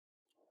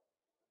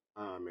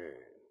Amen.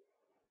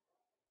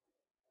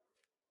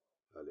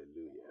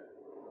 Hallelujah.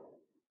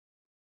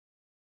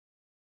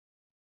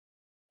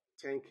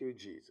 Thank you,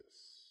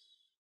 Jesus.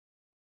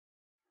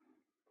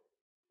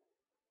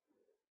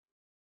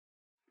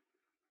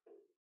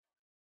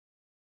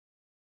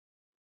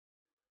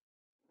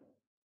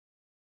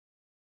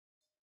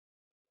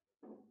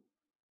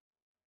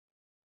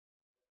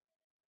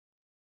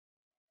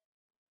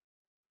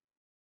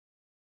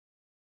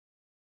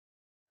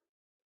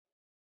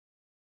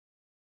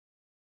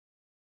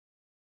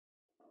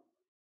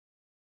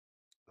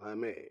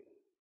 Amen.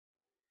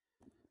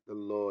 The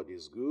Lord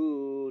is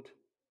good.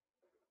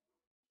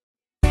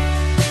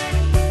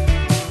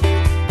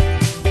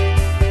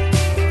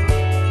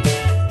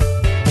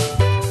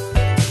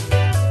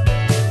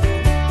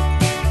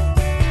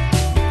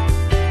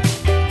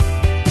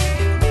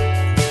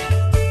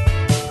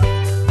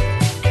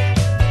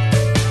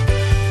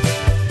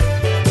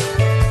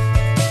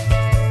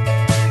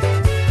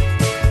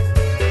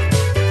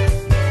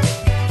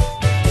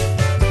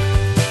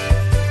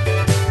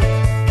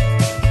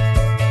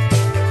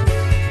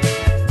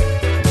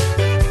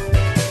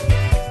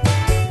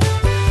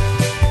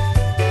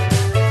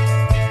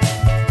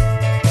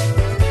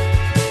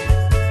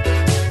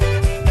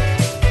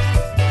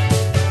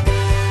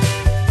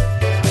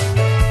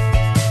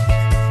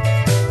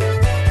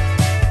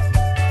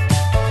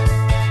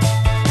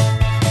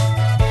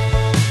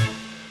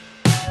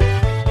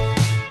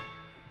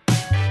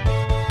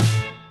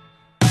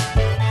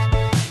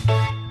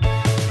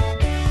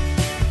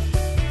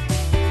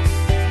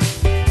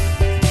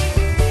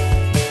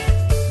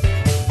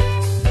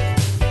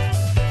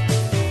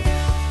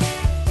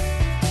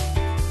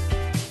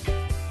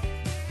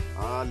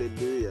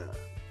 Hallelujah.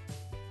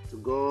 To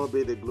God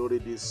be the glory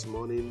this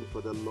morning,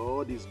 for the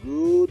Lord is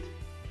good,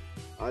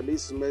 and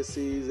His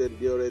mercies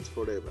endureth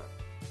forever.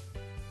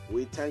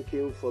 We thank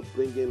Him for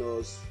bringing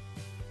us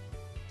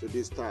to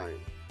this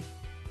time.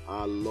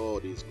 Our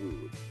Lord is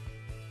good.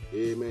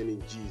 Amen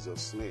in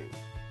Jesus' name.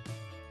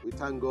 We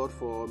thank God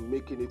for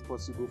making it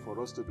possible for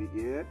us to be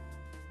here.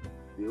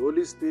 The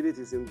Holy Spirit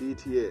is indeed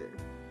here.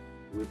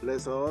 We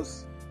bless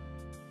us.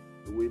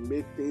 We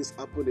make things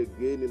happen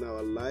again in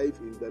our life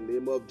in the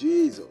name of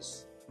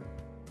Jesus.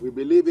 We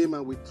believe Him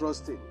and we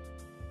trust Him.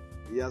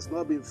 He has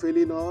not been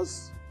failing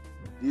us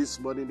this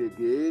morning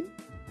again.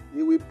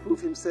 He will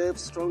prove Himself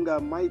strong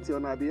and mighty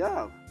on our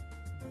behalf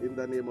in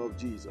the name of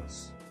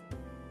Jesus.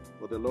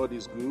 For the Lord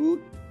is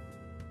good,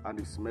 and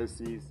His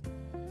mercies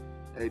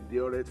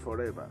endureth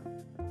forever.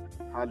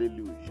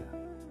 Hallelujah.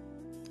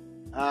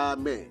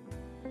 Amen.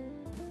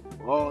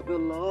 For the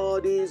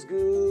Lord is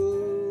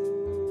good.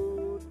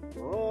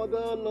 For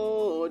the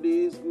Lord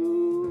is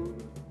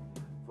good.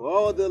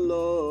 For the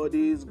Lord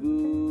is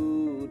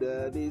good,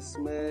 and His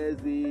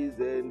mercies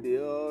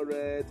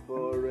endureth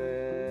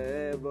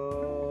forever.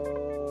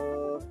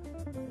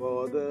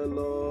 For the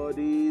Lord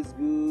is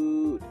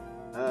good,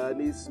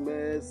 and His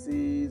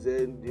mercies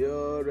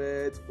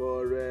endureth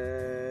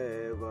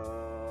forever.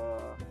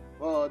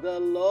 For the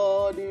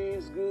Lord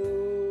is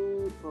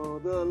good. For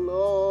the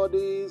Lord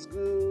is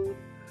good.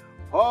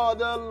 For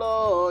the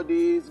Lord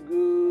is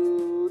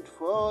good.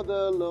 For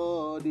the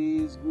Lord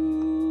is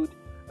good,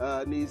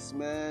 and His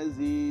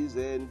mercies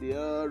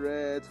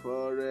endureth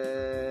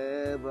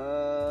forever.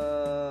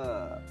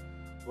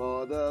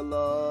 For the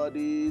Lord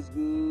is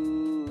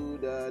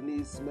good, and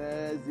His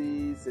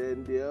mercies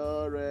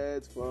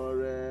endureth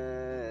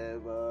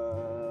forever.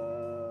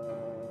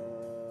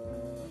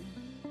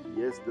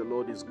 Yes, the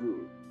Lord is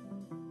good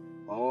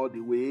all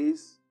the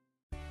ways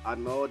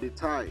and all the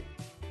time.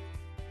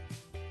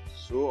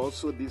 So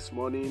also this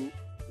morning,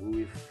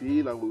 we will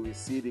feel and we will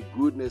see the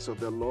goodness of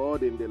the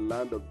Lord in the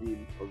land of the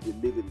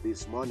living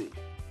this morning.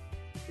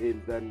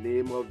 In the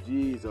name of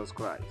Jesus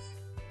Christ.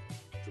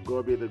 To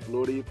God be the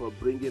glory for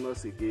bringing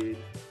us again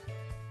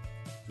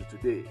to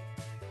today.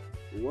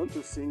 We want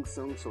to sing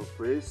songs of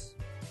praise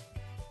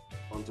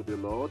unto the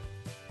Lord.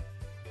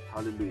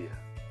 Hallelujah.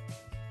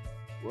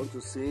 We want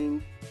to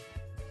sing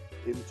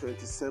hymn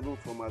 27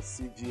 from our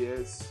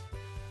CGS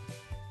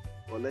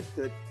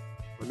collected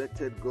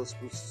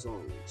gospel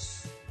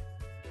songs.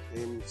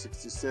 Hymn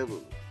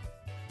 67.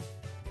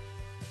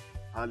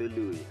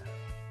 Hallelujah.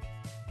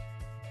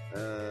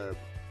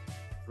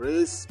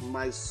 Praise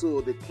my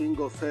soul, the King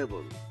of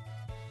heaven.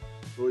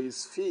 To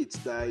His feet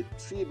thy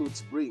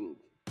tributes bring.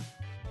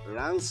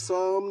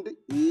 Ransomed,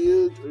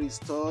 healed,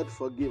 restored,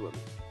 forgiven.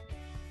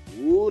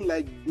 Who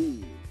like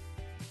thee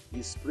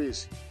His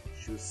praise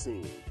should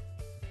sing?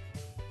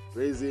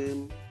 Praise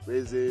Him,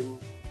 praise Him,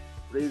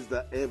 praise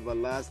the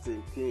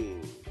everlasting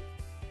King.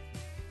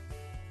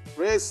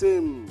 Praise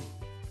Him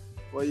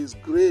for His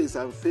grace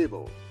and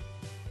favor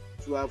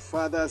to our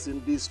fathers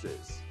in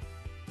distress.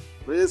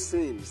 Praise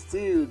Him,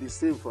 still the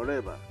same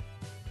forever,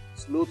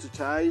 slow to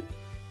chide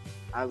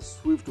and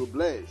swift to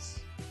bless.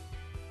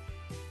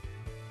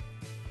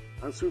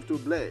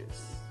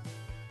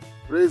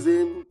 Praise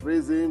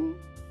Him,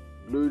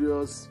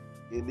 glorious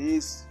in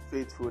His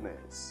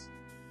faithfulness.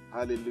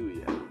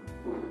 Hallelujah.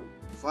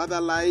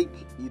 Father-like,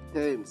 He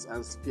tempts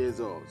and spares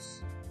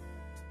us.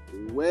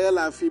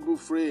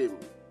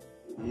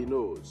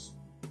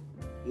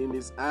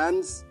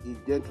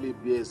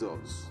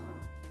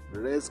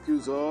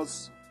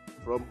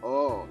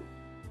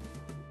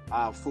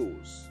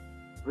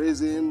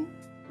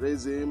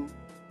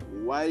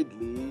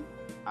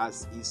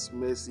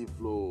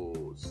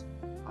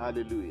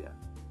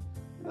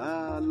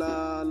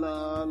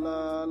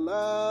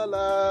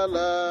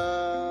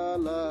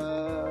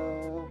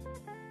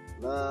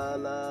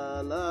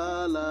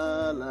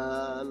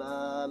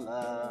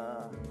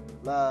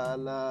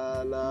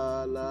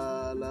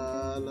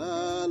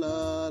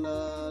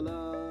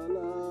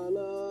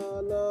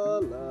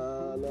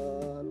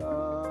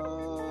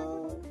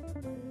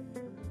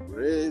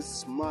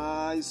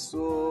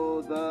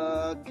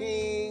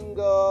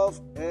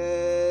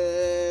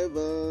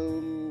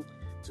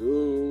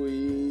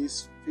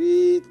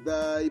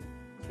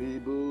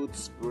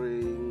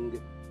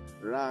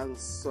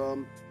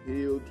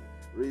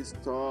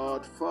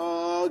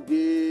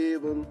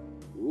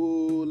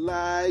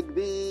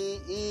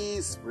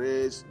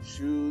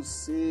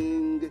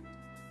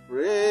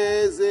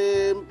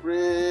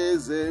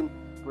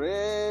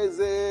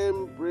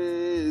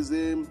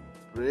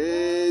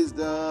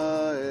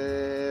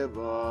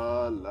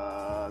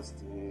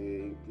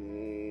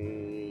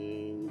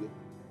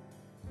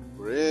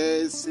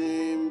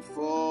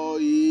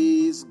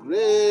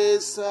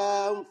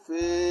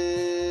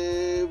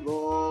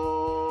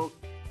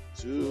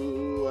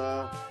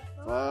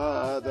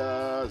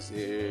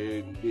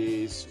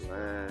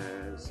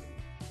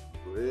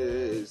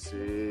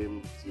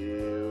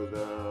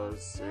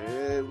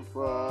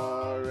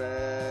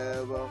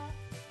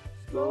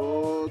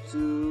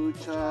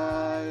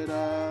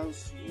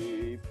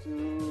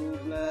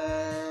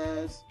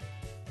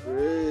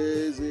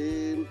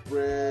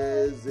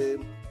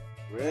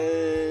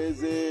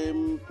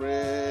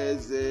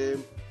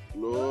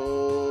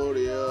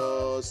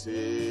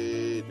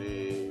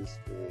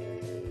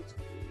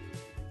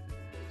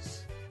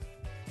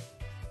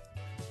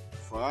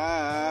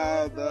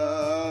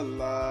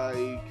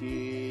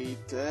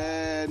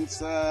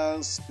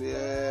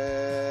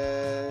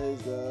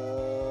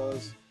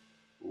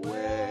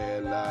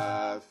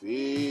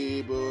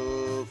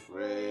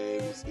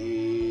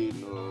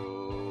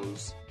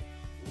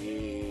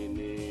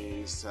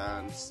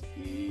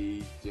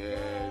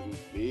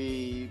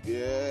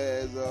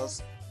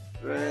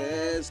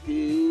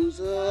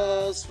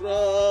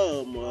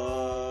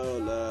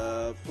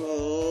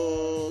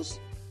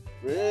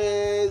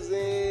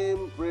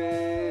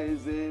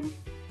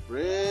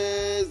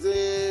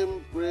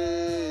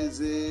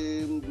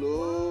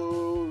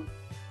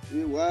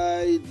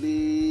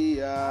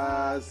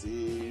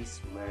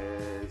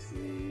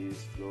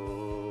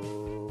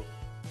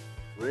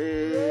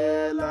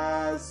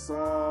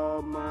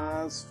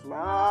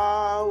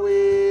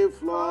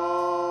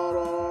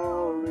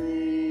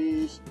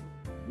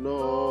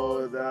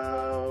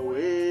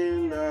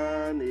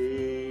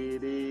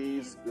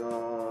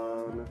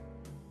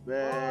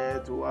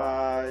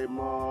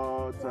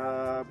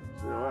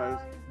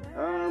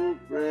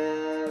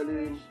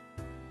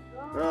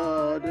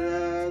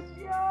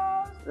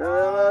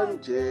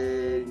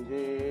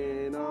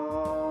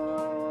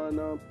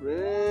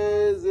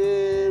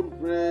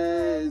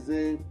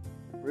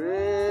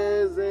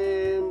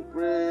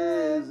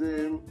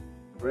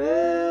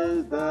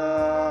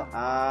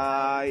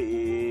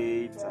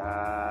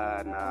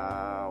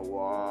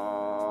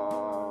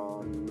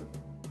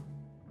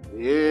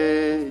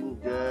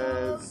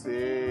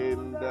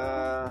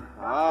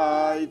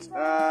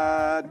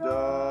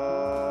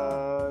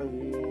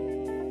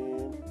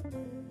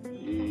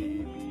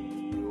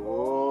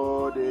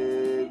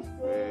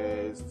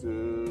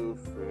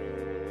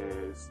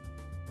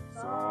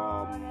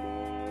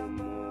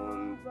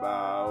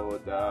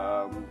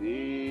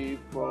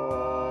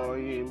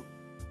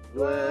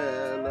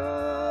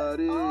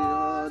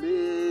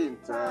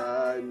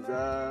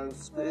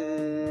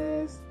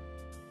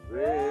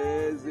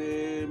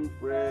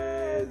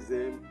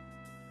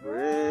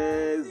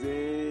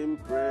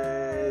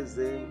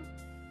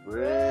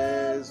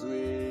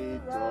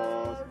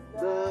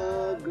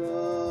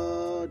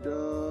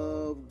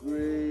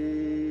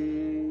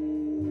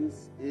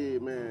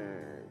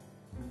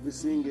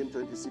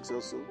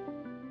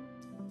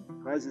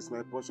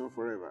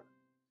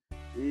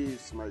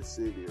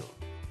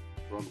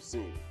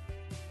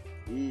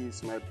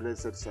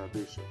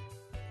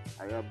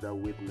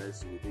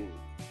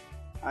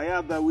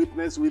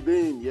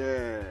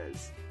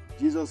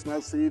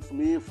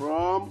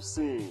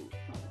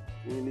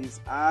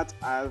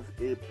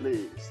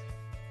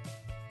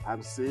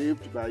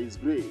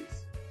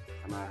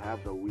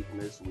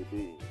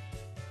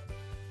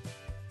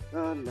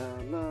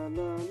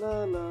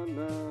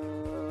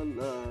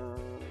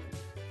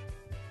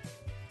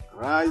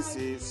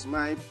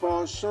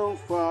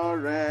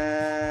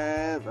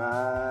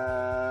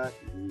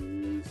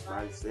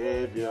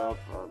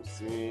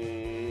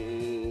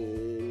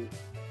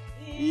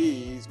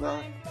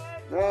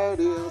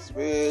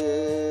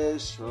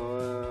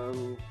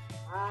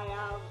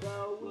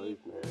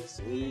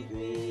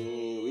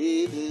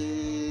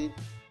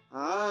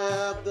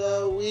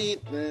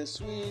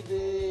 witness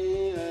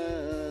within.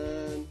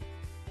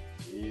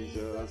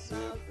 Jesus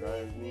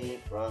saved me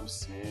from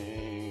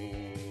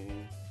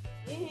sin.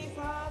 His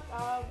heart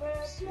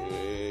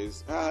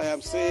Says, I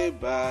am saved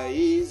by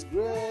His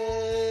grace,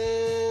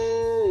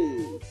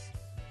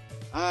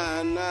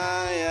 and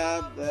I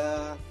have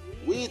the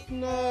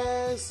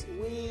witness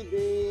within.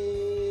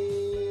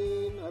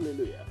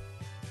 Hallelujah.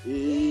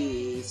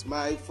 He is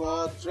my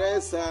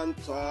fortress and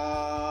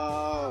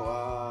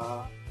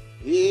tower.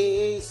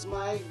 He is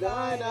my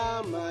guide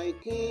and my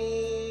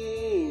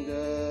king.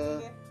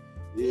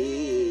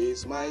 He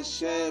is my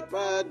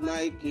shepherd,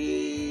 my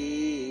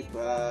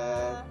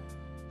keeper.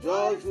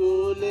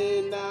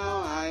 Joyfully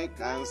now I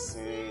can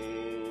sing.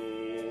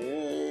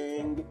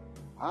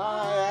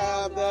 I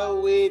have the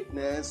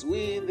witness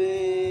within.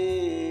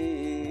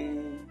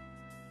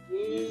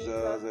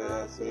 Jesus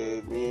has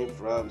saved me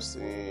from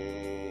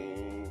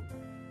sin.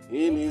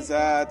 In His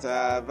heart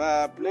I have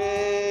a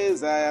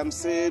place. I am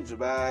saved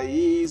by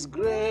His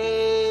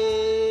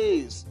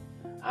grace,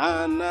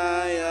 and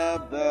I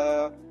have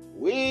the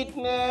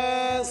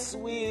witness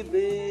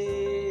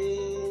within.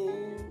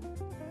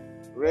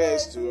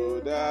 Praise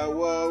to the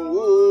one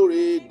who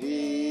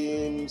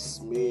redeems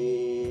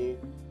me.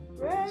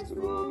 Praise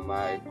to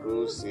my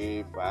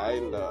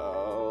crucified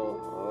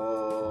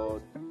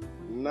Lord.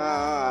 Now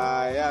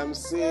I am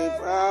safe,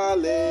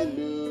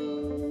 hallelujah.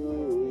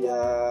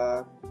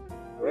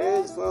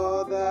 Praise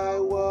for thy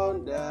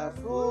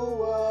wonderful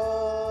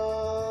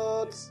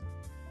words.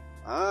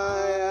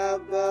 I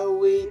have the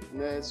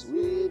witness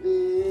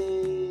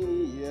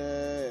within,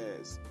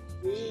 yes.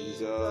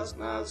 Jesus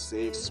now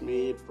saves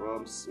me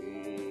from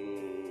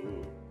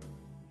sin.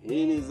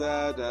 In His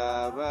heart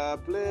I have a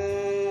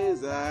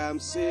place. I am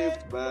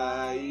saved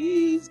by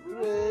His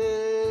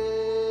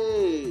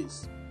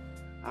grace,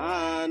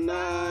 and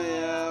I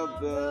have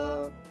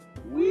the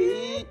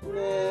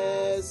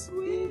witness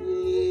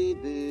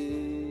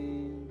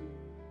within.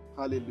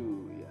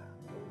 Hallelujah.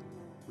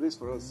 Praise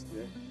for us,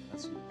 yeah,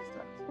 as we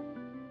start.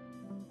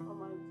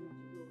 Almighty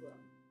Jehovah,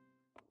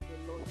 the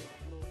Lord of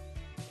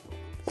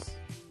Lords.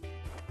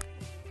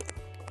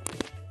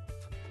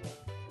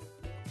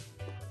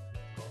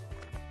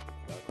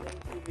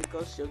 Thank you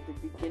because you're the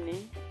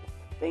beginning.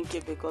 Thank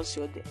you because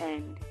you're the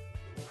end.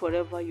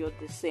 Forever you're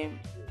the same.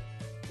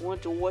 We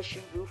want to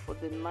worship you for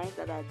the night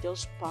that I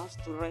just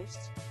passed to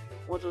rest.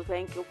 We want to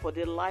thank you for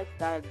the life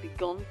that I've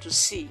begun to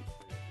see.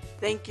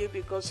 Thank you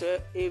because you're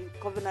a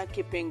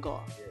covenant-keeping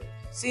God.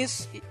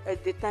 Since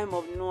at the time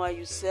of Noah,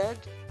 you said,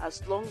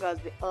 as long as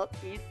the earth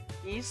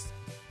is,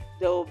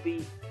 there will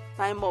be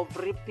time of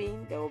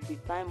reaping, there will be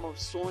time of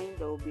sowing,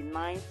 there will be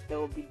night, there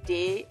will be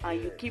day,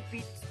 and you keep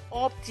it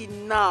up till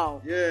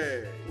now.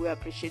 Yeah. We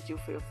appreciate you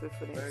for your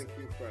faithfulness. Thank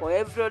you, Father. For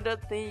every other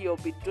thing you'll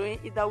be doing,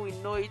 either we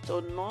know it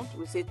or not,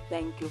 we say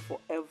thank you for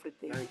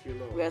everything. Thank you,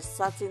 Lord. We are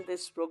starting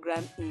this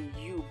program in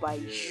you, by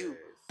you. Yes.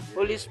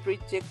 Holy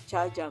Spirit, take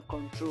charge and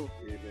control.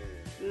 Amen.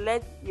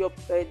 Let your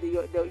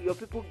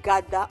people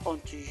gather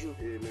unto you.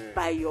 Amen.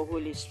 By your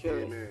Holy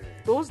Spirit. Amen.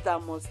 Those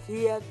that must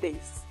hear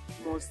this,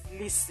 must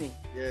listen,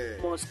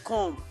 must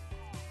come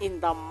in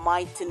the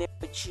mighty name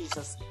of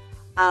Jesus.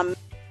 Amen.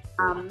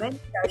 Amen.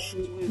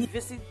 We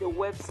visit the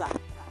website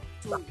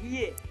to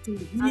hear.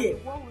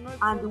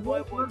 And the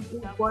word will not do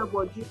boy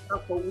but you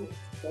for which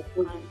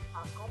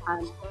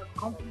and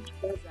accomplish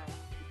that.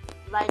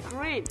 Like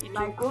rain, it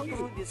will go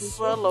through the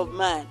soul of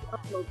man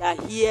that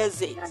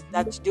hears it,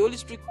 that the Holy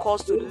Spirit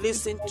calls to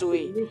listen to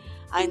it.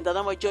 And in the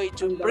name of joy,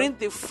 it will bring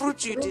the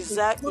fruit you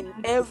desire in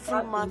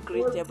every man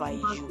created by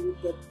you.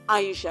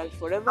 And you shall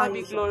forever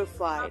be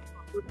glorified.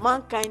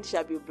 Mankind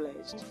shall be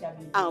blessed.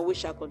 And we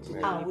shall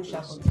continue.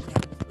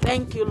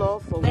 Thank you,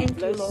 Lord, for we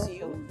bless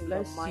you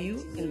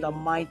in the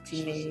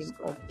mighty name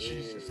of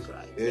Jesus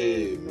Christ.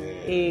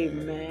 Amen.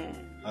 Amen.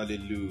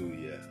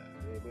 Hallelujah.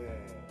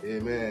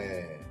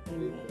 Amen.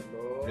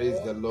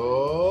 Praise the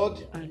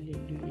Lord.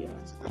 Hallelujah.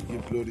 I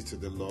give glory to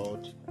the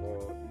Lord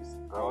for this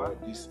hour.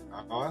 And we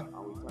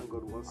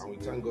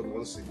thank God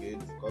once again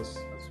because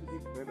as we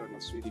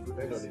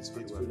depend on His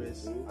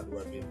faithfulness and we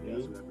have been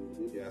doing,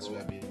 as we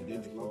have been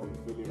doing before,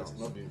 He has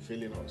not been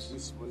failing us.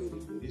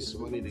 This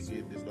morning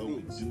again, the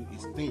Lord will do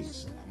His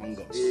things among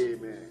us.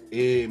 Amen.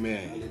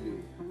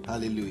 Amen.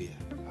 Hallelujah.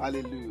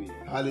 Hallelujah.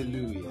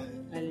 Hallelujah.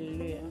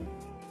 Hallelujah.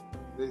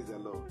 Praise the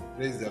Lord.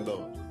 Praise the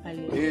Lord.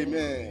 Hallelujah.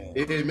 Amen.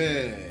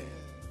 Amen.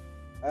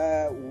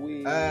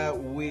 We are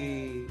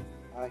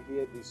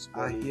here this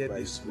morning by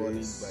His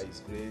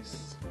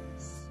grace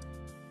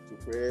to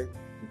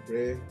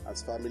pray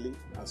as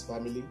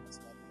family.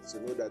 To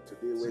know that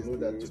today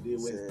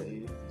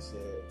Wednesday is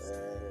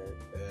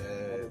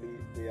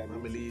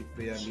family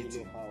prayer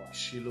meeting,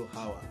 Shiloh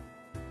Hour.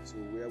 So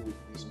where we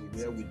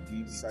deal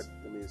with such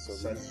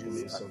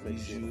issues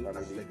affecting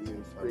family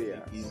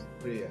in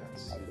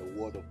prayers and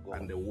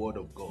the word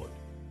of God.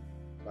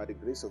 By the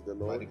grace of the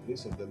Lord, I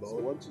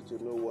want you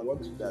to know one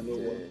thing that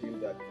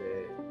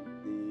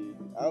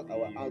our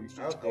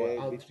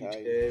outreach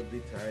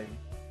every time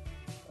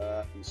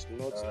is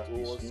not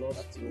towards a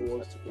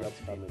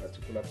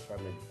particular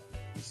family.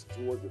 is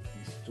towards the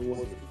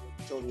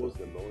church of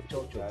the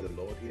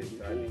Lord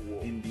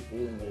in the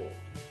whole world.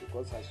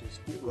 Because as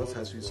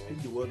you speak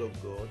the word of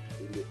God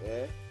in the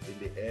air,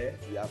 it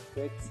will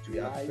affect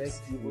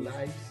lives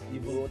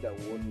even more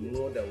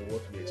than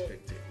what we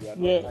expected. We are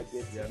Yes.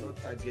 not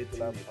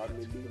targeting a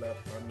particular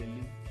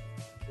family.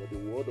 But the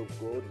word of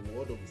God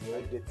is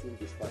targeting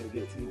the family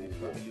of the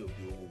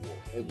whole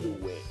world.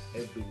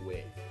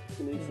 Everywhere.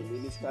 Beginning to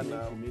minister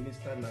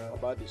now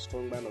about the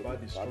strongman of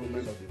the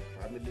family,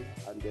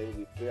 and then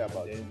we pray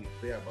about it.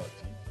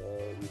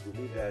 We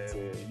believe that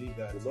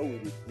the Lord will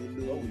be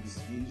dealing with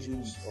the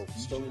issues of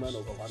strongman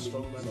of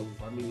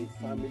family,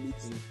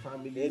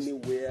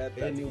 anywhere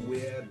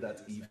that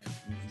he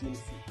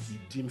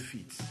deems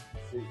fit.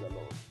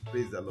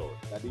 Praise the Lord.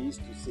 That he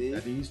used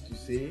to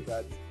say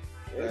that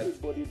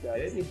anybody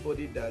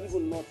that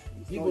even not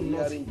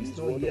hearing this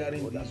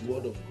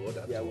word of God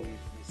at all,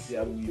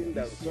 there will be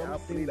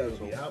something that will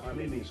be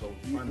happening in some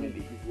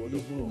family,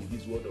 even with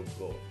this word of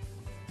God.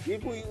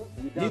 Even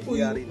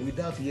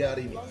without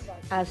hearing it.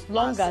 As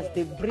long as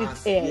they breathe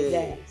air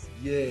there.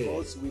 Yes.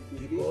 Because we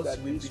believe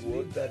that this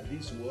word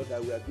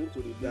that we are going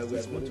to release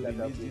this morning that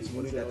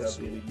have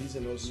been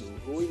releasing also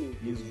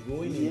is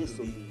going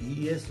into the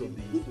ears of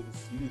the going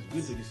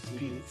to the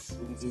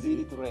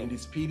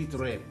spirit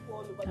realm.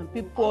 And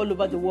people all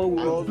over the world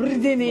will be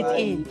breathing it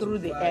in through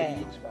the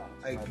air.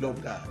 I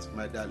love that,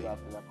 my darling.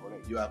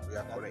 You are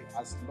correct.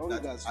 As long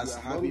as you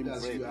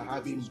are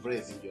having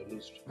breath in your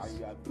nostrils and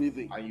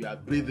you are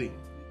breathing,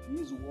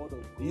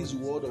 this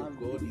word of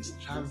God is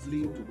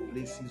traveling to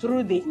places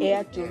through the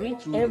air to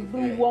reach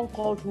everyone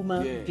called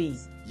human being.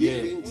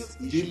 Yes.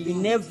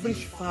 In every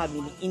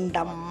family, in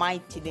the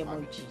mighty name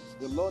of Jesus.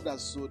 The Lord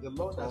has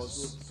taught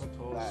us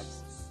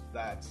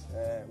that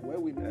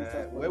when we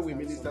minister,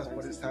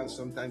 for instance,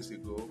 sometimes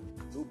ago,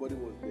 nobody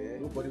was there,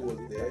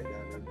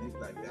 and things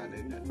like that,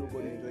 and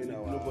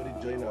nobody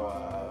joined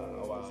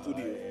our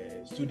studio.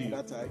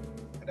 At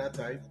that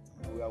time,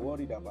 we were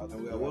worried about it.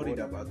 And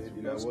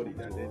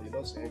then the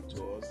Lord said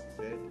to us,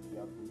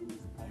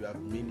 you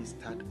have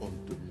ministered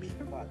unto me.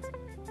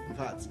 In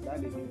fact,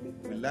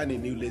 we learned a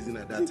new lesson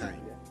at that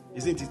time.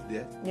 Isn't it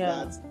there?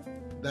 Yeah.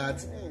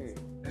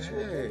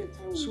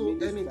 So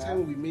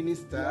anytime we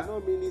minister,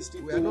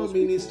 we are not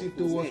ministering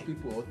towards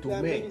people or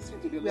to men.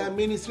 We are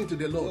ministering to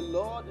the Lord.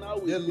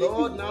 The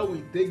Lord now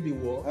will take the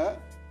word.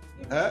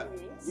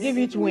 Give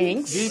it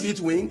wings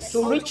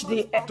to reach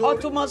the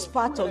uttermost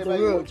part of the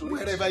road.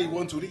 Wherever you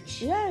want to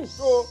reach. Yes.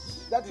 So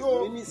that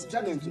is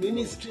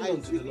ministering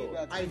unto the Lord.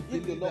 I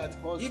believe that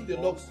if the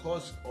Lord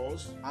calls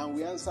us and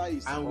we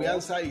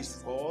answer His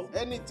call,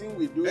 anything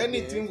we do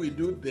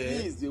there,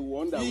 He is the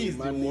one that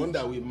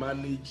will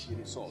manage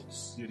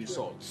the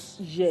results.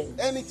 Yes.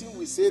 Anything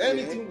we say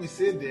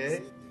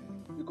there.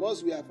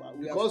 Because we are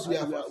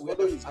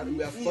following,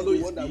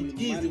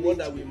 He is the one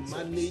that will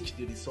manage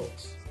the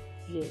results.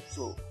 Yes.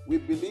 So we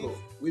believe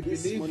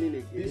this morning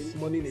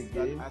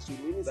again that as we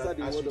minister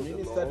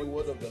the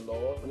word of the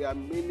Lord, we are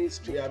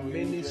ministering to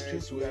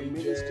angels, we are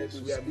ministering to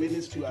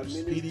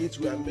spirits,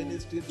 we are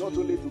ministering not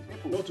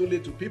only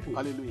to people.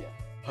 Hallelujah.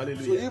 So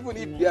even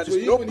if there is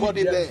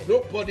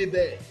nobody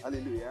there,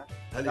 hallelujah.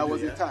 That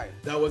was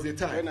the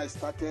time when I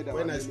started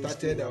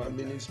our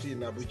ministry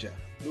in Abuja.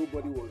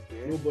 Nobody was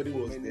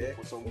there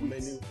for some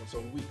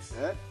weeks.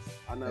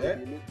 And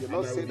the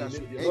Lord said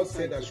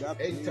I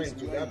should enter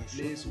into that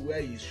place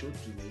where He showed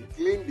to me.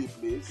 Clean the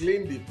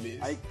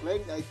place. I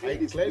cleaned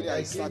this place.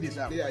 I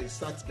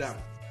sat down.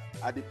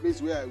 At the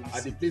place where I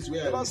was. The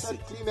Lord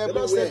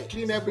said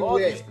clean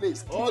everywhere.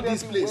 All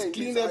this place.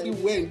 Clean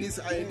everywhere in this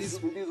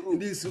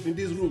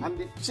room. And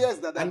the chairs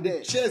that are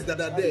there.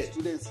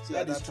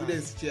 That is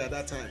students' chair at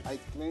that time.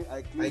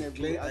 I clean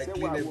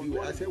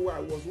everywhere. I said, well,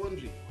 I was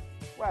wondering.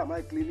 Why am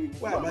I cleaning?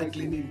 Who am I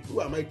cleaning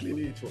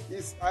it for?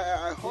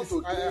 I ought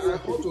to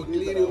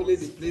clean only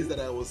the place that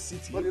I was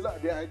sitting. But the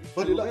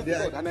Lord,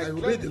 and I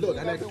obeyed the Lord,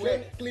 and I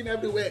clean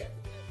everywhere.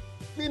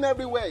 Even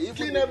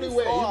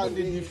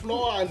the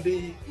floor and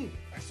the.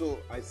 So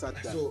I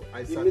sat down.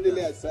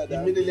 Immediately I sat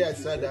down. The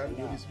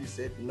Holy Spirit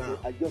said, "Now."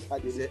 I just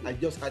had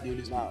the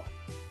Holy Spirit.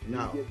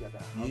 Now, the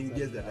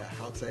angels that are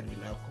outside will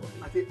now come.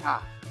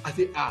 I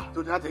say,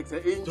 to that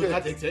extent, angel.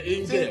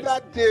 Till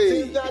that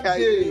day,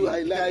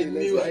 I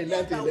knew I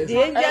learned a lesson. The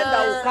angel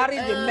that will carry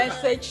the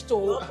message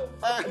to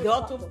the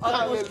utmost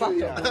part of the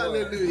world.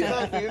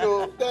 Hallelujah.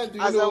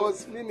 As I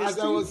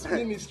was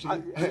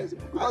ministering,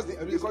 because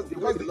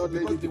the Lord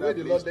led me to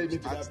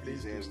that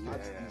place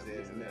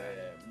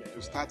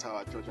to start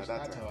our church at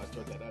that time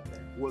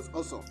was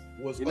awesome.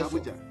 In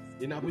Abuja.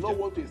 The Lord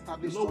want to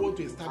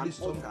establish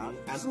something,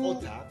 an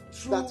altar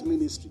through that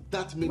ministry.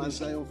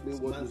 Zion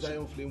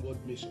Flame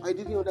World Mission. I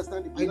didn't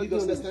understand it. The Lord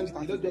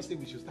just said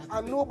we should start.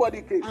 And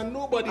nobody came.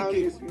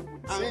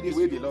 Say the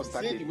way the Lord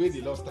started.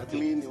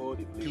 Clean all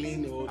the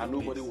place. And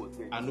nobody was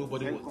there. And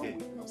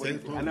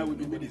I will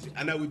be ministering.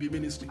 I will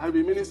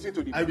be ministering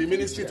to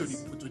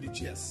the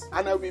chairs.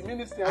 And I will be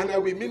ministering. And I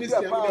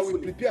will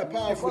prepare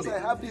powerfully.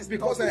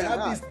 Because I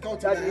have this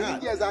thought in my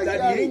heart that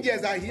the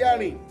angels are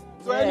hearing.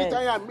 So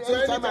anytime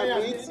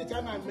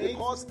I meet,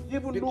 because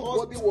even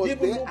nobody was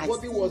there, I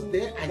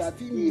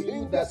still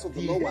knew that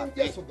the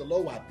angels of the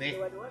Lord were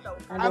there.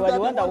 And they were the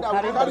one that would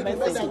carry the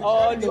message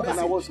all over. And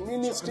I was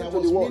ministering to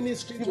the world,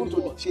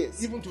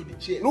 even to the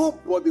chairs.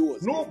 Nobody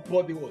was there.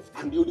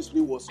 And the Holy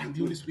Spirit was and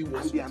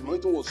the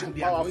anointing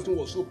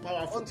was so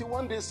powerful. Until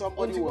one day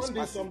somebody was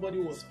passing.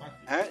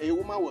 A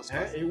woman was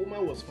passing.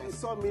 She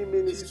saw me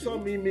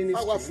ministering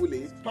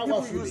powerfully.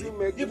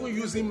 People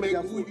using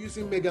megaphone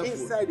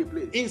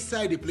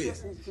inside the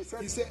place.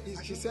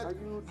 She said, "Are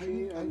you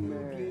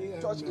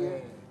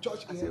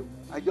church here?"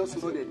 I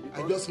just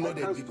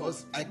nodded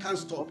because I can't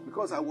stop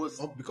because I was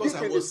and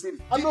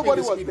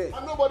nobody was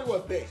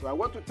there. So I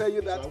want to tell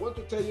you that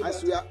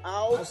as we are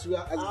out,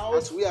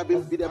 as we have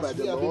been fed by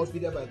the Lord, we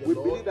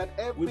believe that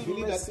every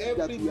message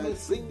that we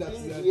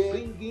are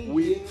bringing here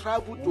will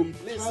travel to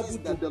places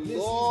that the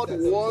Lord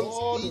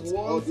wants it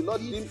or the Lord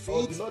deems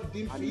it,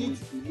 and He will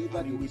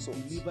deliver the result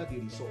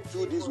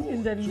to this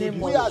world.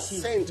 We are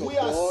sent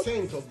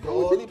of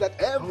God. We believe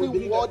that every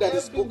word that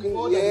is spoken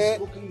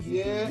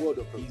here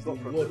is the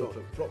word of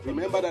the prophet.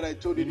 Remember that I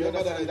told you the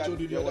other time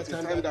that there was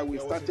a time that we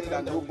started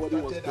and nobody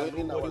was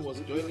joining,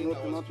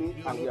 nothing,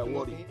 and we are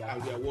worried.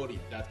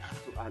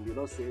 And the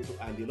Lord said,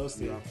 you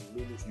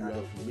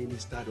have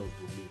ministered unto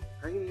me.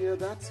 Can you hear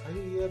that?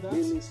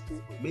 Ministry.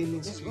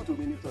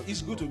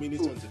 It's good to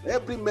minister to them.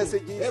 Every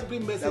message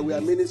that we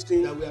are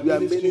ministering, we are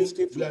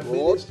ministering to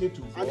God.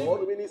 And if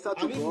we minister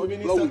to God,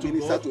 God will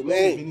minister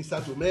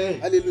to men.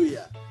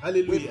 Hallelujah.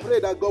 We pray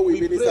that God will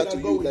minister to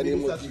you in the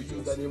name of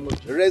Jesus.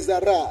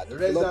 Resurrect.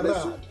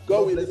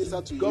 God will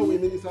minister to you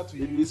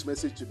in this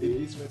message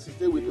today.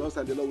 Stay with us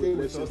and the Lord will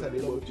bless us in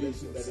the name of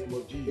Jesus.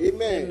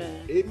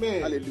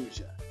 Amen.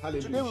 Hallelujah.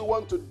 Today we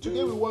want to do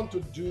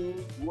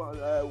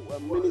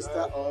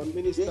minister on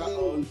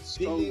dealing with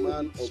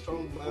strongman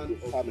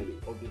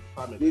of the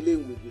family.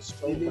 Dealing with the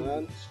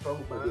strongman of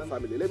the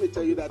family. Let me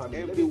tell you that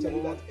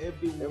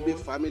every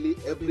family,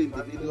 every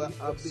individual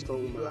have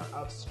strongman,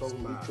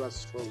 spiritual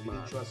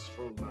strongman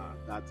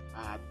that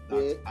are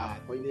there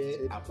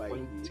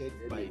appointed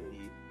by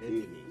the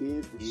enemy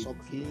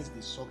against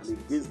the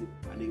success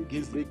and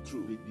against the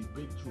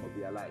breakthrough of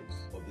their lives.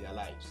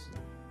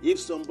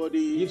 If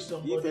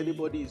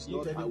anybody is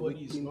not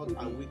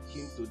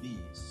awakened to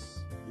this,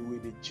 you will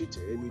be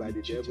cheated by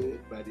the devil,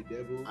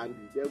 and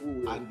the devil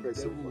will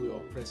oppress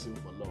him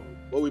for long.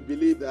 But we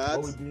believe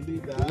that the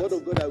word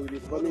of God that will be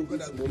coming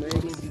this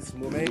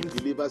moment will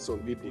deliver some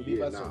people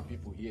here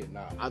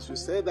now. As we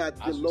said that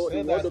the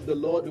word of the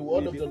Lord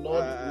will be,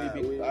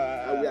 we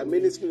are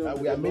ministering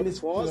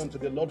unto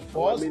the Lord first.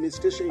 Our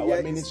ministration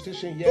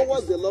here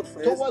towards the Lord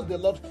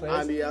first,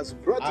 and He has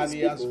brought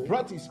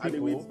His people, and He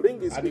will bring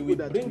His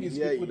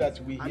people that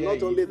we hear.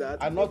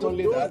 And not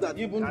only that,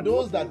 even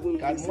those that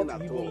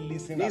cannot even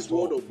listen. This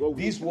word of God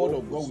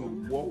will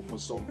work for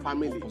some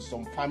family,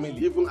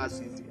 even as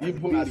it's been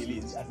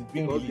released.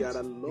 Because there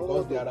are a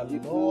lot of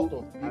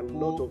people, a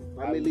lot of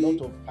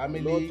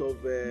family,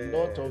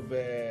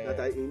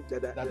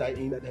 that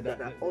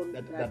are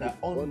under the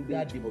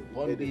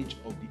bondage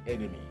of the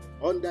enemy,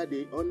 under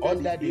the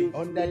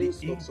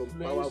influence of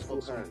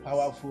some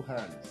powerful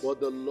hands. But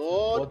the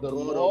Lord God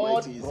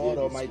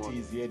Almighty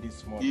is here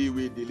this morning. He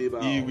will deliver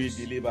us.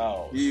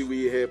 He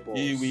will help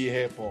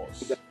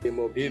us.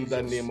 In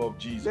the name of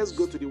Jesus. Let's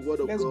go to the word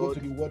of God.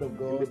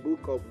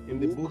 In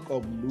the book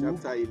of Luke,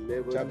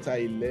 chapter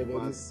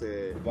 11,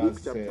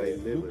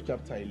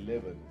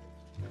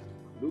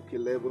 Luke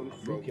 11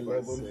 from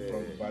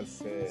verse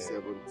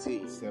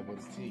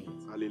 17.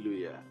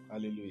 Hallelujah.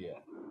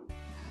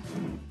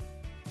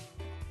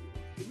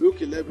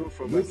 Luke 11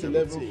 from verse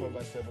 17.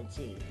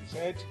 It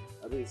said,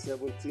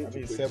 17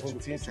 to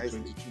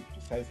 22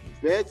 precisely.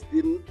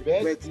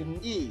 But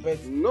he,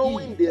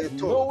 knowing their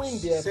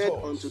thoughts, said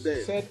unto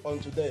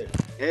them,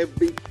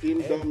 every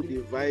kingdom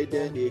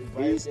divided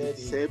against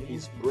itself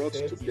is brought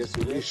to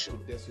desolation.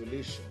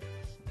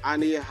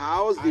 And a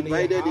house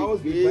divided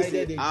against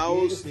a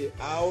house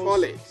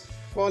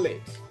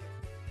falleth.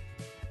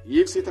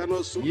 If Satan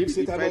also be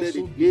divided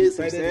against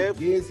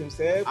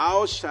himself,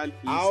 how shall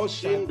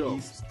his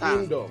kingdom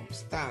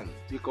stand?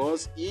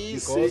 Because he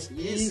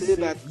say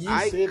that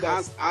I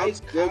cast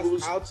out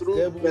devils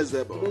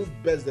through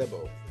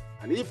Beelzebul.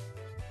 And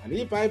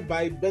if I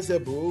by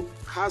Beelzebul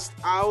cast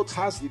out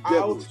the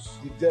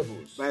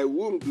devils, by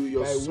whom do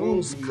your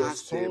sons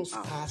cast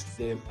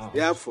them out?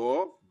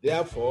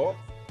 Therefore,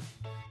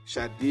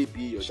 shall they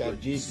be your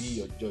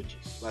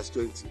judges. Verse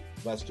 20.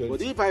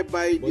 But if I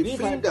by the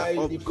finger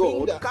of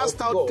God cast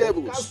out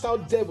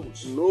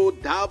devils, no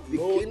doubt the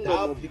kingdom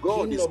of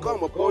God is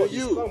come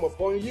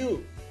upon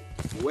you.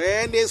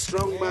 When a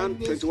strong man,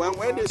 21,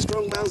 when a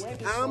strong man's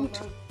armed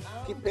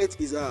keepeth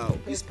his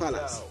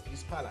palace,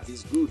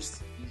 his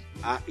goods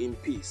are in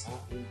peace.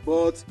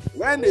 But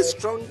when a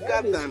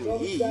stronger than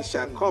he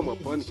shall come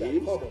upon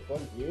him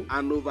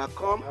and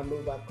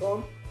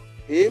overcome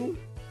him,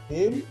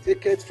 he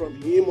taketh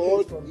from him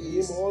all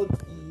his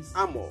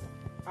armor,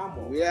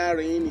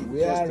 wherein he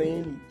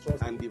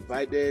trusted, and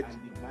divided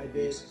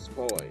his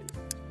spoil.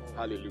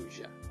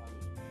 Hallelujah.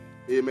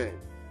 Amen.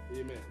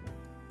 Amen.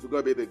 To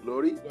God be the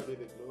glory. God be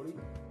the glory.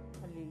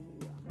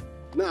 Hallelujah.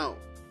 Now,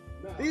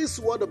 this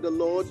word of the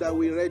Lord that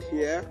we read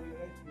here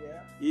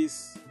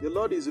is the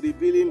Lord is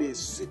revealing a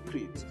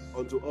secret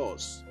unto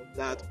us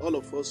that all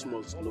of us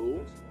must know.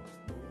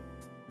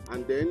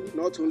 And then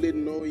not only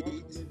know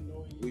it,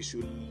 we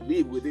should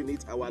live within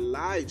it. Our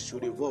lives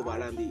should revolve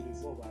around it.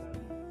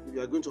 If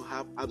you are going to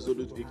have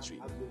absolute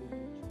victory.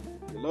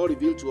 The Lord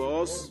revealed to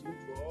us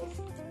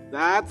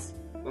that,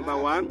 number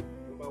one,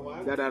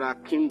 that there are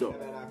kingdom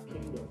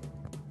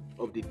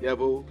of the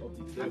devil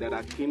and there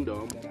are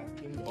kingdom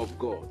of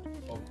God.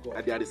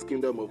 That there is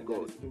kingdom of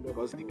God,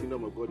 because the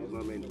kingdom of God is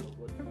not many.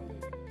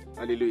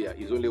 Hallelujah,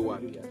 is only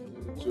one.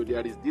 So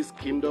there is this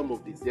kingdom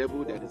of the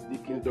devil, there is the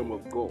kingdom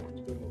of God.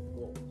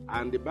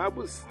 And the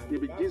Bible,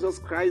 Jesus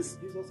Christ,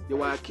 they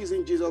were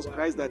accusing Jesus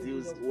Christ that he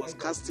was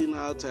casting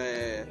out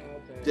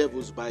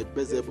devils by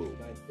Beelzebub.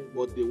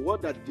 But the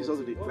word that Jesus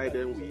replied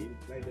them with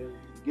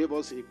gave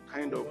us a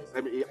kind of,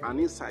 an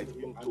insight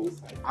into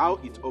how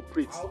it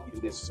operates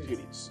in the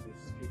spirits.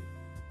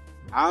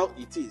 How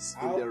it is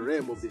in the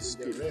realm of the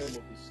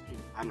spirit,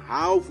 and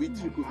how it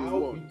could be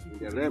won in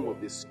the realm of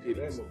the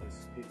spirit.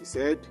 He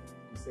said,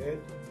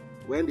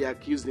 when they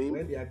accused him,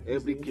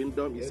 every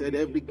kingdom, he said,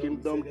 every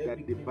kingdom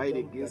that divides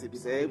against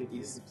himself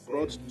is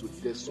brought to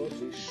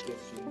desolation.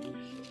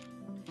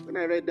 When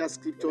I read that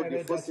scripture,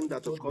 the first thing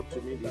that occurred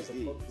to me is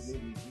this,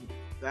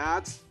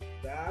 that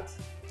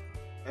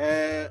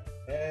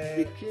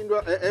the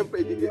kingdom,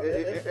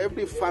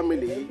 every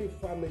family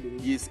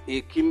is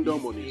a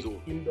kingdom on its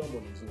own.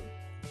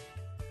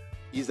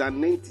 Is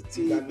an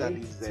entity that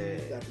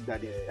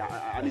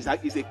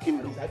is a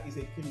kingdom.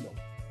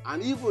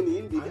 And even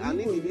in an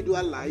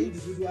individual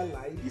life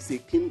is a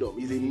kingdom,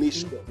 is a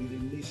nation.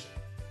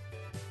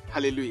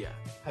 Hallelujah.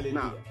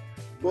 Now,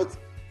 but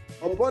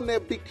upon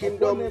every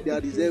kingdom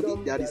there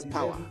is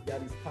power.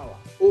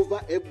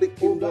 Over every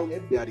kingdom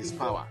there is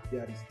power.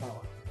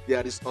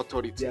 There is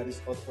authority.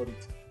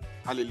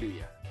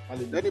 Hallelujah.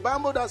 Then the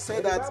Bible that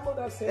said that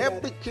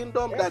every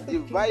kingdom that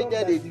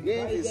divided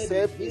against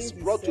itself is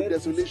brought to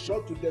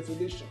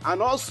desolation.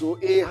 And also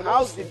a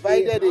house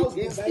divided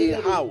against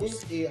a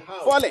house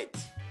falleth.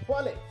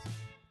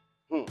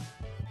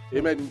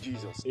 Amen in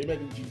Jesus.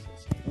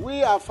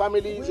 We are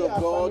families of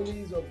God.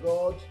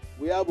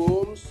 We have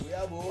homes,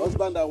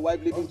 husband and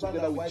wife living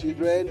together with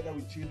children.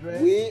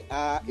 We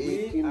are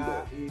a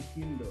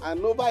kingdom.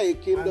 And over a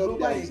kingdom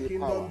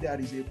there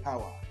is a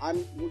power.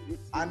 And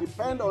it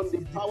depends on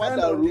the power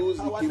that rules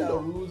the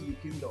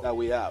kingdom that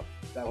we have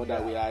or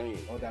that we are in.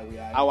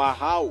 Our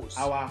house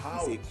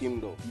is a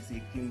kingdom.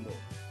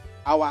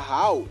 Our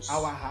house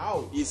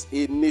is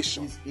a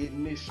nation.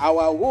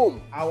 Our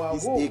home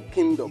is a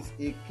kingdom.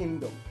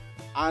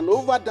 And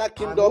over that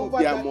kingdom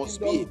there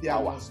must be a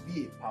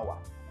power.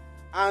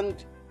 And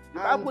the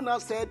Bible now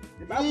said,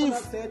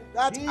 if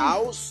that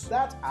house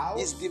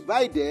is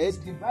divided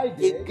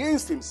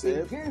against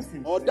himself,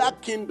 or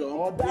that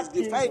kingdom is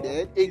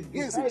divided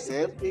against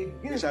himself,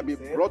 they shall be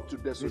brought to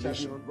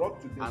desolation,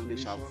 and they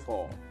shall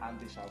fall.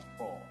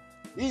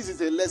 This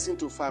is a lesson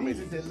to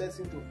family.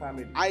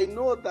 I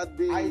know that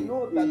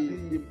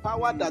the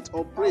power that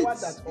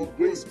operates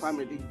against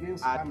family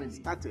had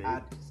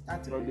started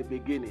from the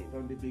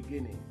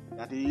beginning.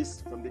 That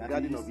is, from the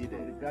Garden of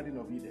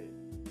Eden.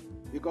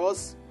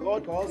 Because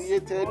God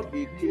created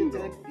a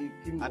kingdom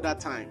at that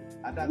time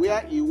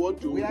where he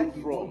wanted to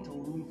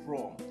rule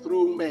from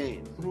through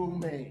men.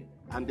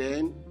 And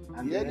then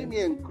the enemy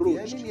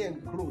encroached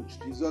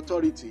his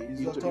authority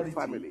into the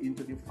family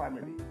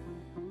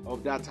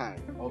of that time.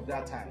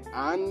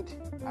 And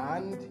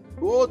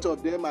both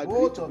of them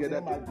agreed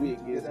together to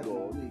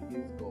go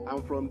against God.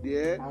 And from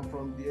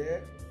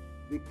there,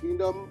 the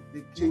kingdom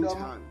changed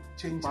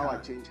hands.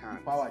 Power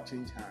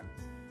changed hands.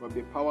 From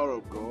the power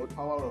of God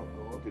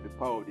to the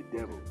power of the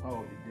devil.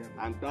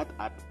 And that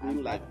had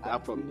been like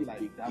that from the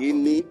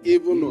beginning,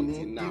 even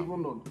until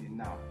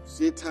now.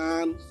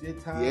 Satan,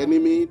 the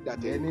enemy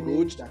that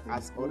encroached,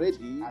 has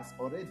already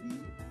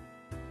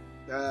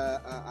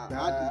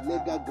had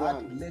legal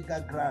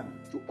ground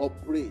to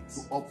operate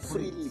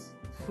freely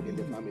in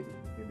the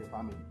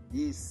family.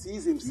 He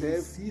sees himself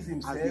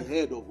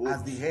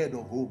as the head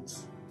of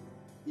homes.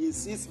 He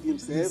sees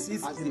himself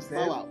as the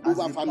power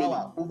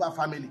over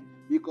family.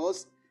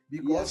 Because he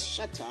has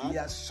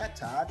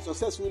shattered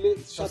successfully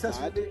the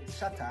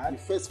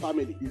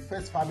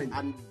first family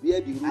and bear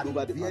the rule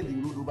over the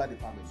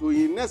family. So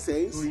in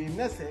essence,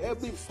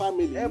 every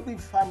family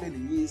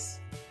is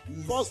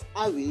first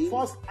having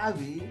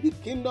the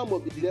kingdom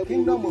of the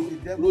devil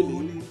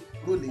ruling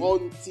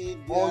until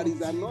there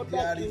is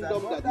another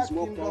kingdom that is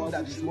more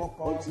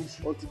powerful.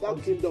 Until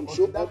that kingdom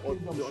show up,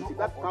 until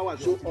that power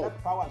show up,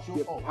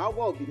 the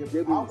power of the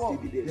devil will still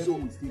be there. So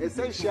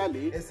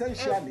essentially,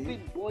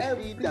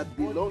 everybody that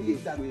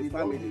belongs to a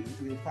family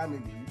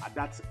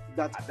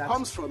that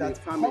comes from a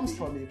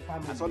family,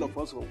 as all of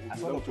us who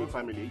belong to a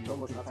family, each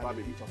of us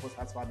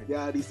has family.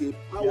 There is a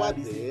power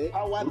there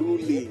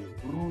ruling,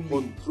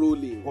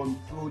 controlling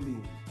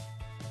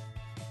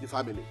the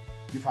family.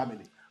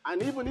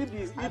 And even if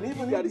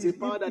there is a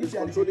power that is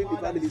controlling the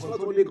family, it's not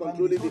only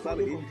controlling the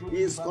family,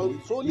 it's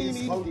controlling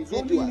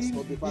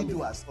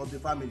individuals of the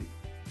family.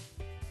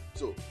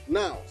 So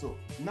now,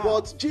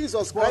 but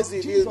Jesus Christ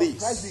revealed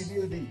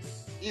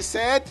this. He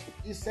said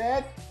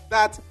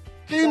that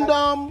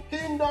kingdom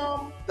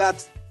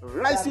that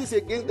rises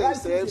against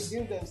themselves,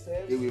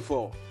 they will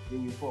fall.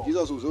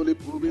 Jesus was only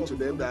proving to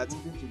them that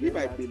if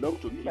I belong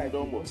to the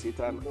kingdom of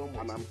Satan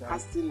and I'm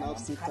casting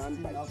out Satan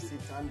by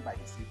Satan.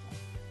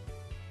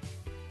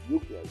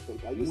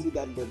 Can you see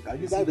that?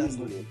 Is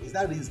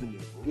that reasonable?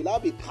 Will I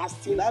be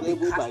casting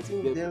devil by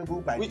the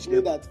devil? Which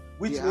means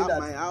that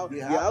my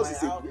house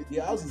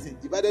is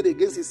divided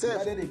against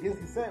itself.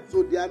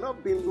 So they are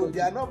not being.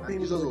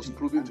 Jesus was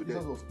proving to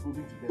them.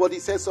 But he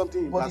said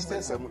something in verse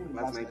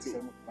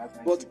 19.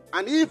 But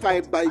and if I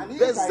by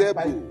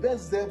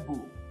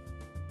Beelzebul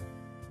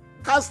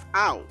cast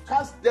out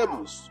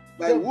devils,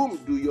 by whom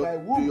do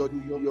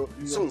your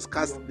sons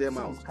cast them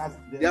out?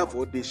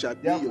 Therefore they shall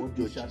be your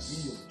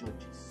judges.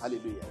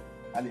 Hallelujah.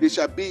 They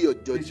shall be your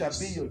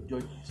judges.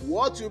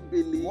 What you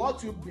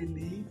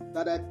believe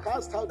that I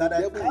cast out the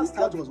devil with,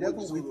 that was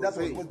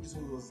what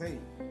Jesus was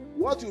saying.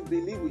 What you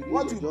believe will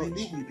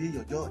be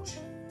your judge.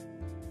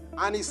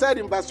 And he said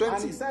in verse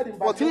 20,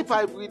 but if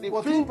I with the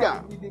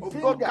finger of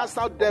God cast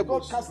out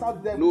devils,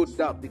 no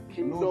doubt the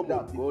kingdom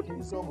of God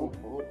is come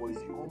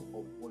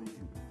upon you.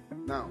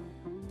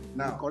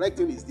 Now, the correct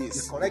thing is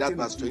this, that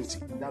verse 20.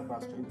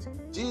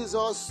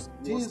 Jesus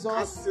was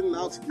casting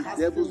out the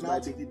devils by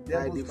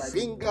the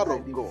finger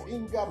of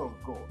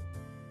God.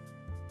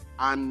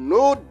 And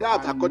no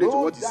doubt, according to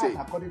what he said,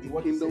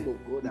 the kingdom of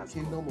God has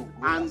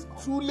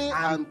come.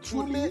 And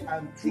truly,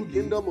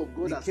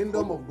 the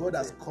kingdom of God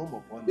has come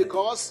upon them.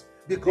 Because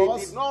they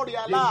did not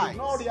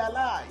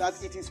realize that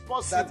it is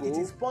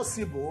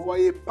possible for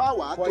a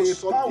power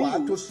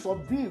to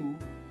subdue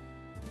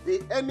the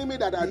enemy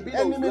that had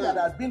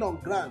been on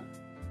ground.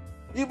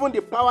 Even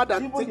the power that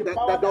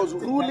was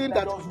ruling,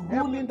 that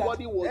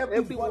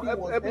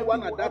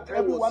everyone at that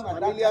time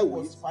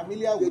was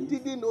familiar with. They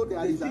didn't know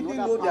there is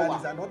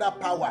another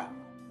power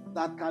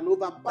that can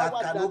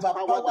overpower that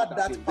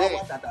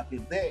power that had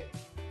been there.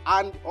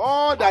 And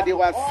all that they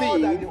were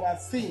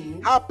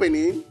seeing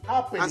happening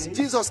as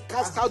Jesus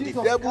cast out the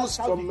devils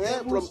from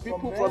men,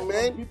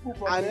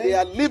 and they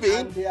are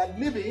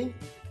living.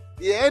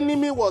 The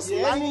enemy was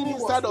lying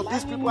inside of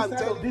these people and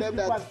telling them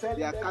that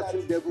they are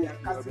casting devils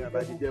by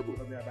the devil.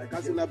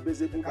 Casting out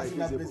Beelzebul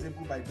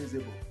by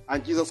Beelzebul.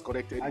 And Jesus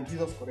corrected.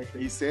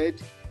 He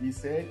said,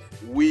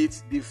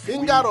 with the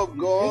finger of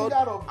God,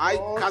 I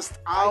cast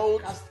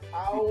out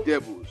the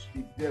devils.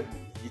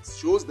 It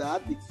shows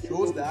that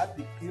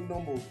the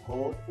kingdom of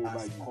God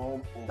has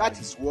come. That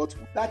is what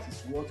where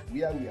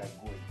we are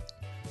going.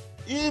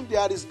 If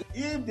there is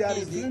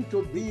going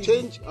to be the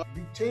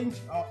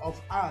change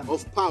of hands,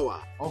 of power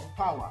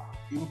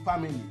in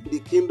family, the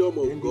kingdom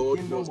of God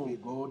must be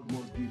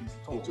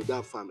restored into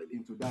that family.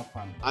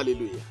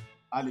 Hallelujah.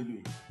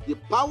 The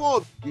power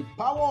of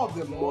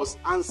the Lord must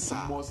answer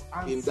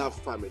in that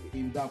family.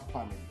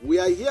 We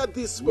are here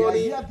this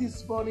morning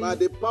by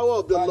the power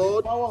of the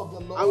Lord,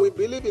 and we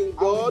believe in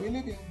God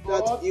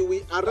that He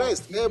will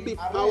arrest every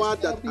power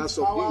that has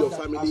subdued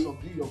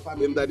your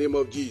family in the name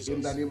of Jesus.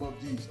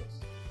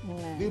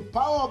 Amen. The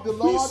power of the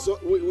Lord,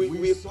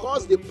 we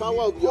cause the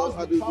power of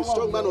the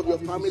strong man of your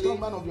family,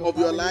 of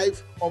your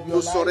life,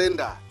 to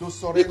surrender.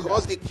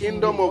 Because the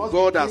kingdom of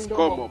God has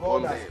come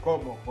upon them.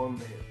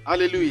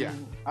 Hallelujah.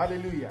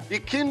 The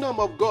kingdom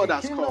of God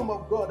has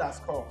come.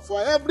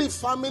 For every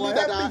family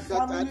that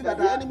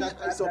the enemy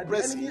is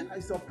oppressing,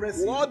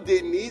 what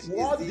they need is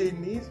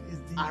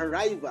the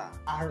arrival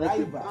of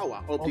the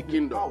power of the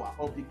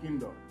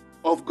kingdom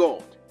of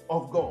God.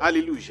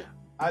 Hallelujah.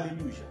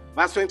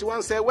 Verse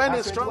 21 says, when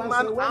a strong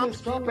man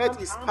arms keepeth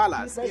his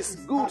palace, his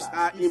goods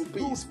are in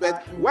peace.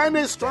 But when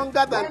a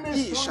stronger than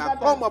he shall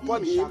come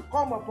upon him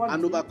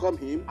and overcome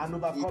him,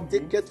 he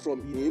taketh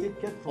from him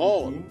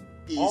all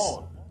his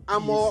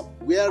armor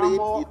wherein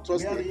he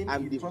trusted,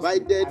 and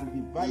divided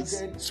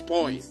his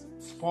spoil.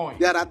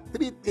 There are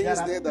three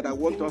things there that I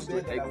want us to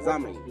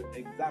examine.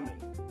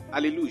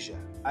 Hallelujah.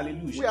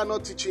 We are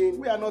not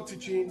teaching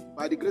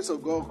by the grace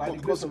of God.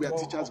 Of course we are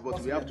teachers,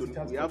 but we have to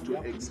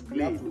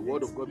explain the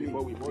word of God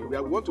before we pray. We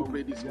want to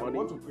pray this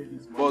morning,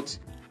 but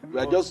we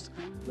are just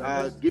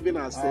giving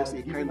ourselves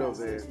a kind of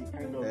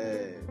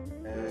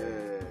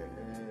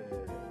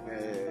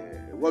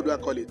what do I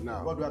call it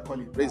now?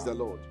 Praise the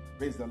Lord.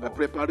 A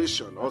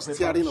preparation or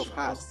stirring of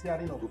hearts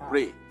to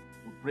pray.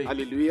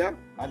 Hallelujah.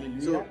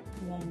 So,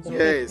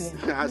 yes,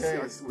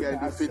 as we are in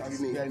the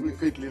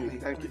faith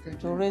clinic.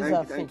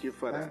 Thank you,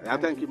 Father. I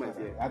thank you, my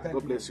dear.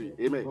 God bless you.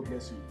 Amen.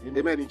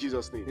 Amen in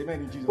Jesus' name.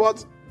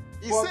 But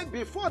he said,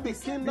 before the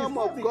kingdom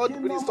of God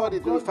be restored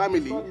into the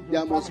family,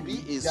 there must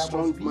be a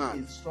strong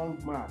man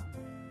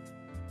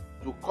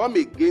to come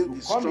against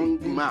the strong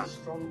man,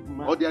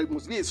 or there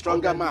must be a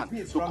stronger man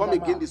to come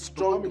against the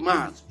strong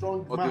man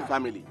of the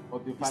family.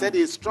 He said,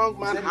 a strong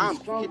man armed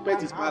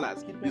keepeth his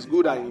palace, is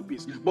good and in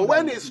peace. But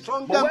when a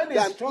stronger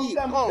than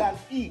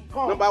he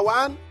comes, number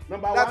one,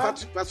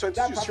 that verse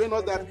 22 is showing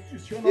us that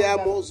there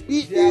must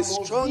be a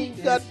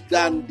stronger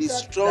than the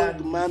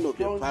strong man of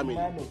the family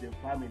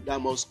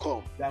that must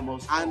come.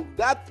 And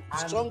that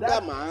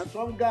stronger man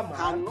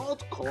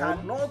cannot come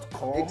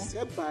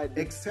except by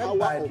the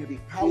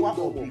power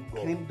of the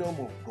kingdom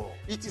of God.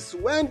 It is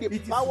when the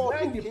power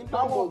of the kingdom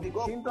of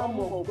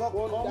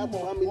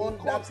God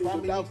comes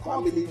upon that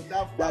family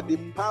that the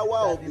power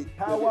of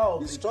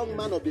the strong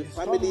man of the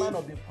family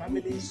will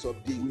be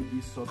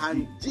subdued.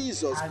 And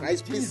Jesus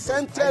Christ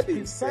presented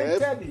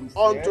himself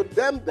unto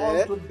them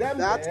there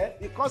that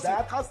because he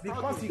cast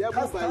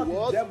out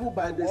the devil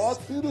by the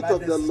Spirit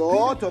of the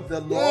Lord,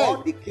 then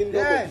the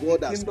kingdom of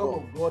God has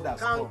come.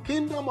 Can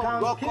kingdom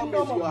of God come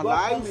into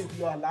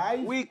your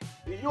life?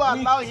 You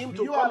allow him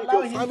to come into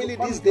your family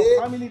this day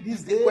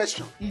is the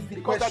question.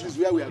 Because that is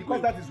where we are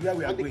going.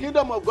 And the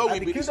kingdom of God will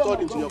be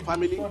restored into your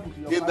family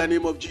in the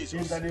name of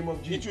Jesus.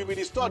 It will be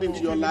restored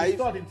into your life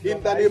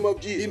in the name of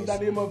Jesus.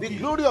 The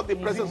glory of the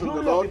presence of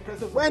the Lord,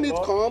 when it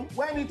comes,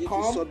 it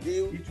will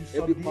subdue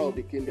every power of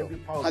the kingdom.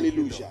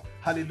 Hallelujah.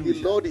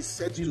 The Lord is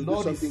set to do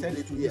something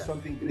great here.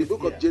 In the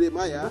book of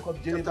Jeremiah,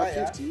 chapter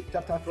 50,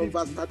 from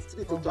verse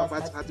 33 to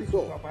verse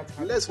 34.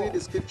 Let's read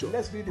the scripture.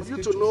 For you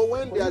to know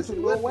when the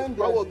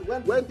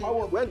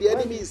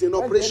enemy is in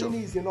operation,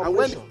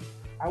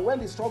 and when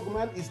the strong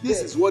man is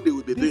this is what they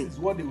will be doing.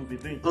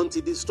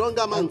 Until the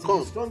stronger man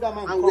comes.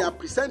 And we are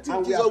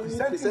presenting Jesus who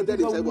presented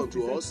himself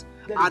unto us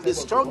as the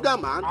stronger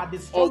man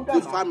of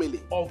the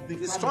family.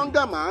 The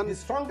stronger man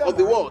of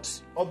the world,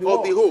 of the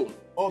home.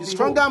 The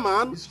stronger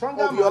man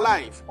of your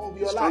life,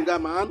 the stronger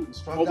man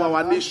of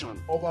our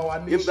nation,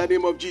 in the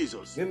name of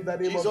Jesus.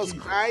 Jesus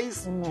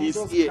Christ is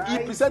here. He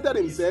presented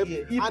himself,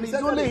 and it's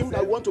only him that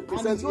I want to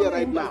present here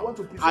right now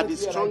as the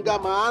stronger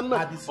man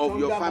of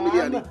your family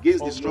and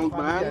against the strong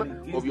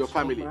man of your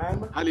family.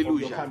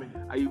 Hallelujah.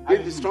 Are you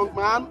against the strong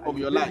man of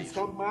your life?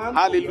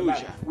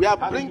 Hallelujah. We are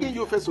bringing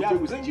you face to face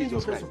with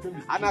Jesus Christ.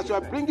 And as we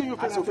are bringing you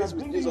face to face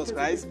with Jesus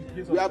Christ,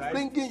 we are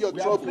bringing your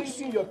troubles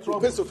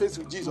face to face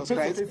with Jesus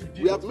Christ.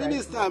 We have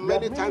ministered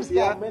many times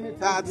here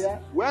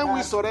that when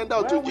we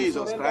surrender to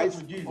Jesus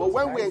Christ, or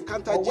when we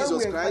encounter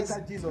Jesus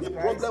Christ, the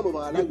problem of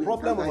our life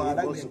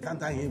will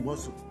encounter him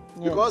also.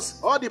 Because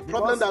all the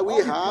problems that we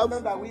have,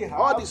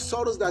 all the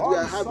sorrows that we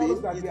are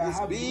having, it is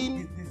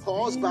being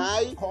caused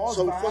by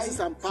some forces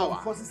and power.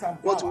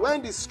 But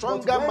when the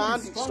stronger man,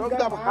 the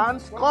stronger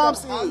hand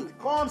comes in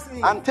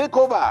and take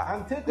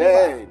over,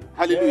 then,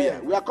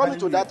 hallelujah. We are coming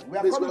to that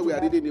place where we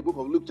are reading the book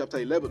of Luke chapter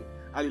 11.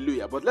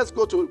 Hallelujah. But let's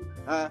go to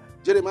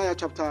Jeremiah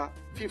chapter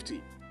 50,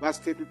 verse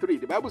 33.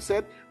 The Bible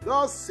said,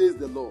 thus says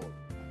the Lord.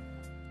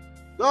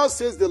 Thus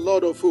says the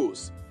Lord of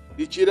hosts,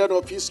 the children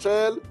of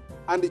Israel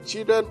and the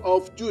children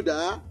of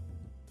Judah,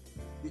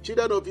 the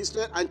children of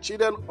Israel and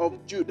children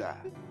of Judah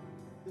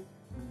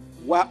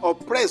were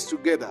oppressed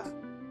together,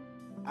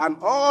 and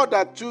all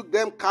that took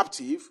them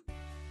captive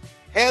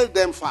held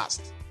them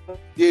fast.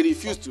 They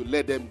refused to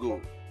let them go.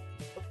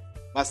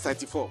 Verse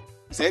 34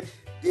 said,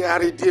 their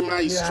Redeemer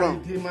is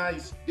strong.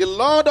 The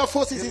Lord of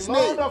hosts is his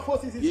name.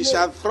 He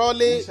shall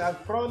thoroughly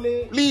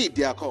plead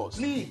their cause,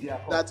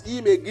 that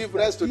he may give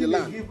rest to the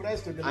land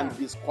and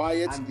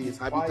disquiet the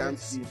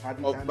inhabitants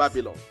of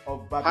Babylon.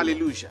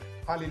 Hallelujah.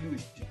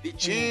 The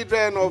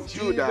children of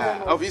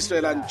Judah, of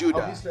Israel and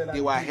Judah,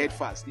 they were held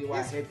fast.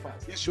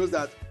 This shows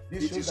that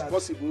it is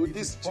possible.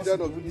 These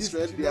children of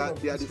Israel,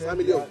 they are the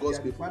family of God's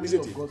people.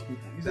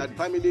 That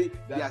family,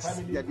 they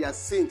are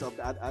saints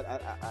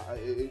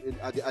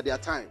at their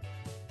time.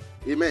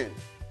 Amen.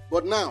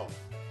 But now,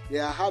 they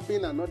are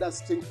having another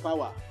strange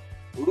power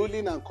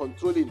ruling and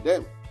controlling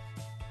them.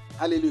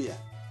 Hallelujah.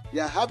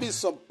 They are having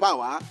some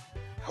power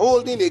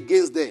holding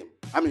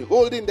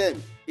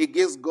them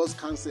against God's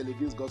counsel,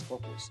 against God's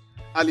purpose.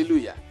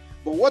 Hallelujah.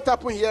 But what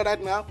happened here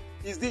right now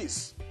is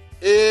this.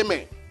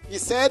 Amen. He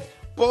said,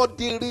 but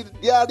their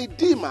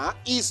Redeemer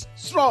is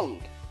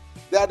strong.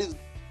 There is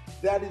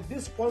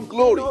this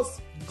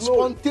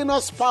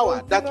spontaneous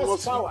power that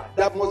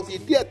must be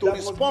there to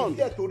respond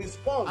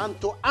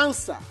and to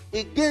answer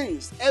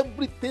against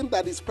everything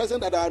that is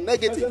present that are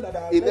negative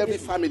in every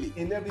family.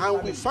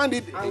 And we find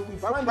it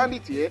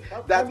here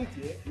that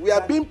we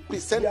are being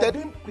presented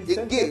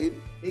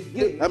again. To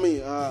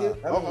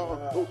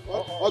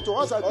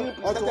us are being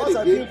presented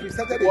again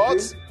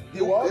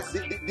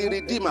the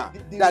Redeemer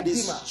that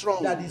is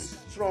strong,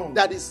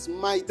 that is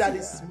mighty, that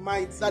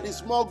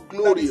is more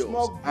glorious,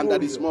 and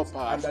that is more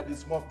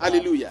powerful.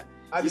 Hallelujah.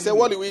 He said,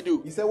 what do we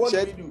do? He said,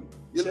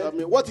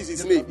 What is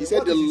his name? He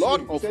said the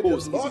Lord of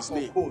hosts is his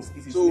name.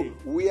 So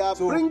we are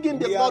bringing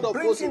the Lord of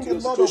hosts into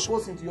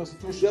your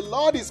situation. The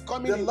Lord is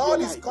coming into your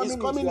life. He's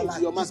coming into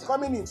your matter.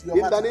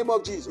 In the name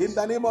of Jesus.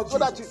 So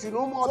that it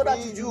will no more be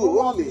you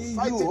only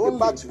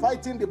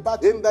fighting the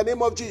battle. In the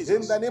name of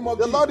Jesus.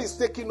 The Lord is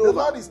taking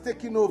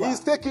over. He's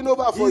taking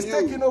over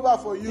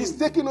for you. He's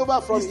taking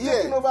over from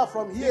here.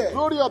 The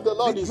glory of the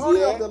Lord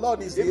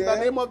is here. In the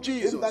name of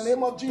Jesus.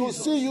 To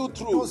see you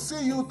through.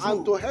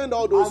 And to hand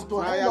all those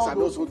trials and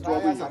those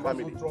trouble in your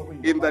family.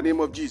 In the name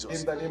of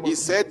Jesus. He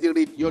said your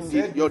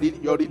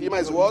Redeemer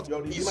is what?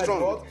 He's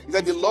strong. He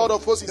said the Lord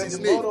of hosts is his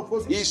name.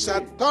 He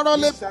shall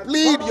thoroughly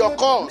plead your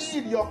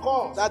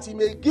cause, that he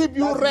may give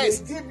you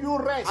rest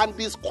and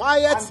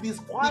disquiet the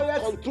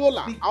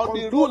controller or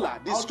the ruler,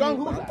 the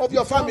strong man of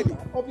your family.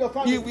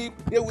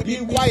 They will be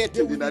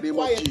quieted in the name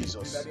of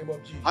Jesus.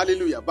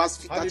 Hallelujah. Verse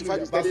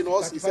 35 is telling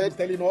us, he said,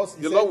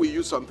 the Lord will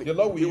use something. He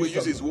will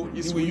use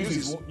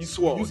his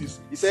sword.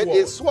 He said,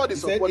 a sword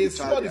is upon the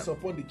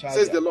chariot,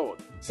 says the Lord.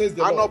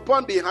 And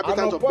upon the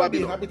inhabitants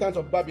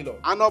of Babylon,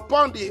 and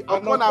upon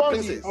our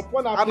princes,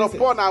 and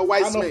upon our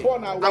wise men.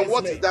 And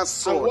what is that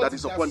sword that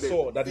is upon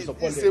them? It's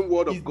the same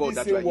word of God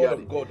that you are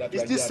hearing.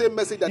 It's this same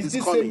message that is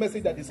coming.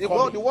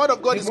 The word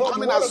of God is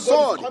coming as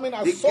sword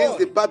against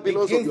the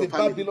Babylons of your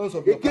family,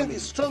 against the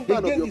strong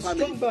man of your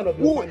family,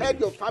 who had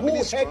your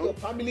family strong,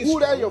 who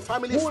had your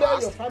family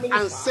fast,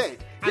 and said,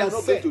 they are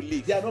not going to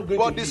live.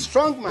 But the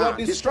strong man,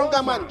 the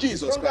stronger man,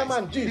 Jesus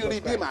Christ, the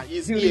Redeemer,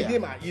 is here.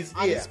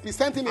 And is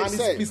presenting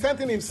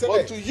himself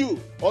unto you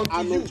and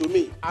unto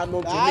me.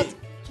 That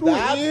through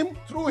him,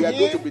 we are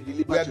going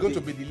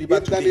to be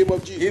delivered today.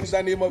 In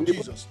the name of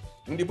Jesus.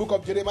 In the book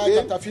of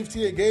Jeremiah, chapter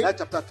 50 again.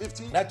 Chapter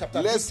 50.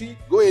 Let's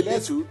go a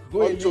little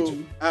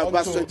to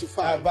verse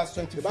 25.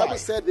 The Bible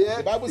said there,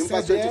 in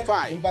verse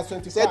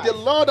 25, said the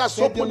Lord has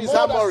opened his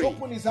armoury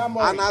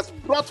and has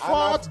brought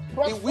forth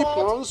the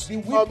weapons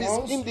of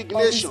his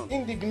indignation.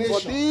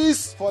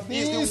 For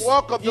this is the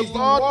work of the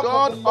Lord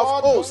God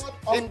of hosts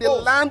in the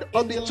land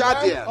of the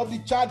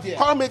Chaldeans.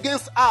 Come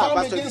against her,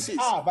 verse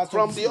 26,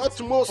 from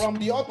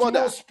the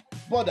utmost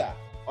border.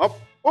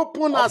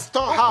 Open her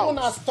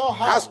storehouse,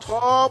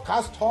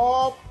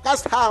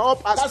 cast her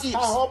up as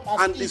heaps,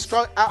 and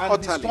destroy her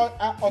utterly.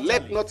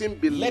 Let nothing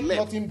be left.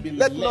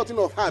 Let nothing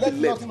of her be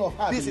left.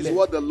 This is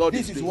what the Lord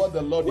is doing.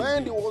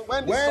 When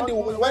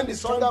the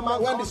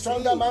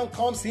stronger man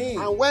comes in,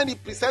 and when he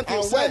presents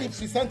himself,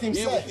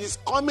 he is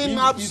coming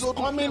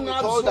absolutely with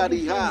all that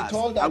he has,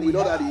 and we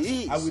know that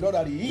he is.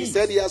 He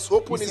said he has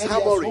opened his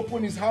armoury,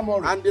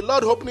 and the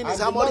Lord opening his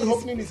armoury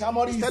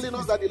is telling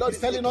us that the Lord is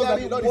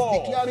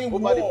declaring war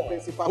over the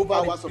principal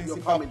powers of your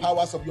family,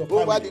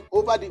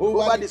 over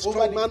the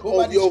strong man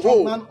of your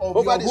home,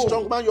 over the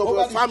strong man of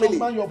your family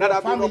that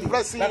have been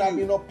oppressing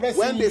you.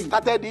 When they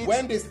started it,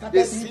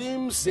 it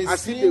seems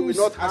as if they will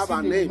not have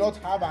a name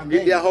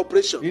in their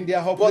operation.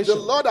 But the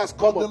Lord has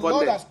come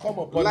upon them.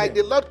 Like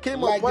the Lord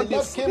came upon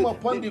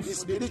the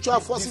spiritual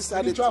forces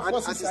at his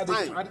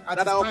time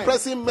that are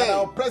oppressing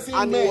men,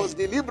 and he was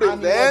delivering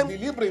them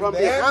from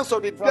the hands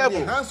of the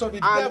devil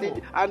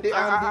and the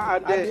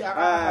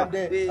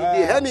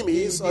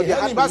enemies or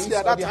the adversary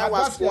at that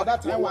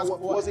time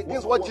was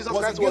against what Jesus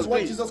Christ was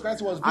doing.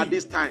 At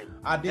this time,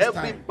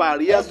 every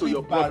barrier to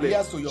your problem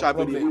shall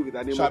be removed in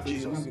the name of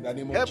Jesus.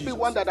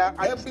 Everyone that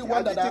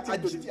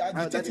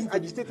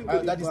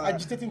is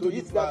agitating to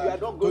eat that you are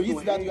not going to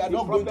hell, the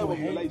problem of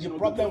your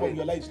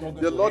life is not going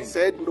to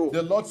hell.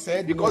 The Lord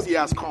said no. Because he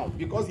has come.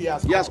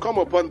 He has come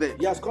upon them.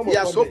 He has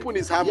opened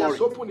his armoury.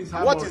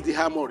 What is the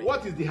armoury?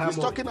 He's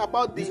talking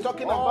about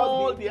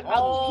all the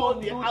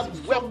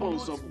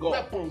weapons of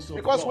God.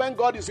 Because when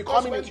God is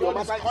coming into your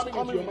matter, he's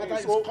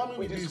coming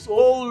with his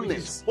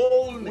wholeness,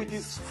 with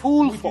his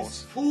full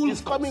force.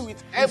 He's coming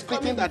with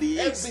everything that he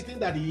is.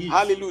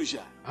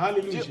 Hallelujah.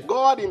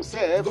 God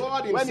himself,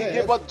 when he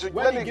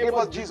gave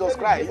us Jesus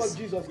Christ,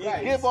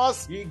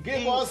 he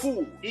gave us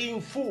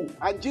in full.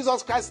 And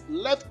Jesus Christ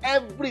left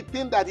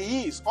everything that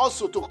he is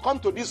also to come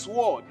to this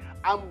world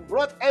and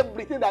brought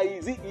everything that he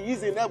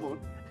is in heaven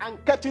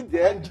and kept it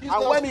there.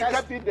 And when he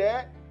kept it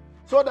there,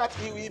 so that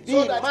he will be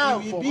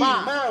man for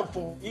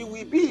man. He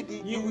will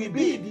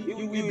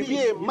be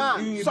a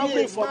man,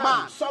 sovereign for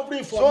man.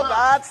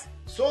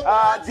 So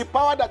that the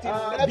power that he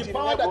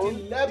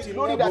left, the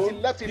glory that he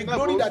left in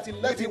heaven, will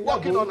be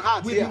working on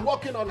earth here.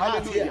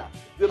 Hallelujah.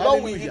 The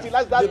Lord will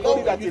utilize that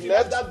glory that he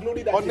left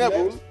on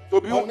heaven to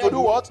do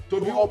what? To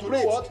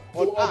operate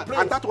on earth.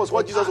 And that was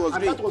what Jesus was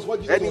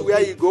doing. Anywhere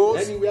he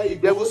goes, the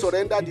devil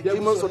surrender, the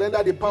demon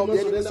surrender, the power of the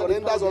enemy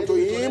surrenders unto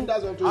him.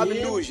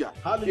 Hallelujah.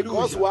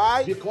 Because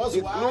why? The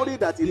glory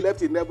that he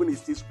left in heaven is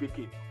still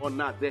speaking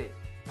on earth there.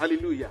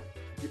 Hallelujah.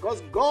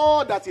 Because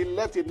God that he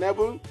left in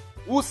heaven,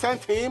 who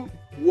sent him,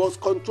 was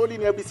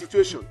controlling every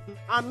situation.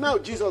 And now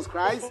Jesus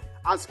Christ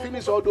has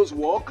finished all those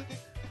work.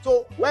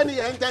 So when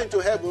he entered into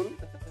heaven,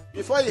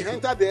 before he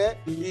entered there,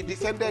 he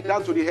descended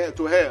down to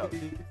hell.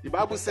 The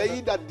Bible says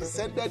he that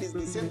descended is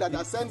the same that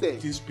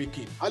ascended. He's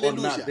speaking.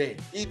 Hallelujah.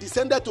 He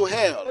descended to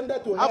hell.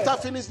 After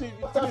finishing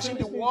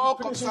the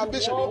work of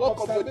salvation, the work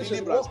of your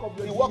deliverance,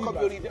 the work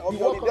of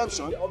your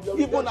redemption,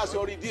 even as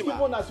your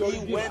redeemer,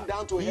 he went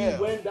down to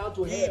hell.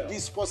 He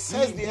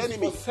dispossessed the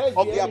enemy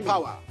of their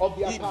power.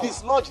 He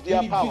dislodged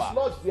their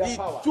power. He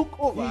took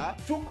over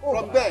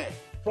from there.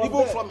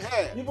 Even from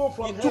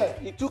here,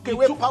 he took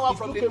away power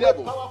from the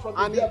devil,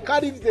 and he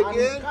carried it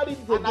again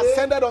and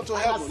ascended unto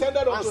heaven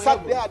and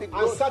sat there at the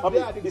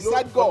glory,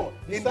 beside God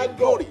in the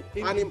glory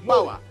and in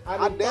power.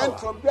 And then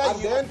from there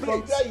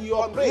he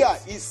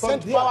operates. He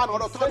sent power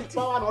and authority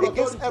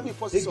against every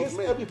forces of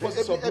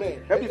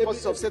men, every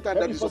forces of Satan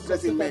that is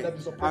oppressing men.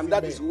 And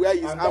that is where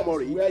his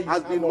armoury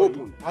has been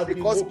opened,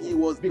 because he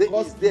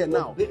is there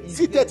now,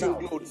 seated in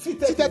glory,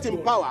 seated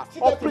in power,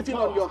 operating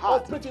on your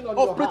heart,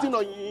 operating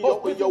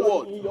on your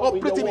world,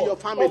 operating in your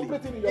family,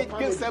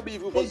 against every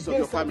evil forces of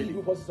your family.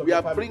 We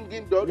are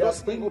bringing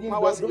those evil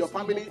powers in your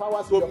family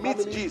to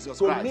meet Jesus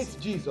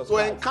Christ, to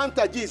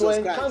encounter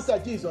Jesus Christ,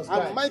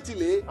 and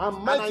mightily,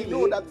 and I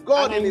know that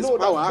God in His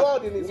power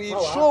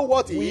will show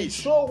what He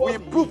is, will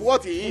prove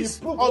what He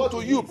is unto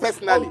you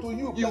personally.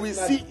 You will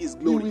see His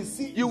glory,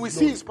 you will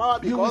see His power,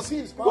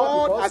 because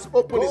God has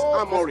opened His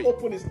armoury.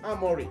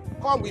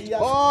 Come with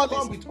all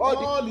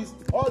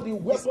the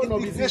weapon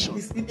of His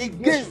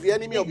against the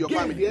enemy of your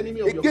family,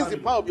 against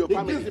the power of your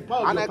family.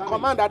 And I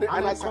command that,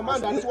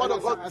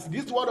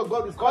 this word of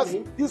God is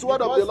coming. This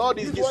word of the Lord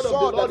is the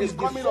sword that is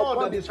coming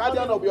upon the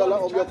guardian of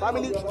your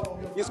family,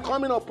 is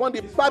coming upon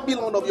the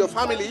Babylon of your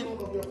family,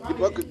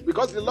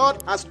 because the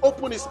Lord has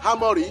opened His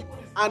armoury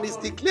and is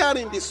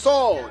declaring the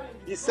sword.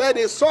 He said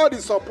a sword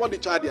is upon the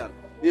Chaldean,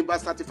 in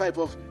verse 35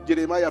 of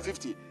Jeremiah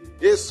 50.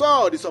 A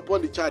sword is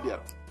upon the Chaldean,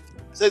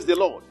 says the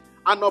Lord,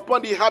 and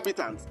upon the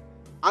inhabitants,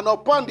 and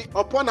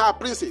upon our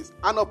princes,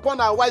 and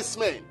upon our wise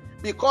men,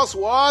 because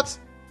what?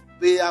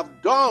 They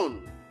have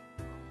done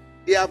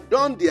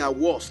their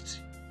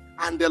worst,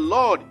 and the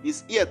Lord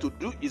is here to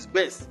do His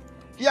best.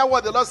 Hear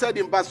what the Lord said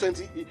in verse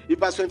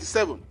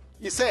 27.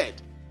 He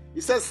said,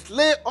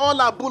 slay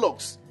all our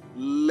bullocks,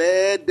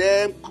 let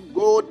them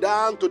go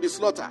down to the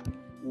slaughter.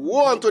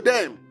 Woe unto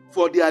them,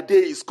 for their day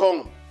is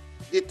come,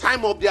 the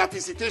time of their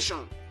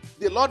visitation.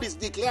 The Lord is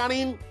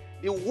declaring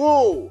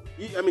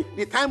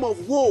the time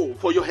of woe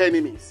for your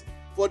enemies,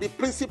 for the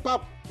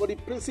principal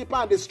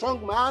and the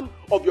strong man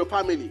of your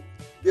family.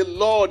 The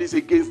Lord is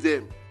against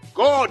them.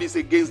 God is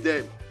against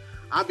them.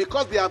 And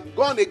because they have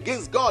gone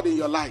against God in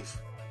your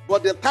life,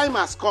 but the time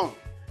has come,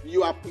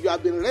 you have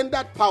been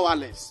rendered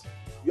powerless.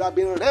 You have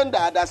been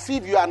rendered as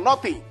if you are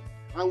nothing.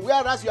 And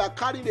whereas you are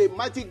carrying a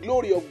mighty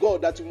glory of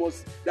God that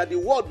the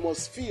world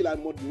must feel,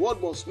 and the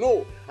world must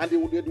know, and the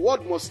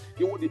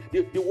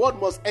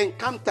world must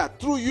encounter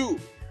through you.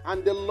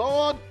 And the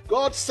Lord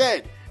God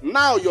said,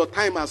 now your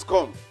time has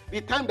come.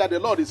 The time that the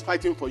Lord is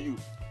fighting for you.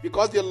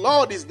 Because the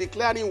Lord is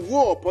declaring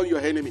war upon your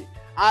enemy.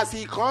 As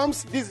He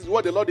comes, this is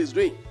what the Lord is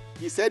doing.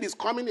 He said He's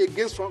coming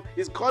against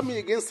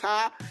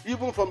her,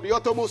 even from the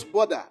uttermost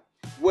border,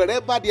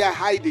 wherever they are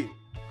hiding.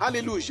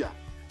 Hallelujah.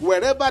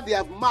 Wherever they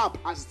have mapped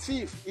as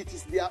if it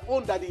is their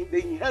own that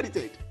they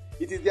inherited.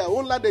 It is their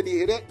own land that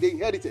they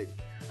inherited.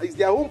 It's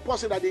their own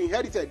portion that they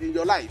inherited in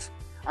your life.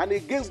 And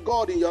against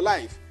God in your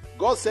life,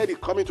 God said He's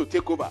coming to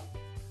take over.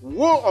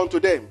 Woe unto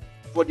them,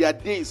 for their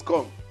day is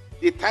come,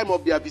 the time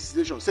of their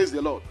visitation, says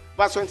the Lord.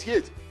 Verse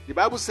 28, the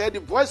Bible said, the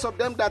voice of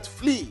them that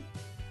flee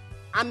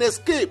and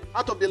escape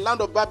out of the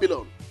land of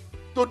Babylon,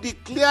 to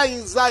declare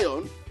in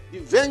Zion the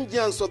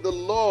vengeance of the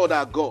Lord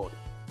our God,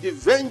 the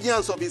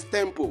vengeance of His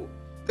temple.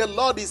 The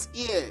Lord is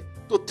here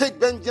to take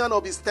vengeance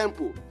of His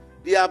temple.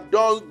 They have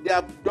done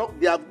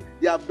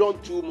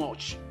too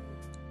much,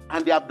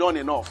 and they have done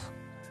enough.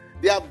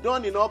 They have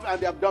done enough,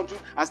 and they have done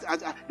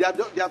they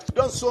have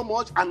done so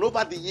much, and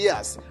over the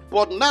years.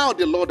 But now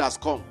the Lord has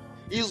come.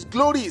 His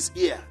glory is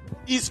here.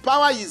 His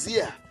power is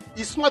here.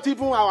 It's not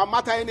even our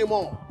matter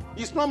anymore.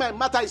 It's not my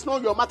matter. It's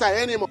not your matter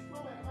anymore.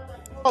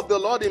 Of the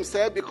Lord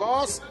Himself,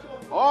 because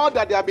all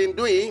that they have been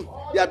doing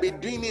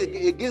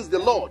it against the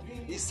Lord.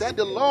 He said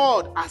the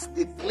Lord has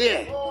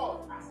declared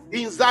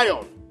in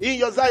Zion, in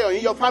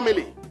your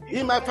family,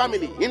 in my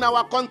family, in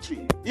our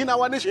country, in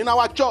our nation, in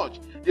our church.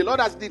 The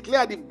Lord has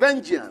declared the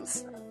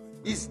vengeance.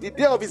 Is the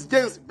day of His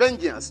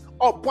vengeance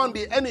upon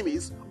the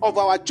enemies of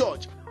our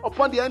church,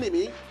 upon the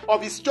enemy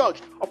of His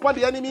church, upon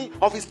the enemy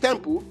of His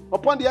temple,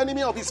 upon the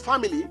enemy of His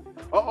family,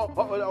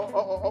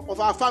 of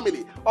our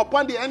family,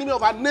 upon the enemy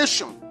of our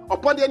nation,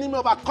 upon the enemy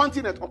of our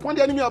continent, upon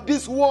the enemy of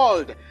this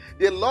world.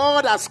 The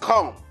Lord has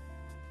come.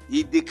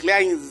 He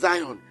declared in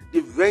Zion the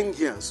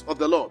vengeance of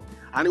the Lord.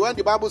 And when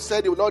the Bible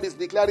said the Lord is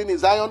declaring in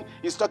Zion,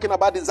 He's talking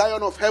about the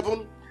Zion of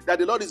heaven that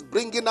the Lord is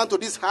bringing down to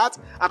this heart,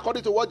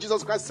 according to what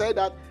Jesus Christ said,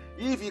 that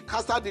if He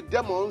cast out the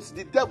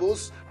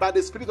devils by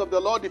the Spirit of the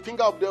Lord, with the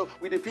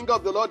finger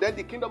of the Lord, then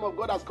the kingdom of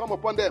God has come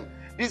upon them.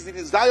 This is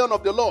the Zion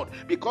of the Lord.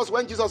 Because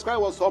when Jesus Christ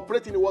was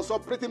operating, He was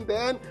operating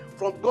then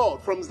from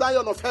God, from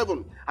Zion of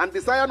heaven. And the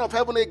Zion of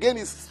heaven again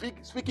is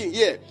speaking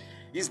here.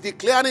 He's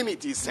declaring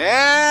it. He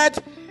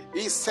said,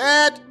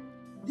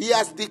 He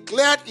has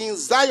declared in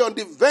Zion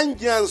the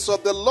vengeance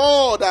of the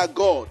Lord our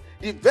God,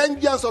 the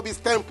vengeance of his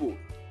temple.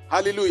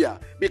 Hallelujah.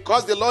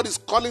 Because the Lord is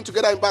calling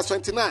together in verse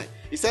 29.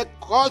 He said,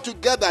 call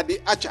together the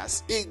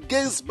archers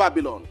against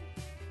Babylon.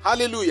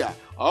 Hallelujah.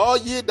 All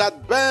ye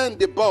that burn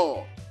the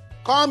bow,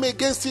 come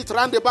against it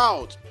round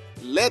about.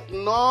 Let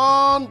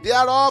none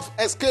thereof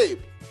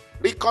escape.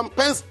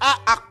 Recompense her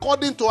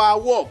according to her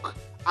work,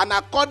 and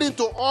according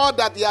to all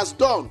that he has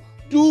done,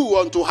 do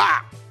unto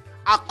her.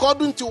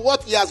 According to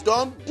what he has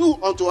done, do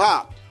unto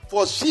her.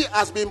 For she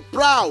has been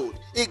proud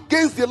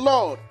against the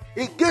Lord,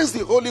 against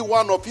the Holy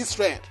One of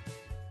Israel.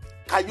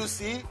 Can you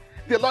see?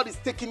 The Lord is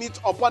taking it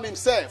upon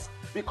himself,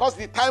 because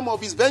the time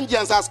of his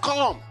vengeance has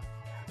come.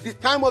 The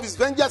time of his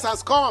vengeance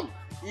has come.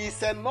 He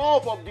is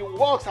enough of the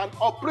works and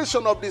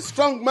operation of the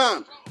strong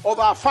man, of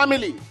our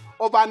family,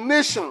 of our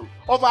nation,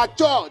 of our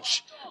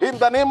church, in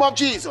the name of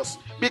Jesus.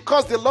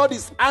 Because the Lord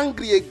is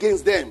angry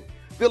against them.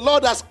 The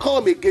Lord has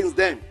come against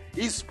them.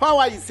 His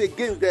power is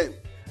against them.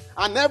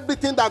 And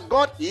everything that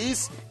God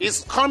is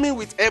coming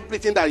with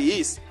everything that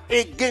he is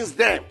against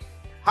them.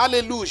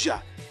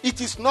 Hallelujah. It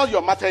is not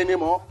your matter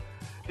anymore.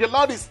 The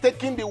Lord is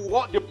taking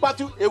the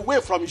battle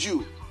away from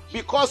you,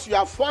 because you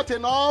have fought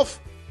enough,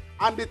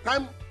 and the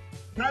time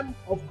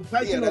of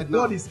fighting of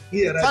God is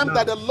here right now. The time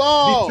that the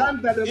Lord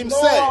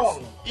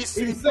himself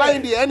is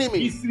replying the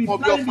enemy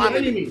of your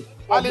family.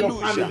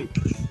 Hallelujah.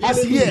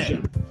 Is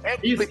here.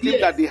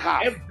 Everything that they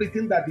have,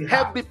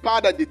 every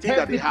power that they think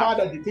that they have,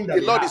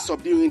 the Lord is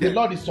subduing them.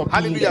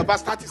 Hallelujah.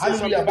 Verse 30 says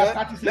something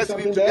there. Let's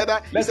read together.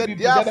 He said,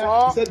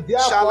 therefore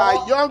shall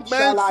a young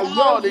man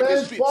fall in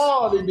the streets,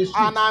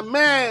 and a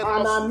man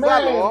of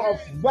valor,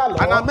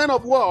 and a man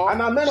of war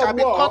shall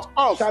be cut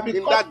off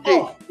in that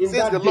day,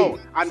 says the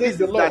Lord. And this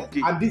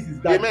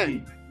is that day.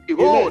 Amen.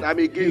 Behold, I'm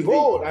against thee.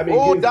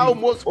 O thou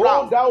most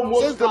proud,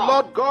 says the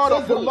Lord God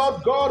of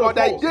hosts, for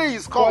thy day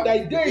is come,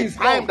 the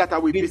time that I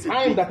will visit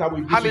thee.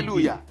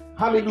 Hallelujah.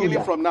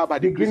 Beginning from now by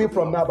the grace of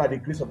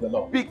the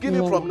Lord.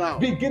 Beginning from now.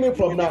 Begin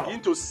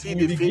to see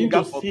the finger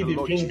of the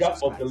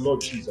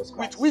Lord Jesus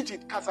Christ. With which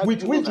it cast out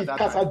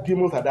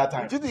demons at that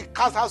time. With which it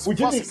cast out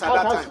forces at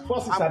that time.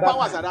 And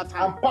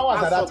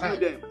powers at that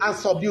time. And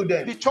subdue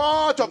them. The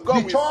church of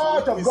God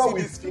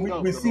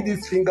will see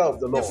this finger of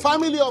the Lord.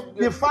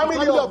 The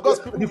family of God's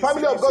people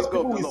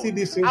will see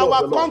this finger of the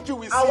Lord. Our country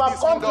will see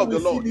this finger of the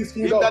Lord. In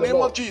the name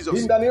of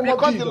Jesus.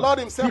 Because the Lord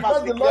himself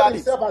has declared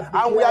it.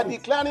 And we are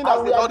declaring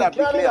as the Lord has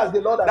declared.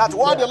 That's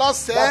what the Lord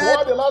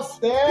said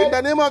in the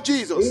name of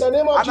Jesus. And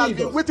has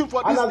been waiting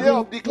for this day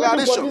of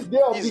declaration.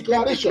 Is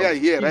being declared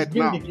here right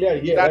now.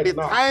 That the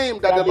time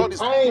that the Lord is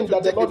going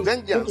to take the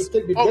vengeance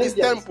of his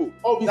temple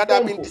that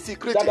have been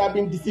desecrated,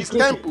 his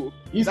temple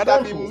that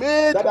have been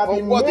made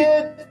unworthy.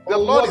 The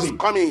Lord is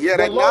coming here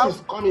right now.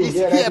 He's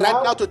here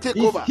right now to take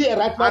over.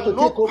 And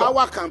no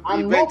power can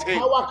prevent him.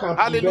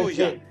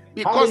 Hallelujah.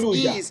 Because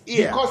he is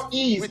here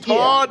with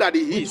all that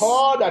he is.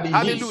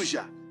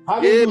 Hallelujah.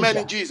 Hallelujah. Amen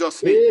in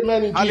Jesus'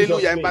 name.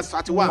 Hallelujah. In verse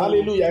 31.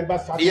 Hallelujah. In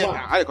verse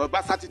 31.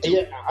 Verse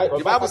 32.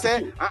 The Bible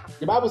says,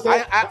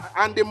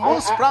 and the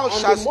most proud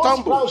shall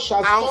stumble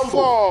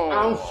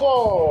and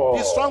fall.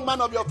 The strong man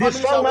of your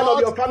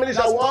family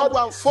shall stumble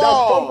and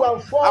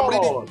fall. I'm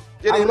reading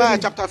Jeremiah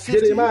chapter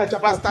 50,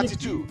 verse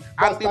 32.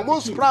 And the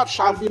most proud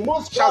shall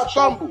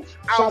stumble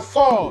and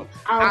fall,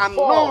 and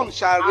none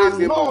shall raise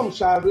them up.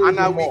 And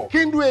I will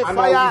kindle a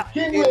fire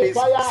in his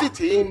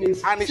city,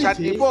 and it shall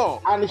devour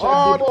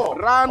all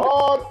round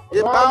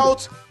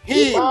about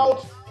him.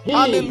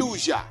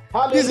 Hallelujah.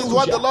 This is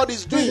what the Lord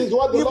is doing.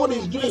 Even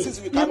in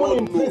places we cannot know.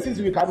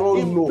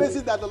 In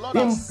places that the Lord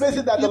has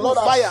seen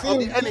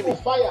the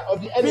fire of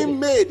the enemy being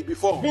made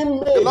before.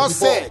 The Lord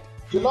said,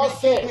 he will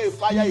kindle a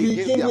fire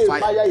against their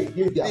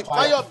fire. The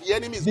fire of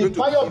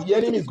the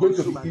enemy is going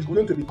to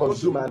be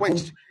consumed and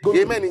quenched.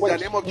 Amen. In the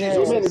name of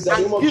Jesus.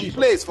 And give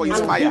place for his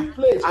fire.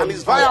 And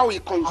his fire will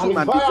consume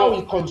and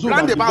devour.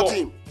 Round about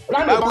him. The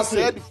Bible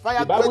said,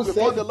 fire goes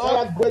before the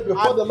Lord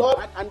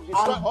and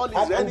destroy all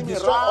his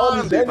enemies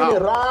round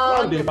about.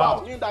 Round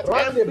about, meaning that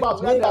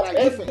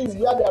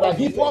everywhere there are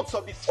the works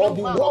of the strong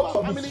man of our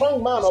family, the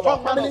strong man of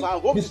our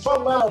home, the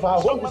strong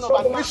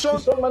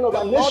man of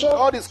our nation.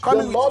 God is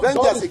coming with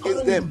vengeance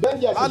against them.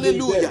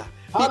 Hallelujah.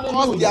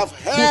 Because they have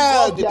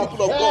held the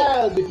people of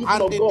God,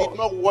 and they did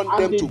not want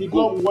them to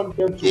go.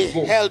 They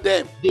held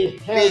them. They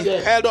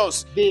held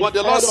us. But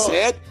the Lord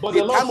said,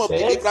 the time of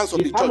deliverance of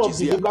the church is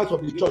here.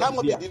 The time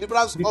of the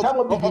deliverance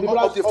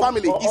of the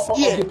family is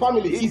here.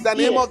 In the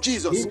name of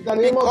Jesus.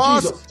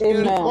 Because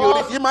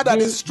the Redeemer that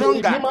is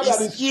stronger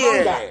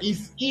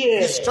is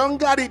here. The strong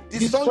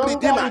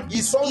Redeemer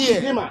is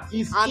here.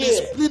 And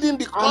is pleading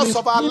the cause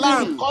of our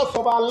land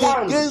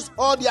against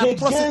all the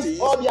atrocities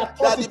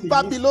that the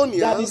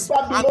Babylonians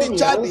and the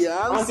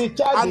Chaldeans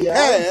and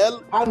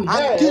hell and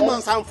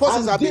demons and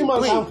forces have been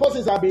doing.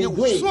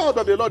 The sword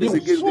of the Lord is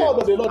against them.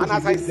 And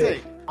as I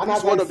say,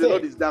 this word of the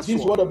Lord is that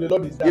sword.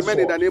 Amen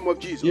in the name of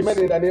Jesus. Is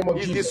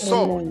the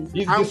sword.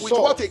 And with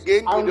what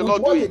again will the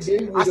Lord do it?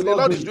 As the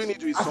Lord is doing it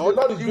with his sword,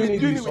 he will be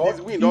doing it with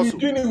his wind also.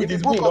 In the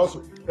book of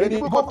In the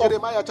book of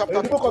Jeremiah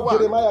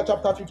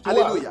chapter 51.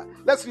 Hallelujah.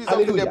 Let's read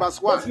something in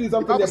verse 1. The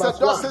Bible said,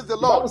 thus says the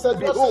Lord,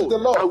 behold,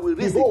 I will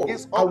raise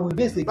against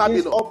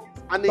Babylon,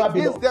 and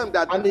against them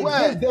that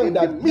dwell in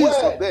the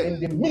midst of them,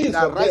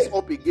 that rise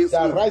up against me,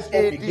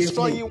 a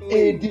destroying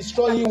wind.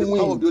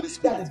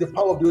 That is the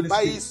power of the Holy Spirit.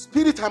 By His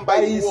Spirit and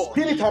by His word,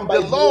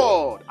 the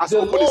Lord has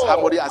opened His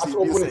armoury, as He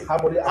been saying.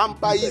 And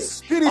by His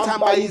Spirit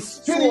and by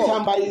His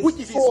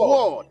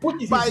sword,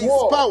 which is His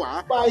word,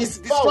 by His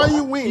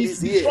power, His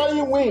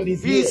destroying wind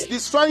is here. His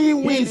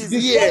destroying wind is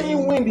here.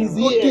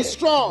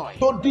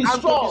 To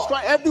destroy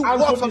every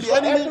work of the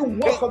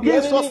enemy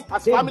against us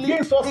as family,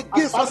 against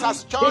us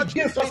as church,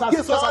 against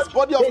us as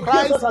body of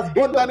Christ.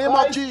 In the name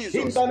of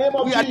Jesus,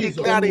 we are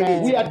declaring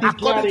it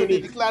according to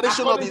the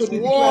declaration of His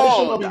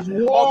word,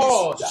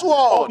 of His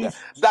sword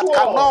that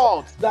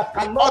cannot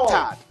be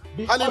uttered.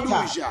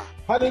 Hallelujah.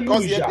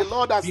 Because yet the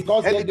Lord has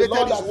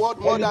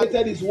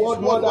elevated His word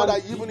more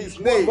than even His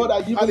name.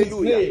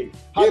 Hallelujah.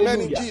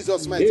 Amen in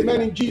Jesus' mighty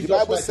name. The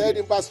Bible said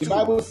in verse 2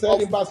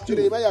 of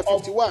Jeremiah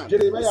 51,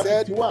 it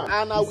said,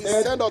 and I will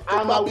send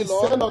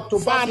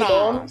unto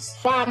Babylon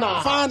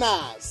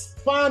fanners.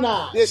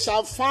 They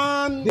shall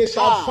fan her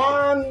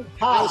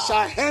and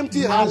shall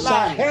empty her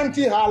land. In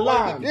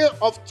the day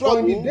of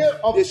trouble,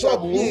 they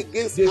shall be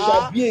against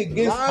her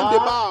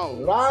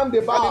round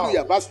about.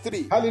 Hallelujah. Verse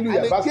 3. And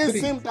against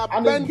him that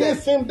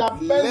bendeth,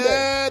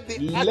 let the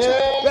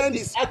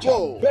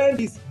archer bend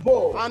his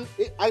bow.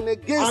 And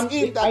against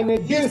him that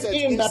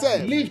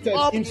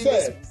lifteth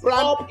himself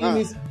up in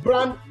his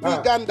brand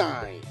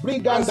brigandine,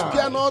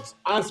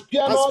 and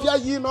spare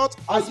ye not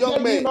our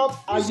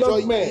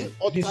young men,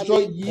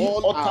 destroy ye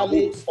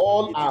utterly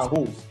all our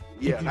hosts.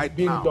 here it right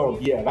being now. done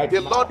here right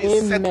The now. Lord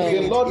is Amen.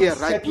 settling The Lord it here is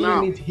right settling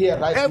now. it here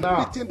right now.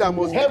 Everything that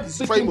must be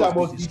destroyed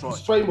must be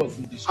destroyed.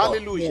 must be destroyed.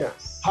 Hallelujah.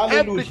 Yes.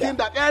 Hallelujah.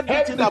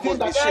 Everything that must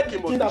be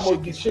shaken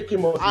must be shaken.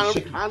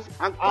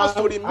 And cause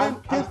to remain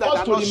things that are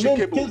not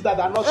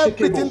shakeable.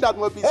 Everything that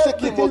must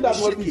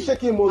be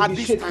shaken must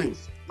be shaken.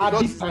 At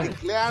this time,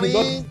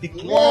 declaring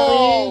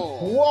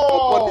war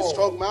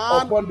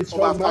upon the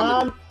strong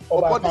man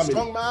of our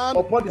family,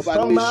 upon the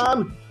strong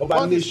man of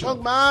our nation, upon the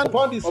strong man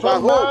of our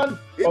home,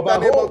 in the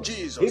name of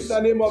Jesus.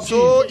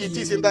 So it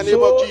is in the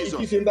name of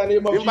Jesus. In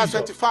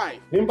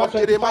verse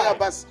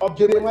 25 of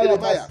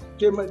Jeremiah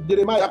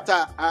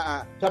chapter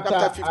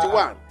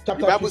 51, the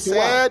Bible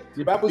said,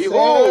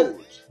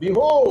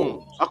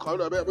 behold.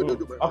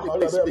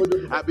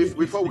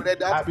 Before we read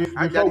that,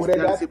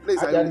 there is a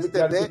place I limited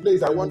there.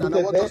 I want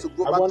us to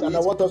go back to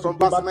it from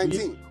verse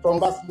 19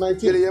 of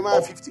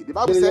Jeremiah 50. The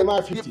Bible said,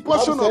 the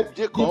portion of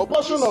Jacob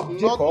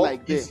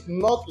is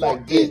not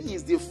like them. He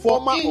is the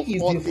former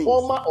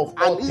of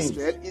all things, and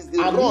Israel is the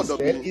rod of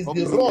his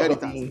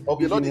inheritance.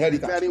 The Lord is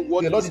declaring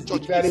what this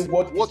church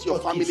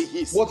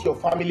is, what your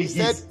family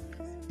is.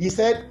 He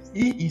said,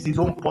 He is His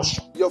own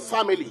portion. Your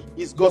family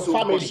is God's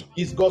own portion.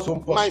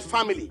 My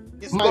family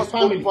is God's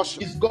own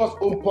portion.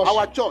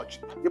 Our church,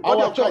 the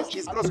body of Christ,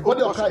 is God's own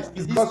portion.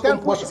 His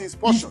temple is His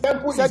portion.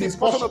 He said the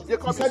portion of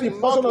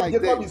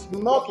Jacob is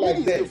not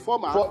like them.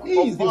 For He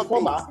is the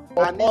former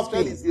of all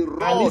things,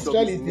 and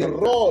Israel is the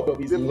rod of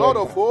His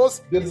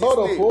inheritance. The Lord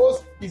of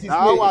hosts is His name.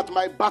 Thou art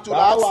my battle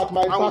axe,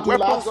 and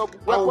weapons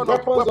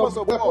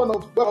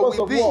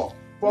of war.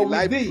 For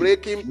with thee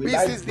break in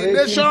pieces the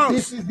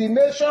nations.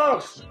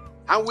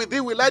 And with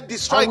thee will I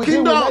destroy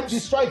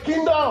kingdoms.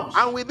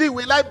 And with thee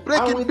will I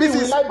break in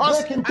pieces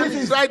horse and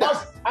his rider.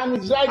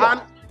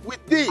 And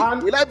with thee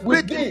will I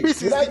break in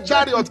pieces the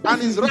chariot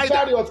and his rider.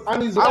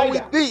 And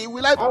with thee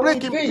will I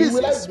break in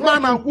pieces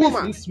man and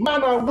woman.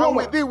 And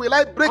with thee will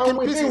I break in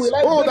pieces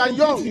old and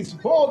young.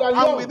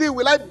 And with thee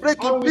will I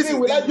break in pieces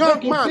the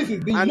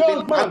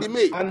young man and the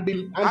maid.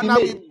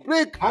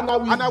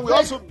 And I will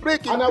also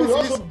break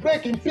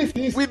in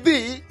pieces with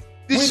thee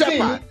the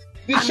shepherd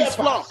and his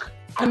flock.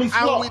 And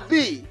with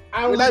thee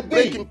will I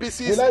break in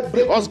pieces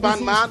the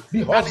husbandman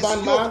and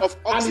his yoke of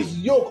oxen.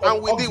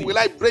 And with thee will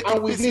I break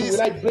in pieces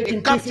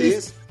the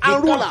captains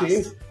and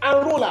rulers.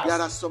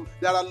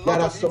 There are a lot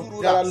of evil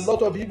rulers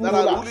that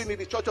are ruling in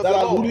the church of the Lord,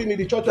 that are ruling in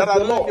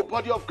the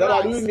body of Christ,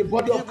 even in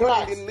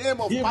the name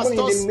of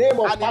pastors,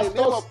 and in the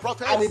name of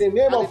prophets, and in the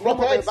name of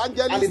evangelists,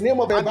 and in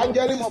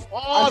the name of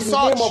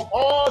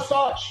all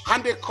such.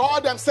 And they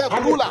call themselves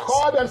rulers.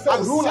 And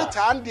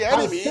Satan, the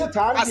enemy,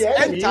 has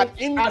entered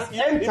in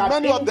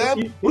many of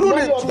them,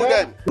 ruling through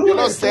them. The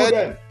Lord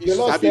said, it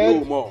shall be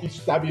no more.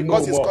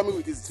 Because He's coming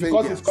with His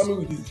vengeance.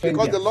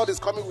 Because the Lord is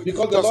coming with His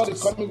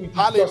justice.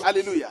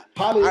 Hallelujah.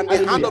 And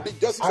the hand of the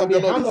justice of the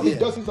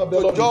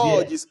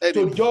Lord is here.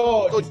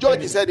 To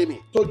judge His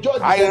enemy.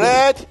 I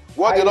read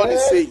what the Lord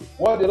is saying.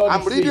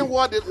 I'm reading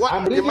what the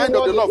mind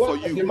of the Lord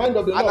for you.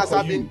 And as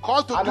I've been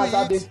called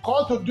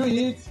to do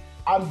it,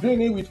 I'm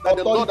doing it with that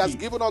authority the Lord has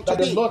given unto that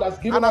the me. Lord has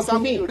given And as unto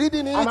I'm me.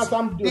 reading it, And as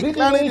I'm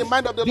declaring reading the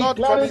mind of the Lord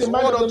from declaring His the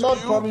mind word of the unto Lord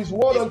you, from His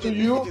word unto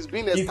you, it is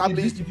being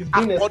established it is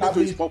being according to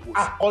His established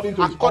purpose, according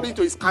to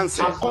His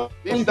counsel, according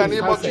in to the His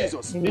name of counsel.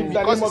 Jesus. In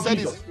the Because name He of said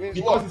Jesus. in His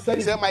Because word, He said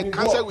He said, my in His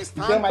counsel word. will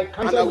He said, stand, my and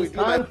counsel I will will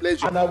do my stand,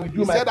 pleasure. and I will do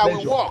He my said, I will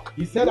pleasure. walk.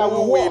 He said, I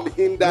will Who will walk.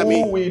 hinder Who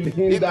me? will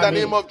hinder In the me?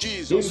 name of In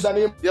Jesus. the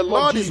name The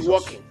Lord of is Jesus.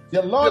 walking.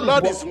 The The Lord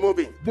Lord is is walking.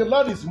 moving. The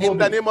Lord is moving. In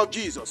the name of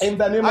Jesus. In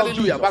the name of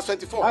Hallelujah. Jesus. Verse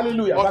 24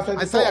 Hallelujah. of Verse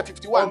 24 Isaiah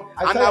 51. of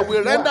And Isaiah I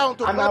will 51. render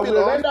unto And I will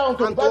Babylon render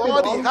unto and to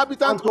all the Babylon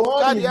inhabitants and to of all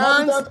the Chaldeans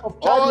inhabitants of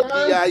all Chaldeans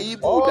their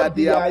evil all that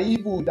they their have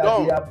evil that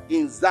they done have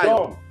in Zion,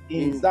 done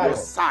in your Zion,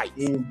 sight,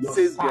 in your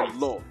says the sight,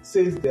 Lord.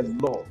 says the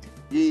Lord.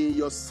 In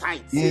your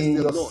sight, says In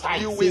the your Lord.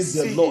 sight, You will says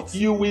the see Lord. it.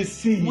 You will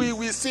see We it.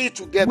 will see it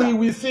together. We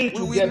will see it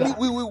together.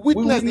 We will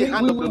witness the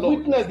hand of the Lord.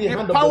 Witness the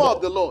hand of the power Lord.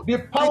 of the Lord. The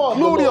The power of the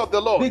glory Lord. of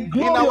the Lord. The In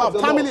glory our of the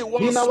family Lord.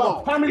 once In our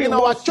more. family In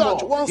our once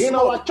church more. once In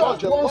more. our Because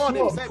church the once Lord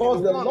more. Himself is Because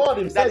the the one Lord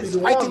that Himself is is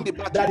the fighting one the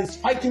battle. that is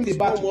fighting It the is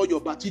no battle. more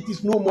your battle. It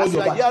is no more As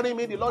your you are battle. hearing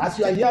me, the Lord is As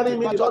you are taking the hearing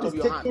me, the battle out Lord is of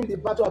your hand. taking the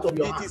battle out of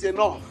your It hand. is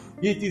enough.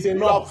 It is You have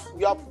enough.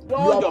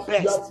 done your You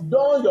best. have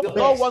done your The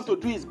Lord best. wants to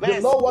do His The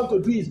best. Lord wants to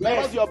do His Because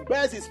best. your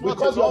best is not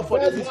Because your enough for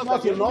the best is work that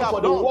not the enemy enough have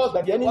for the done. work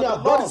that the enemy But the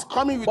have Lord done. is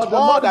coming with But the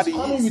all Lord that is He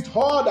coming is. with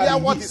all that Hear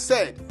He what He is.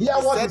 said. Hear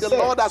He what said He the said.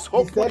 Lord has He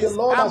opened said the His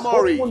Lord has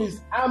armoury. opened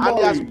His And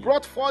He has armoury.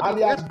 brought forth And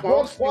He has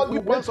brought the forth the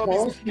weapons of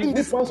His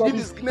weapons of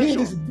His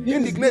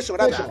indignation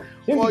rather.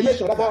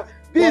 indignation For rather.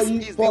 this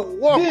is the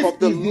work This of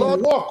the is the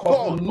Lord work of the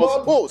God of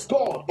Lord hosts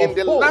God in of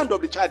the hosts land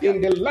of the Chaldeans.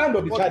 in the land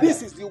of the For Chaldeans.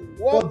 this is the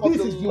work For of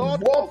this the is the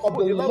Lord work of of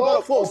the the Lord God Lord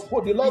of hosts.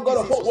 the Lord It God is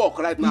of His hosts. work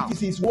right now. It is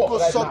His work To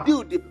right now.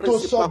 subdue the To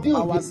principal subdue the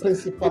powers,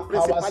 principal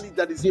powers,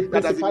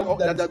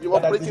 that have been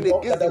operating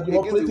against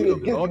the will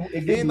of the Lord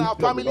in our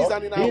families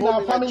and in our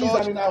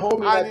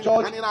home, in our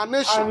church, and in our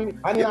nation.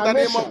 In the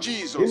name of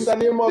Jesus, in the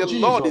name of the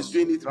Lord is Jesus.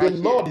 doing it The right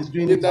here. Lord is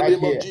doing In it the right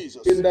name of here.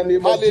 Jesus. In the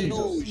name of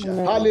Jesus.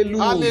 Hallelujah. Hallelujah.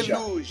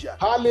 Hallelujah.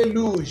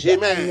 Hallelujah.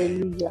 Amen.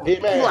 Hallelujah. You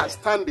Amen. are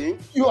standing.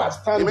 You are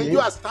Amen. You standing.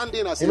 are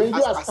standing as Amen.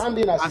 You are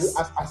standing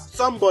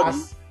somebody,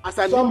 as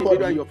an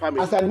individual in somebody, your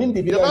family. as an The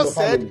individual in Lord your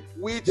said, family.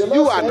 with The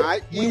you Lord and said,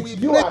 I, He with will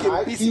you break and in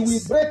I, He will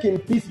pieces break in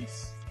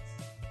pieces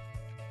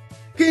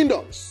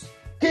kingdoms,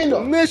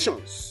 kingdom,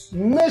 nations,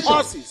 nations,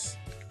 horses,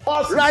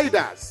 horses,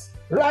 riders.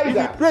 He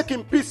will break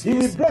in pieces He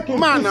will break in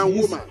man and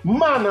pieces woman,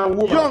 man and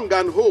woman, young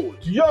and old.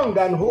 young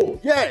and old.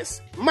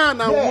 Yes,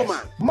 man and woman,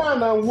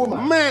 man and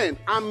woman, men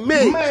and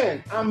maid.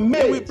 men and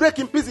He will maid. break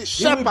in pieces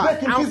He will shepherd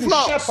break in and pieces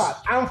shepherd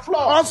flocks, and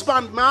flocks,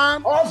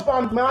 husbandman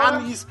husbandman,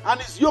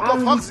 and his yoke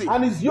of oxen.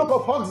 and his yoke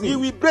of oxen. He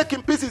will break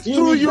in pieces He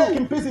through will you. break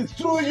in pieces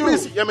through you.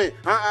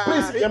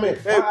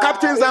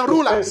 Captains and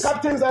rulers.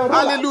 Captains and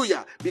rulers.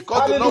 Hallelujah.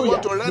 Because the Lord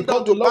want to render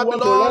Because the unto Lord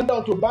want to Babylon render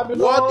unto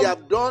Babylon what they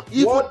have done,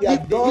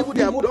 the evil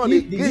they have done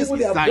against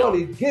his Zion.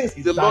 against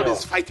his The Lord Zion.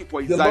 is fighting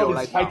for his The Zion Lord is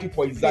right now. fighting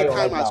for his The Zion time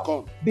right has now.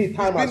 come. The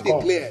time has come.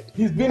 Declared.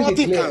 He's been Nothing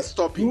declared. can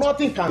stop it.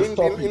 Nothing can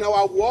stop it. In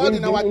our world,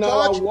 in our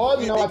church,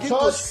 we begin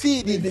to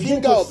see the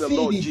finger of the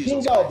Lord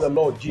Jesus Christ.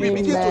 We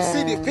begin to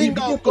see the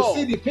finger of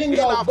God. In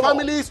our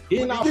families,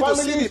 we begin to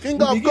see the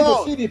finger of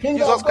God.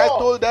 Jesus Christ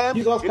told them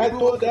in the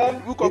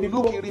book of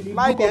Luke, He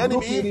replied the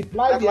enemy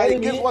that were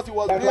against what He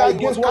was doing.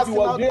 He was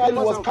casting out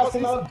demons and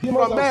forces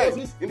from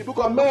men. In the book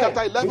of Luke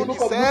chapter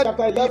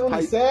 11,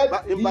 He said,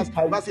 in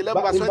verse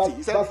 11, verse 20,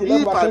 He said,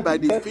 He by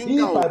the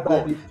finger of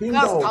God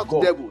cast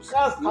out devils.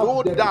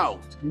 No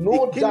doubt,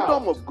 the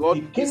kingdom of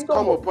God is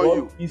come upon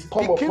you.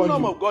 The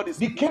kingdom of God is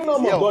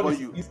here upon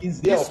you.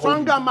 The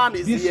stronger man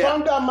is here.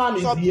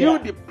 Subdue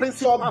the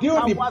principal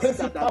powers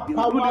that have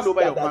been ruling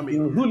over your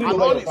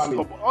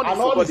family.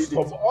 And all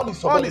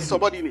his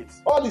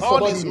subordinates.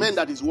 All his men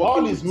that is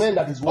working with.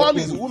 All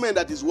his women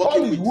that is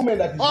working with.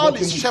 All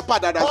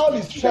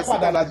his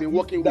shepherd that has been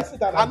working with.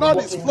 And all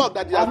his flock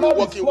that they have been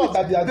working with.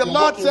 The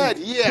Lord said,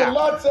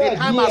 the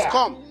time has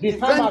come. The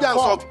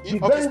vengeance of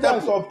his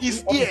temple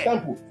is here.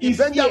 The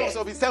vengeance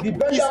of his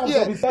temple is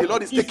here. The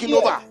Lord is taking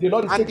over.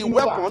 And the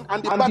weapon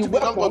and the battle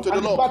belong unto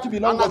the Lord.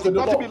 And as the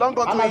battle belong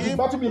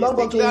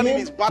unto him,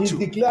 he's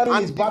declaring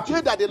his battle.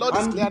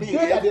 And the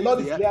day that the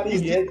Lord is clearing here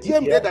is the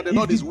same day that the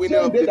Lord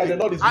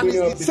is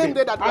winning up the thing.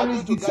 And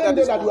it's the same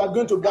day that we are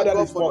going to gather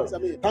this point.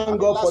 Thank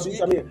God for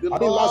this. I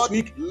mean, last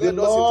week, the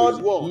Lord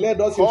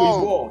led us into His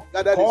word.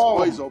 Gathered the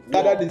spoils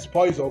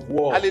of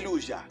war.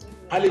 Hallelujah.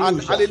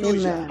 Hallelujah.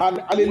 Hallelujah.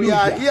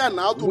 Hallelujah.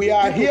 We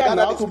are here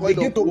now to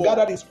begin to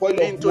gather the spoil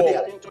of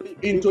war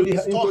into the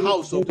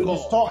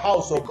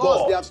storehouse of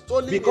God.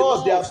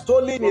 Because they have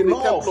stolen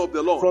enough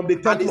from the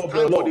temple of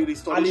the Lord.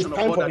 And it's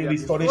time for the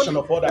restoration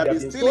of all that they have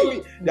been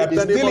stealing. They have been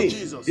stealing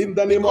in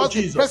the name of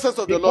Jesus. The presence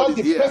of the Lord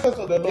is here.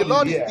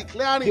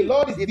 The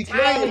Lord is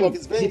declaring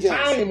the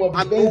time of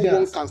His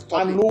vengeance.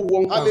 And no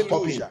one can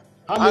stop Him.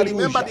 I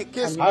remember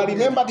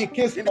the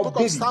case in the book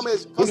of Samuel,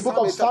 in the book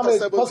of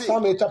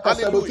Samuel chapter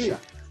 17.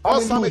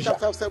 Hallelujah.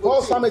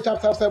 1 Samuel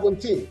chapter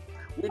 17.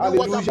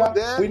 Hallelujah.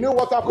 We knew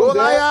what happened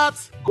there.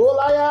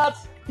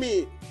 Goliath,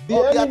 the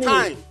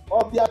enemy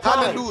of their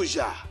time.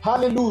 Hallelujah.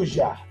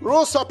 Hallelujah.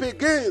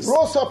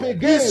 Rose up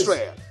against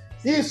Israel.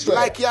 Israel,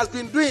 like he has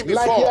been doing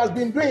before. Like he has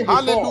been doing before.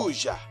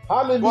 Hallelujah.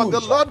 Hallelujah. But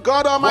the Lord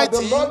God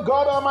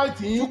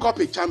Almighty, took up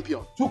a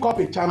champion.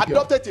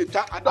 Adopted a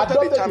champion.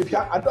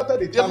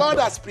 The Lord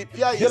has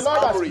prepared his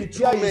armoury.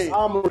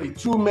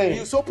 Two men.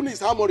 He's opened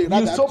his armoury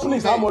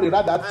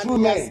rather. Two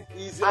men.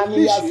 And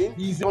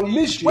he's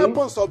unleashing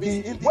weapons of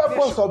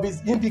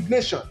his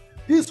indignation.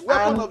 This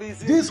weapon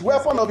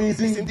of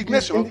his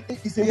indignation.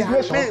 They are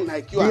men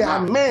like you and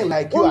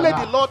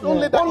I.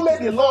 Only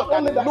the Lord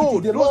that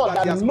knows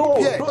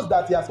those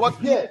that he has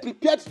prepared.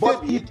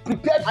 But he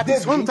prepared at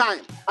his own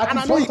time. And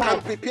I know he can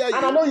prepare you.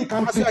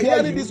 As you are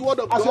hearing this word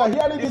of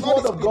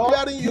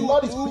God, the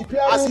Lord is preparing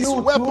you as his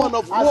weapon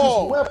of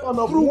war.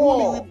 Through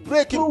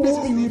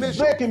whom he will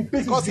break in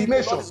pieces the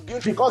nation.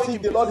 Because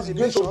if the Lord is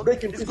going to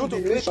break in pieces the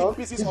nation,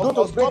 he's going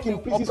to break in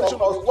pieces of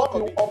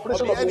the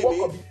operation of the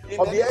work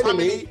of the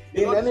enemy.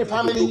 In any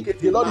family,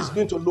 the Lord is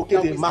going to locate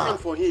a man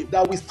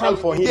that will stand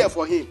for him,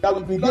 that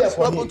will be there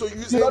for him.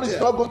 The Lord is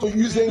not going to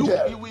use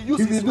angels. He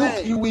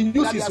will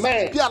use his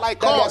men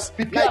like us,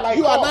 like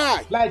you and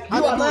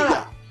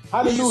I.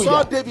 Hallelujah. He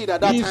saw David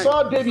at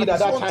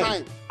that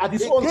time. At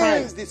his own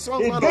time. Against the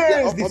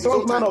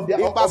strongman of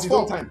his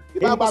own time.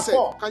 The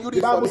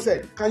Bible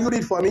said, can you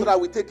read for me? So that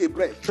we take a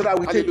breath.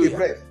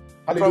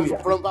 Hallelujah.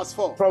 From verse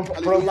 4. From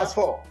verse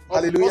 4.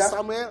 Hallelujah.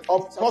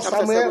 Of 1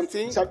 Samuel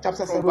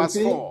chapter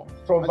 17.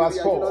 From verse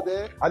 4.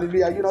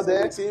 Hallelujah. You know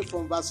there? 17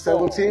 from verse 4.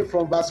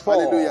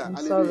 Hallelujah.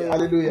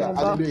 Hallelujah.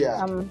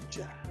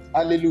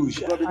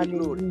 Hallelujah.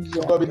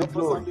 God be the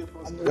glory.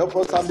 Help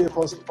us Sunday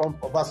from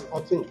verse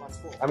 14.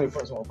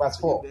 From verse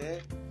 4.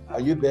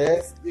 Are you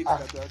there?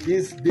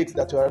 These dates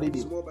that you are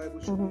reading.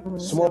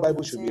 Small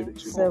Bible should be read.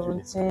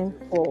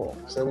 17:4.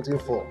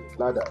 17:4.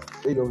 Louder.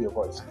 Raise up your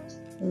voice.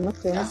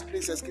 Okay. Yes,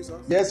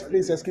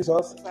 please excuse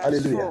us.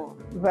 Hallelujah.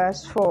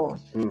 Verse 4.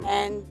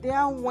 And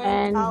there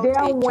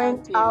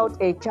went out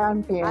a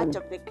champion out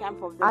of the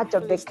camp of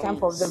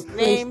the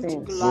Philistines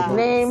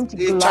named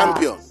a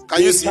champion.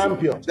 Can you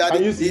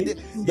see?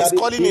 He's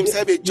calling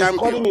himself a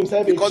champion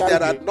because there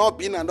had not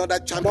been another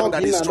champion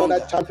that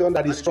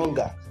is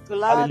stronger.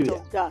 Goliath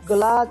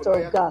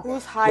of Gath,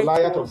 whose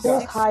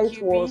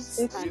height was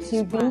 6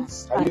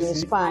 cubits and a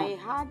span.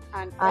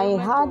 I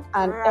had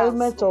an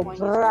helmet of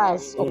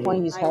brass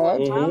upon his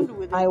head.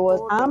 I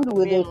was armed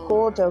with a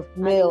coat of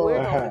mail,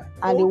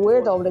 and the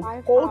weight of the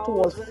coat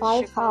was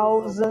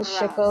 5,000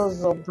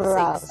 shekels of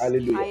brass.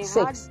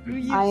 6.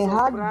 I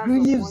had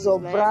greaves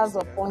of brass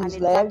upon his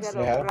legs,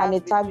 and a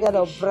target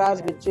of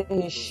brass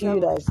between his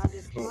shoulders.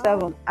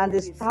 7. And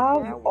the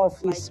staff of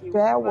his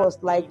spear was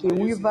like a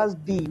weaver's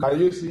beam. Can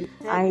you see?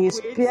 And his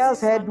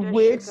spear's head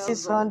weighed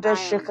 600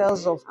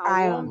 shekels of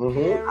iron.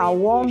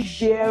 And one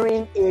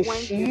bearing a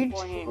shield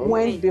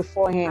went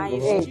before him.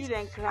 8.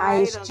 And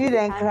he stood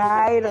and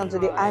cried unto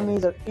the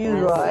armies of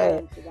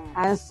Israel,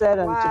 and said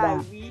unto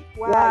them,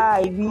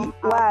 Why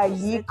are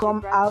ye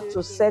come out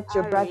to set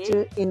your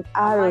battle in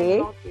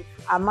array?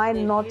 Am I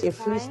not a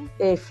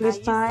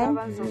Philistine?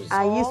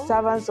 Are ye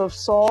servants of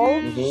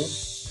Saul?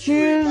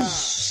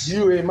 Choose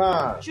you a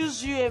man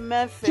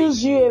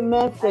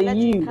for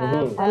you,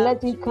 and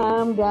let him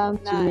come down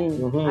to me.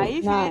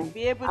 9.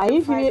 And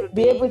if you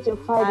be able to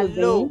fight with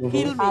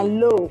me, and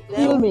lo,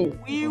 kill me,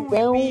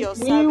 then we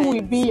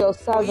will be your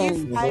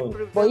servants.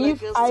 But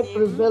if I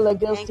prevail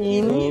against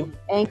him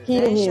and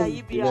kill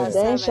him,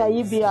 then shall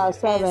ye be our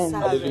servants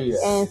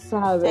and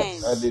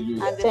servants.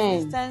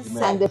 10.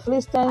 And the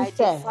Philistines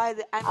said,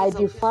 I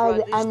defy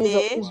the armies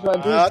of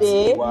Israel this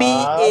day.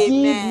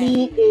 Give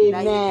me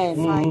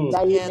amen.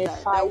 That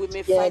we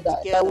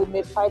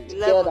may fight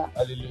together.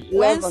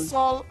 11.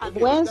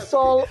 When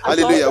Saul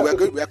hallelujah,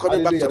 we are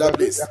coming back to that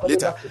place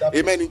later.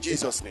 Amen in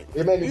Jesus' name.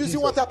 You see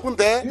what happened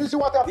there? This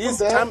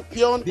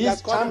champion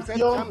that called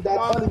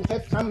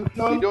himself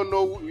champion.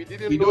 We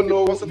didn't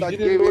know the person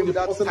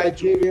that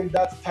gave him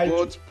that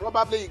title. But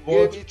probably he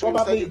gave it to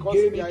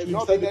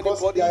himself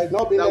because there has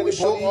not been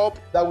anybody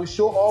that will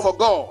show up for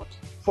God.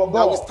 That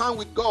will stand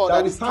with God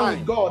at his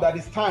time.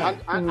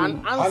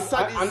 And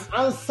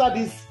answer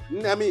this.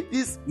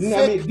 This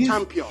fake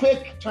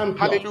champion.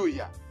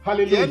 Hallelujah.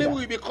 The enemy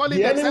will be calling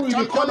themselves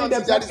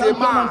champion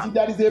until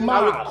there is a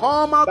man that will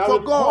come out for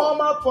God,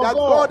 that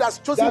God has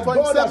chosen for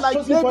himself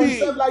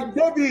like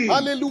David.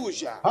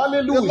 Hallelujah.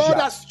 The Lord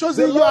has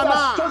chosen you and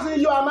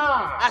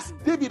I as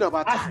David of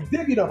our time.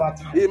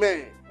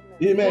 Amen.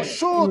 Amen.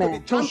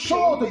 To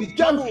show to the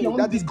champion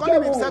that is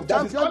calling himself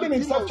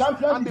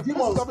champion, and the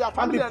forces of your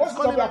family that is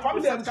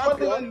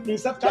calling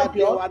himself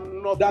champion,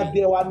 that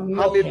they were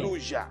nothing.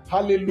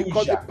 Hallelujah.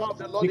 Because the power of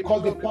the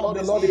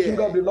Lord, the King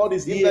of the Lord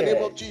is here. In the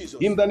name of Jesus.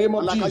 In the name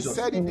of Jesus.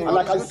 And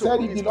like I said,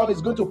 if the Lord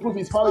is going to prove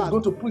his power, he's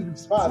going to prove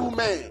his power.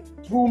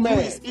 Through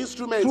his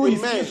instrument.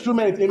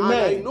 Amen. And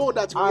I know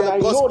that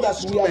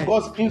we are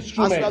God's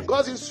instrument. As we are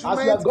God's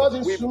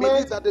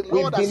instrument,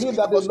 we believe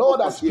that the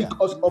Lord has picked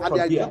us up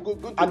from here.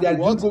 And there's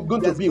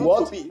going to be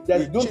what?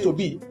 There's going to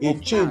be a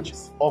change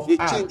of power.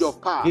 A change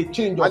of power.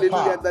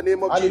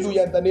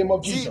 Hallelujah in the name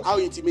of Jesus. See how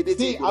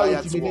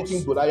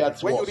intimidating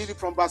Goliath was.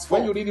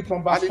 When you read it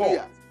from verse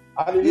 4.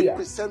 Hallelujah. He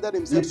presented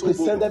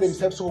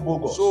himself so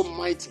bogus. So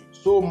mighty.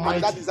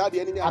 And that is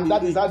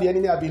how the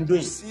enemy has been doing.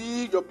 You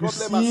see your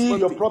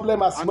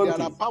problem as small thing.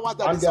 And there are powers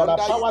that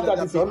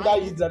is under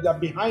it, that are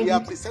behind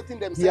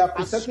it. They are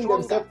presenting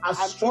themselves as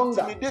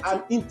stronger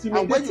and intimidating.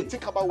 And when you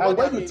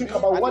think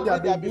about what they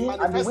have been doing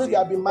and the way they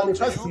have been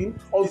manifesting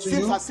unto you, it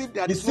seems as if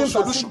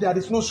there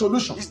is no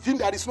solution. It seems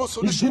there is no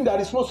solution.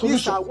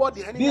 These are what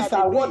the enemy has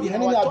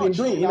been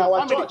doing in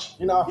our church,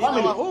 in our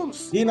family, in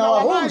our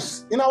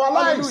homes, in our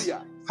lives.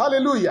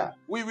 Hallelujah.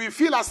 We will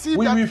feel as if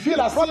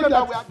the problem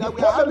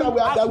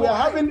that we are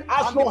having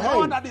has no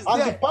hand, and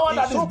the power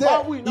that is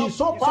there is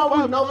so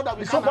powerful enough that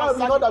we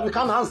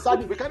can't answer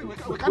it. We can't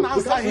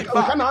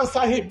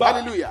answer it back.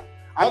 Hallelujah.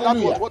 And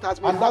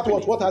that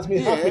was what has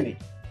been happening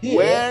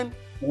here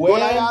when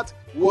Goliath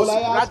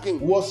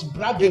was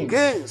bragging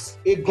against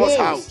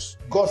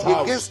God's house,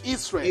 against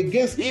Israel.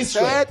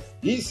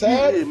 He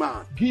said,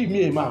 give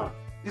me a man.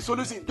 The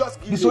solution,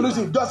 just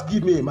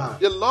give me a man.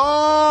 The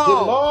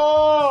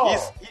Lord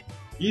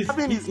is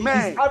having his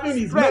men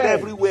spread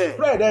everywhere.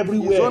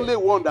 He's only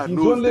one that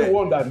knows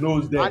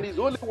them. And he's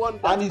only one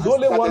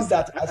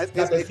that has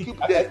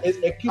equipped them.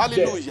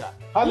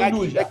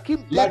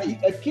 Hallelujah. Like he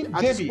equipped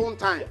David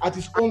at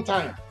his own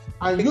time.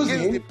 And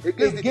using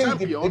against the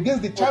champion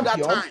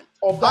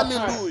of that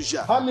time.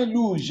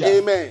 Hallelujah.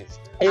 Amen.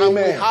 And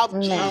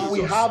we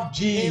have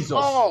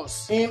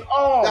Jesus in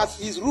us that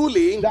is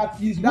ruling,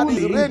 that is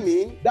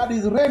reigning.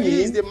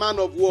 He is the man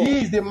of war.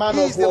 He is the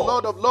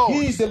Lord of lords.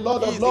 He is the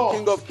Lord of lords.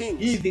 He is the King of kings.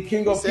 He is the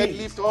King of kings.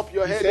 Lift up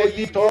your head, O ye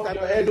gates, and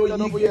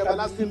the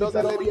everlasting doors,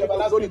 and let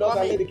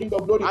the King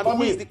of glory come in. And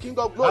who is the King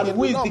of glory?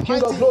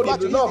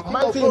 The Lord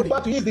mighty in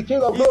battle. He is the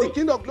King of glory. He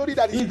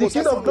is the King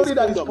of glory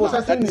that is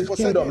possessing his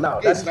kingdom now.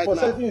 That is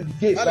possessing his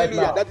gates right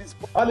now.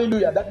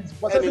 Hallelujah. That is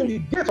possessing the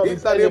gates of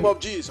his name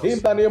of Jesus. In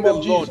the name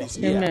of Jesus.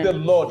 The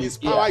Lord is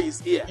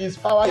here. His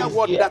power is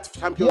here. That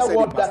champion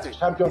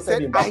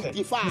said in verse 10.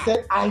 He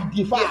said, I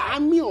defy the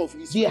army of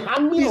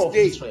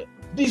Israel.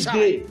 This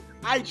day.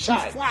 I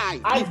defy.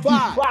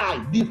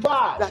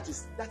 That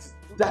is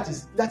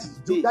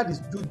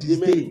do this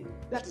day.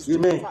 That is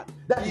amen.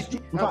 That is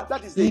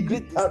the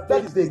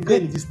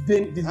great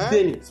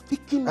disdain.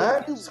 Speaking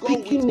against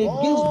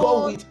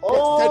God with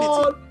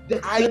all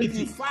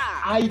dexterity.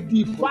 I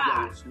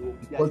defy.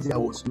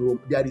 Because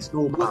there is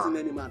no man.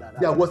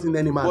 There wasn't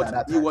any man at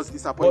that time. He was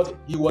disappointed.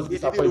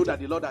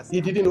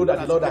 He didn't know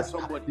that the Lord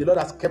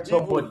has kept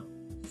somebody.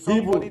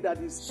 Somebody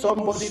that is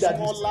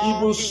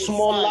even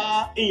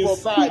smaller in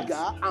size,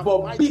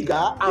 but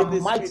bigger and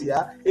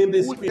mightier in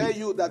the spirit. Who tell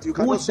you that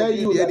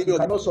you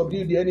cannot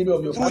subdue the enemy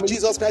of your family? Through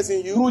Jesus Christ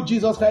in you.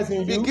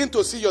 Begin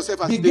to see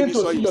yourself as David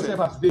saw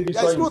himself. There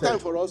is no time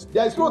for us.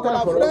 You will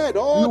have read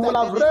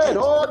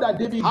all that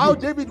David did. How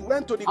David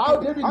went to the king.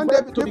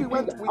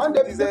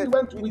 David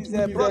went with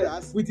his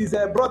brothers to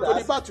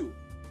the battle.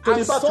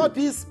 And saw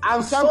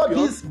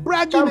this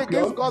bragging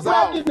against God's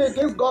house.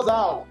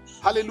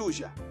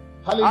 Hallelujah.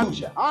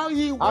 How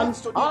he went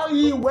to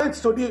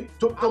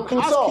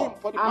King Saul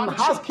and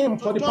asked him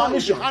for the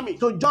permission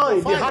to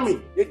join the army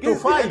to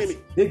fight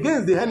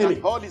against the enemy.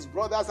 That all his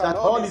brothers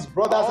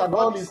and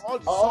all the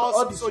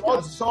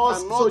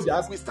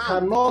soldiers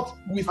cannot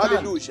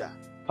withstand.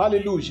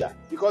 Hallelujah.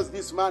 Because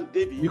this man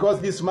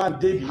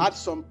David had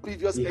some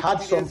previous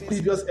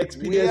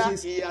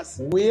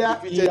experiences where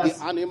he has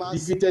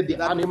defeated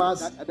the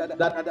animals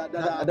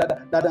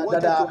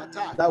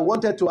that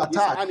wanted to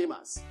attack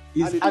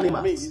his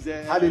animals.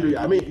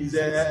 Hallelujah.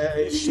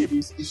 His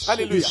sheep.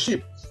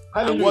 Hallelujah.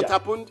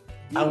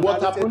 And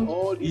what happened?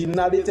 He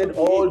narrated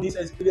all these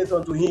experiences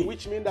unto him.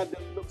 Which means that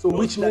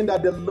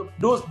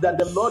those that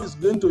the Lord is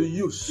going to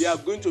use, they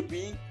will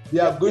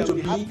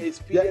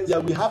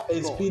have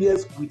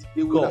experience with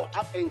God.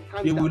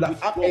 They will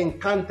have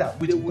encounter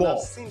with God.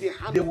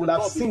 They will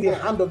have seen the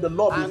hand of the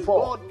Lord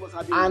before,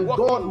 and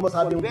God must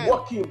have been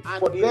working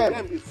for them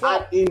and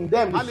in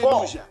them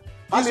before.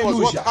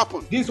 Hallelujah.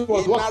 This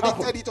was what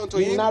happened. He narrated it unto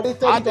him. How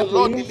the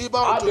Lord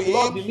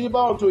deliver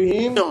unto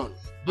him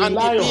the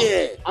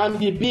lion and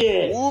the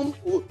bear,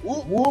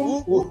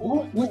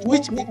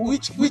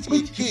 which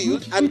he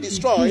killed and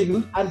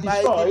destroyed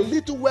by the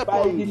little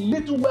weapon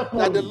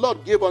that the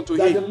Lord gave unto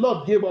him.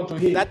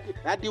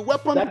 That the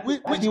weapon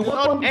which the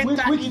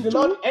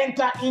Lord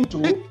entered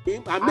into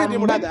and made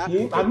him to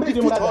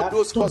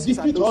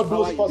defeat all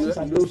those forces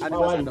and those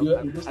powers in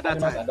that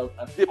time.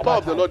 The power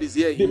of the Lord is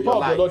here in your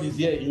life.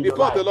 The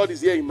power of the Lord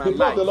is here in my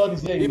life.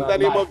 In the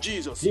name of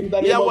Jesus.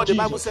 Hear what the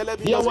Bible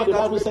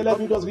said.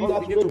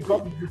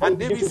 And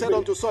David said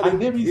unto Saul in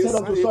verse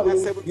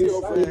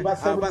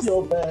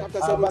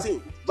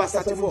 17 verse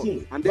 34.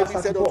 And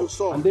David said unto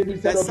Saul,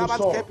 the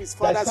servant kept his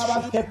father's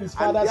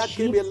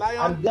sheep,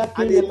 and there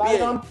came a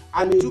lion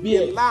and a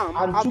bear,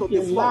 and took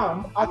a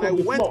lamb out of the flock. And I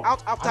went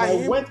out after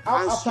him,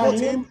 and smote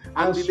him,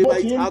 and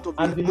delivered it out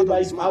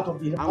of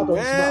his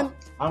mouth.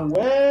 And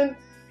when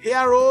he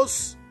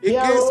arose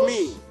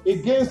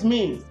against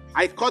me,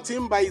 I caught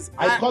him by his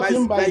beard,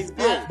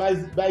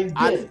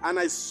 and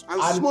I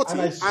smote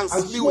him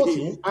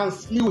and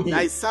slew him.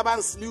 Thy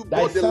servant slew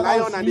both the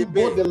lion and the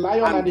bear,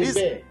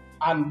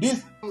 and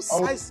this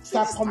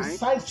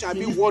circumcised shall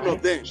be one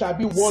of them.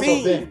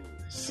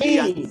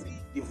 Seeing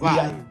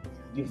divide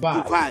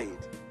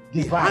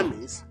the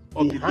armies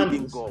of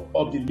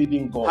the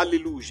living God.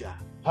 Hallelujah.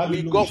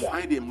 We go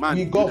find a man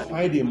in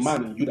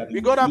you that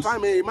we gotta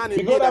find a man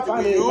in me that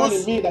we will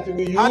use.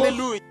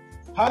 Hallelujah.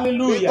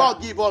 Hallelujah. May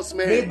God give us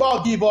men. May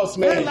God give us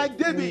men. Men like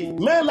David.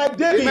 Men like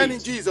David. Amen in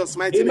Jesus'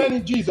 mighty name. Amen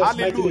in Jesus'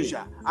 mighty name.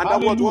 Hallelujah. And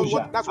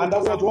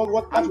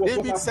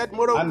David said,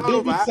 moreover,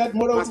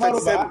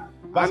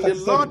 and the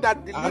Lord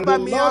that deliver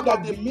me out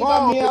of the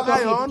paw of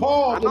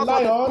the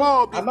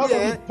lion, and out of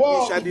the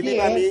paw of the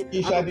bear,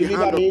 he shall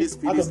deliver me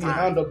out of the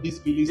hand of this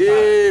Philistine.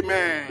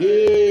 Amen.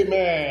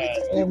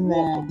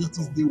 Amen. It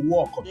is the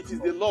work of it is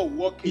the Lord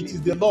working. It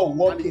is the Lord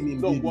working in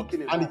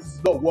David, and it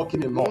is the Lord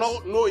working in us.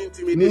 No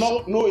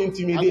intimidation. No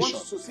intimidation.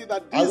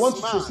 I want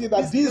to see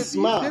that this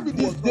man,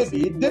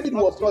 David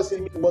was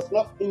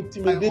not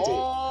intimidated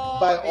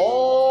by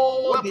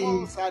all the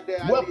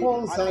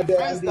weapons and the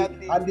fence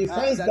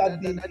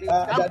that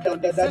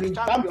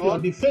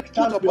the fake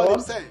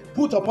champion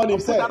put upon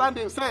himself and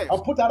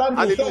put around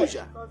himself.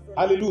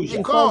 Hallelujah.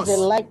 Because the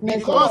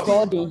likeness of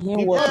God in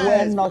him was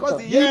well nurtured.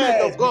 The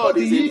image of God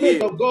is in him.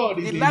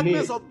 The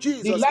likeness of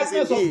Jesus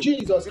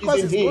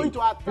is in him.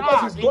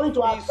 Because he's going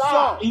to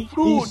attack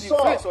through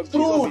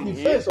the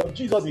face of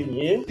Jesus in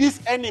him. This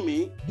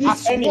enemy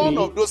as one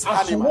of those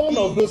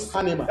animals.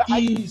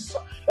 His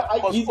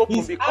eyes was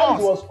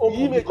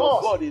open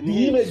because the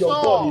image of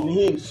God in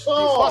him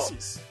saw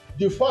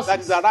the forces that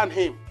is around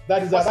him.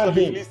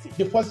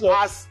 The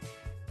forces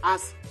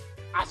as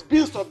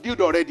being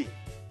subdued already.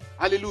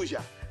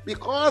 Hallelujah.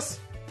 Because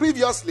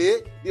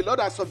previously the Lord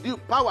has subdued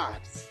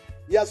powers.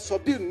 He has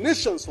subdued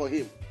nations for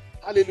him.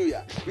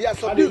 Hallelujah. He has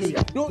subdued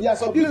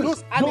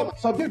those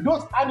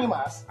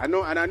animals. I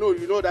know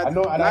you know that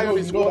lion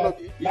is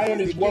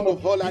one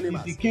of all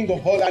animals. He's the king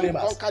of all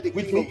animals.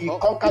 Which means he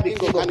conquered the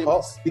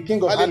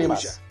king of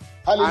animals.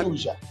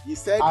 Hallelujah. He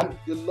said,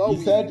 the Lord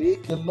will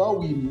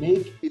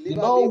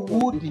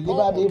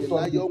deliver me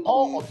from the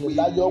paw of the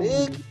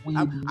lion,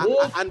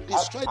 and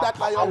destroy that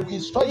lion. We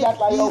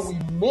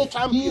make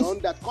champion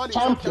that call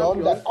himself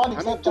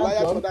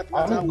champion,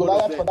 and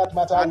Goliath for that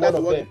matter, one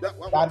of them.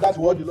 And that's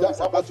what the Lord is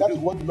about to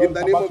do in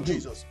the name of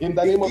Jesus. In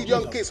the name of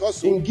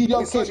Jesus. In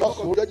Gideon's case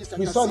also,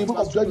 we saw the book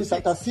of Judges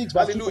chapter 6,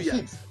 verse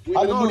 6. We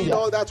will not read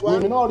all that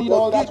one.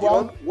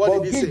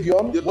 But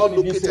Gideon, the Lord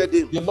located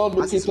him. The Lord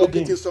located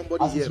him.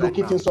 Somebody here right now. The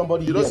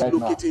Lord is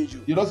locating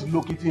you. The Lord is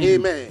locating you.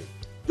 Amen.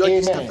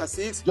 Judges chapter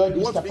 6. You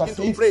want to begin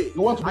to pray.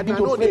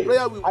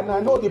 And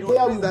I know the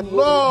prayer will that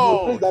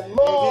Lord,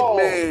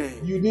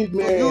 you need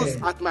men. To use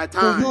at my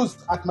time.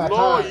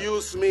 Lord,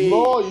 use me.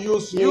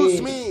 Use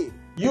me.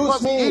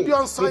 Because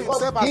Gideon saw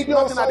himself as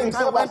nothing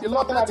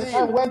at the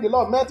time when the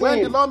Lord met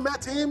him.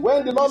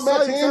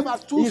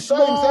 He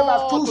saw himself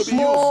as too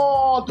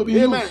small to be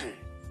used. Amen.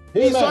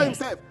 He saw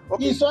himself.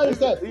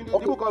 In the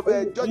book of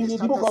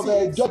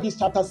Judges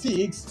chapter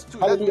 6,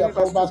 hallelujah,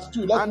 from verse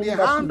 2. And the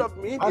hand of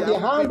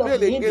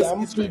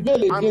Midian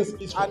prevailed against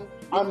Israel.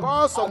 And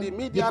because of the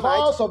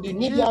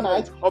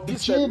Midianites, the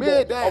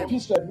children of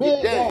Israel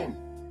made them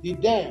the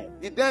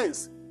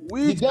dens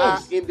which are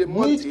in the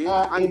mountain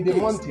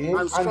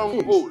and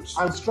strongholds.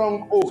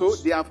 So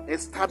they have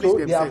established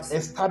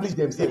themselves.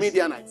 The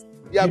Midianites.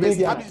 They have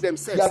established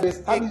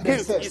themselves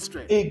against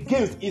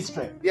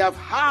Israel. They have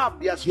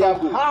halved their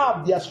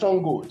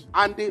stronghold.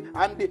 And they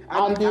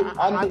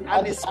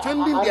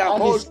strengthening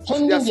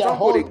their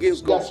stronghold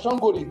against God.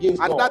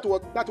 And that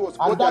was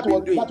what they have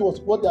been doing.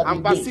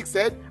 And verse 6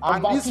 said,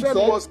 and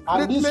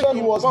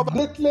Israel was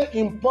greatly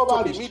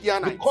impoverished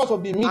because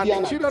of the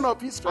Midianites. And the children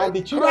of Israel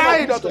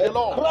cried unto the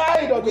Lord.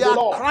 We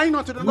are crying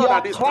unto the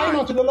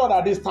Lord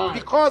at this time.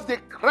 Because they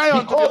cry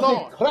unto the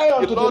Lord,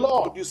 the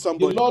Lord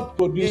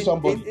produced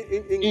somebody.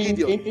 In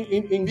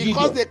Gideon.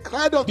 Because they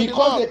cried unto the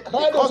Lord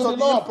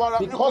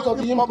because of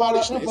the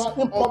impoverishment of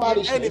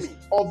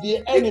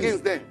the enemy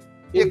against them.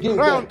 They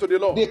cry unto the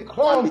Lord.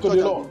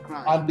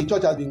 And the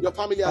church has been. Your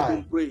family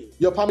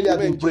has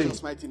been praying.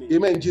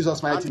 Amen. In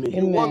Jesus' mighty name.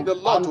 You want the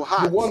Lord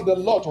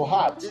to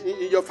heart.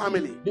 In your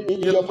family.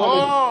 The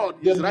Lord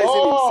is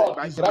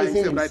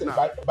rising himself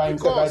by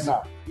himself right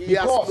now. He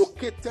has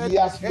located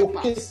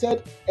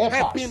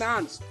helping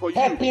hands for you.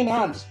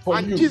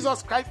 And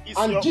Jesus Christ is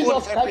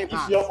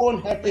your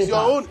own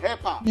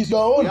helper. He's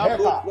your own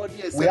helper.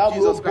 We have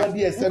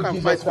nobody except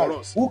Jesus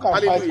Christ. Who can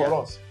fight for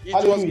us? It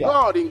was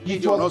God in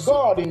Gideon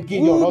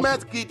who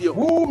met Gideon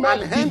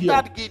and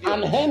entered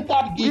Gideon.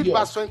 Read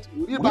verse 12.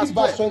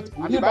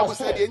 And the Bible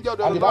said the angel of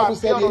the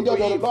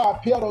Lord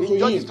appeared unto him. In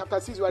Judges chapter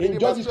 6 we are reading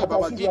verse 12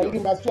 about Gideon. He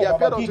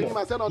appeared unto him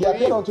and said unto him,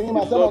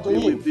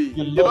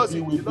 the Lord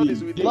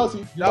is with thee.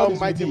 Thou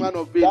mighty man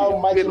of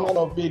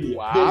Bailey.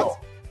 What?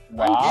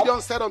 And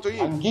Gideon said unto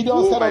him,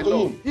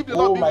 if the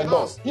Lord be with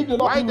us,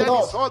 why then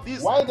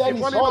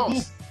is all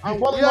this and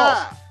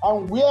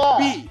where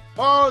be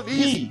all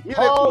these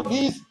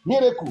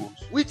miracles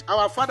which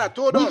our father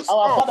told us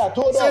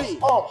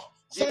of,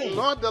 saying, did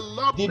not the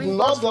Lord bring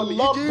us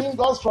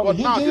from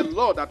Egypt?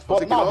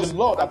 But now the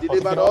Lord that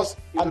forsaken us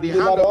and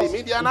delivered us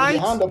into the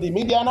hand of the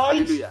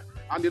Midianites. Hallelujah.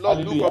 And the Lord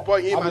looked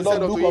upon him and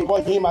said unto him,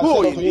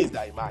 Go in this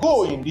thy might.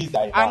 Go in this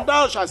thy might. And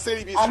thou shalt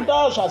save Israel. And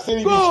thou shalt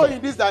save Go Israel.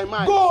 in this thy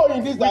might. Go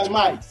in this thy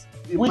might.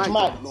 Which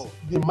might?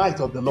 The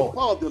might of the Lord. The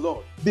power of the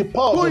Lord. The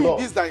power of the Lord. Go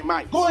in this thy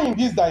might. Go in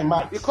this thy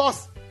might.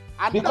 Because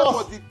that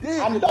was the day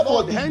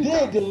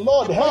the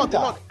Lord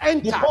entered.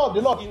 The power of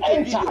the Lord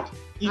entered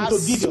into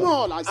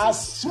Gideon.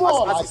 As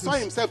small as he saw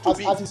himself to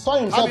be.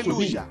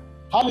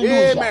 Hallelujah.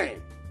 Amen.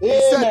 He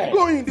said,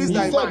 Go in this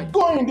thy might.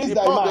 Go in this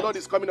thy might.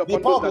 The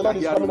power of the Lord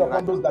is coming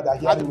upon those that are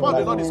hearing. And the power of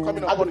the Lord is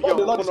coming upon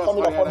the Lord is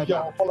coming upon us. The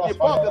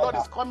power of the Lord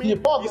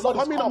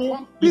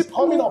is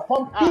coming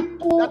upon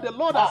people that the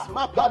Lord has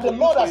mapped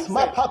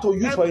out to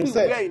use for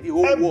himself. Everywhere in the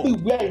whole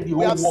world.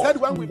 We have said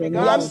when we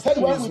began this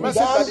message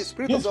by the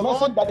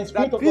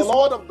Spirit of the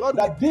Lord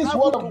that this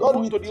word of God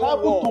will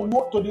travel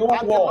to the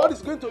whole world.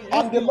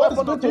 And the Lord is going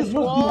to use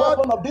the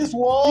weapon of this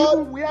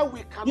word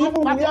even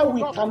where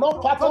we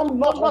cannot pattern,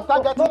 not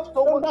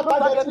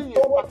targeting a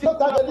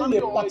particular family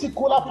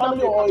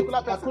or a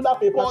particular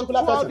person,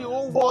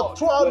 but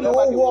throughout the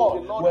whole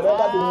world,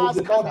 wherever the Lord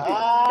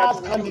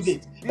has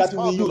candidates that we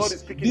will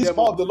use. This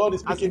power of the Lord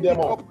is picking them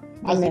up.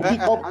 As he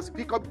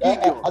pick up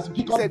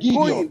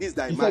Gideon, he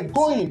said,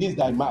 Go in this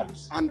thy might,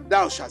 and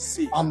thou shalt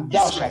save.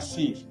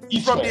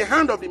 Israel. From the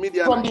hand of the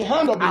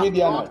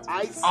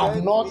Midianites.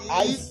 Have not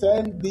I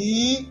sent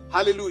thee?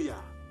 Hallelujah.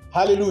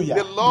 Hallelujah.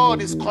 The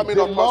Lord is coming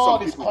upon some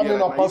people here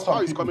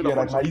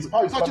right now. His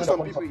power is coming upon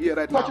some people here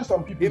right now.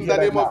 In the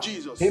name of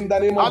Jesus. In the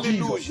name of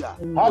Jesus.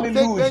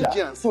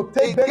 Hallelujah. So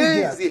take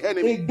vengeance against the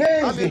enemy.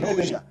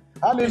 Hallelujah.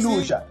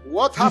 Hallelujah.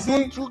 What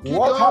happened through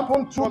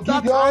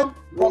Gideon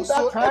from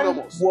that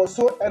time was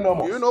so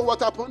enormous. Do you know what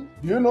happened?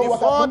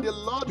 Before the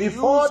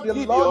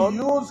Lord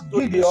used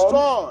Gideon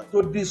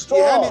to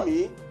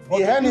destroy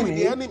the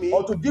enemy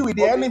or to deal with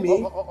the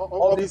enemy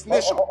of his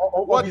nation.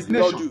 What did the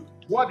Lord do?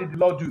 What did the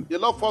Lord do? The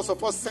Lord first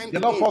of all sent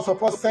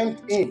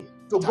him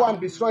to go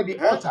and destroy the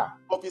altar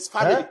of his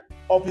family.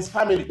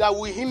 That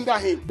will hinder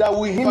him.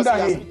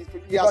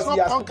 He has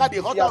not conquered the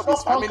altar of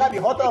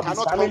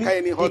his family.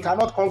 He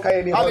cannot conquer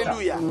any altar.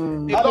 Hallelujah.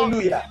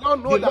 The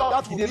Lord knows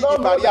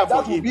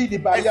that will be the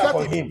barrier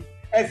for him.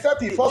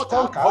 Except he first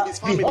conquer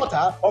the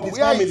altar of his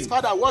family.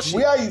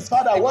 Where his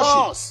father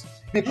worships.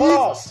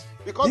 Because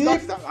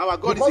our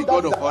God is a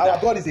God of order.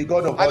 Our God is a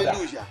God of order.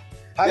 Hallelujah.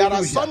 There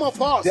are some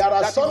of us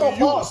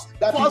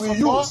that we will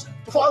use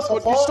to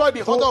destroy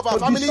the altar of our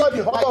family, like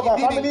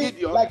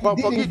he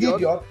did in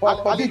Gideon.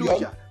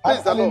 Hallelujah.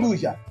 Praise the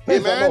Lord.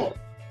 Amen.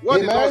 What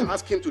did the Lord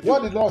ask him to do?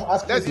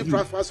 Let's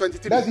read verse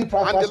 23. And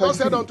the Lord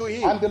said unto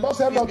him,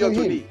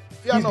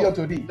 Fear not,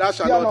 thou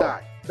shalt not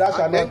die.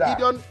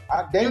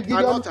 And then Gideon built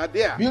an altar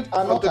there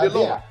unto the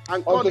Lord,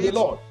 and called it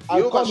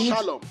Jehovah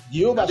Shalom,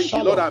 that is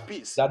the Lord our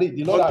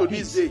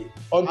peace,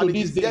 unto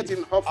this day,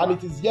 and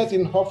it is yet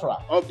in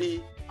Ophrah of the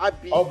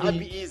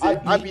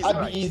Abizrite.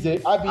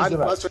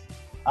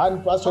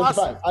 And verse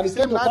 25. And it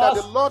came to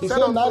pass, the Lord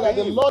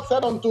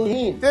said unto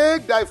him,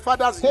 Take thy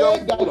father's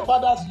young bullock,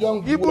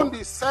 even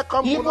the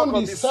second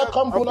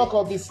bullock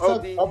of the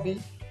 7-year-old,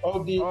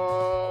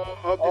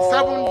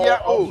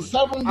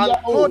 and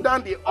throw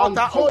down the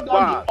altar of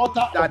Baal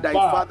that thy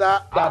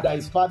father had,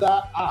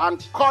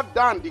 and cut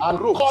down the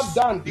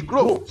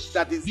groves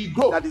that is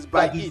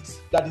by it,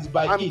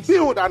 and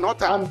build an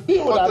altar unto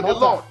the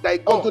Lord thy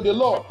God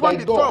upon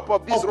the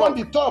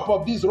top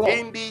of this rock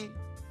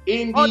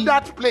in the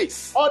ordered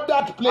place,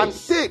 and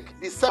take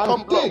the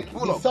second block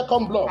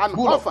and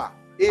offer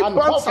a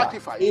burnt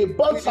sacrifice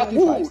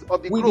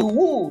with the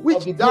wood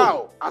which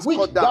thou hast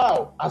cut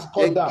down.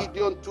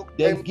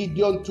 Then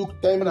Gideon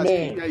took 10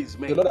 men.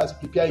 The Lord has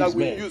prepared his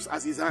men that we use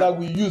as his hand.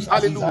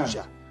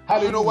 Hallelujah.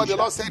 You know what the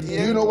Lord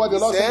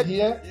said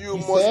here? You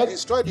He must said,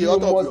 destroy the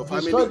altar of your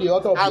family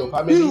and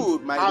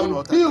build my own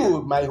altar.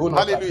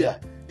 Hallelujah.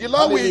 The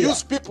Lord will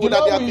use people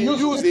that they have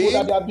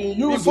been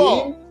using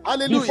before.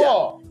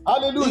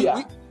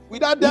 Hallelujah.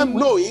 Without them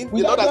knowing,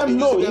 the Lord has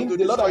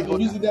been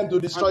using them to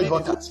destroy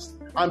altars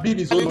and build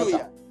his own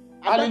altar.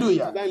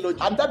 Hallelujah.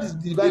 And that is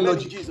divine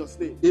logic.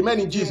 Amen.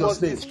 In Jesus'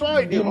 name.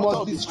 He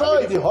must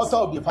destroy the altar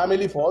of the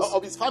family first.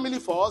 Of his family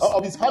first.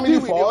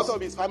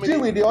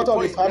 Deal with the altar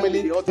of his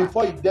family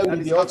before he dealt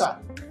with the altar.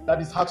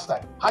 That is heart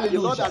time.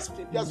 Hallelujah.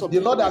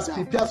 The Lord has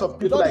prepared some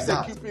people like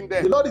that.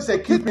 The Lord is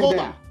equipping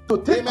them to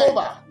take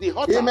over.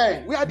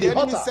 Amen. Where the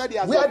enemy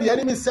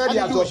said he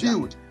has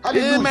subdued.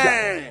 Hallelujah.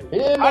 Amen.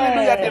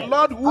 Hallelujah. The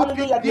Lord who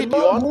picked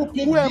Gideon,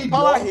 who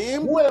empowered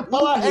him, who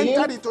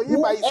entered into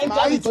him by his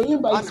might,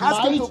 and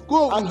asked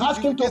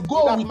him to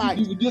go with that might.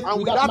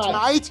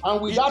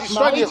 And with that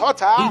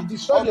might, he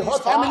destroyed the altar of his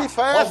family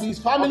first,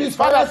 of his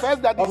father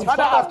first, that his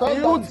father has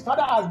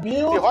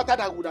built, the altar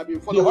that would have been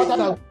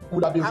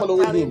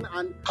following him,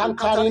 and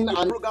countering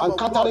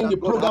the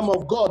program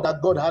of God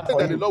that God had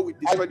for him.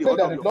 I pray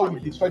that the Lord will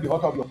destroy the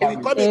altar of your family.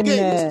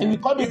 He will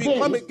come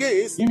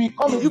against the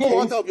evil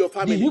altar of your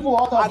family. The evil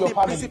altar of your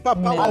family. Principal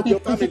power of your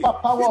family.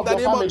 In the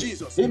name of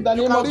Jesus. In the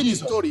name of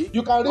Jesus.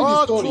 You can read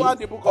the story throughout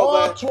the book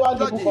of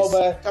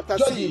chapter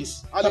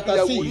 6.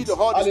 Hallelujah. We read the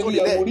whole story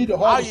there.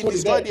 How he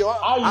destroyed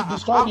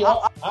the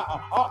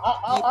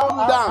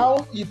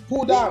how he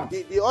pulled down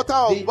the altar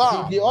of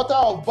Baal. The altar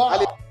of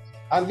Baal.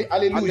 And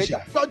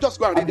hallelujah. Don't just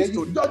go and read the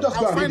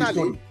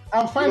story.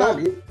 And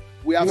finally,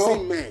 we have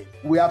seen men.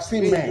 We have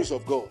seen being men used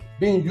of God.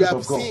 Being used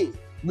of God.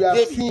 We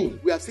have seen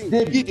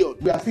David. Gideon.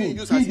 We have seen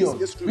Gideon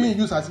being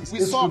used as his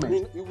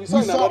instrument. We saw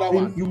in another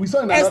one. We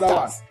saw in another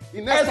one.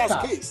 In Esther's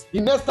case.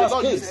 In Esther's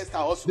case.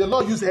 The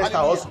Lord used Esther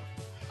also.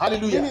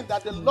 Hallelujah. Meaning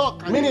that the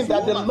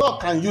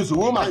Lord can use a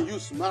woman.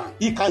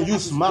 He can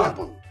use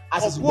man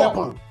as his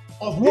weapon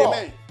of war.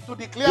 Amen. To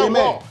declare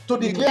war. To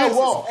declare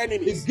war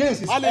against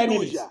his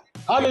enemies.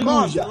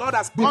 Hallelujah.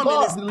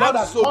 Because the Lord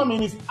has come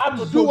in his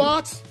absolute. To do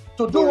what?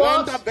 To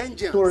render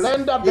vengeance. To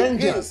render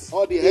vengeance against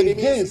all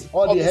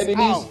the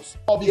enemies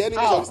of the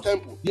enemies of his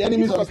temple. The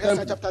enemies of his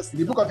temple.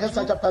 The book of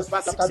Esther chapter 2,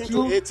 verse 16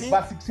 to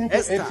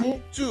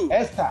 18.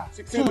 Esther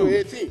 16 to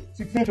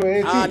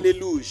 18.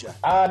 Hallelujah.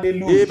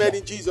 Hallelujah. Amen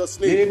in Jesus'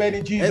 name. Amen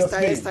in Jesus'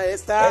 name.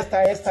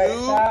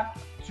 Esther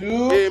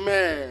 2.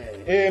 Amen.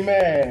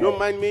 Amen. Don't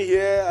mind me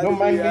here. Don't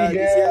mind me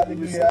here.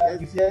 Hallelujah.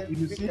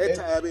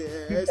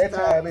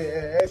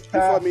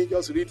 Before me,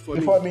 just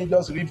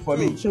read for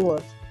me.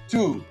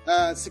 2.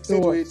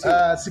 16 to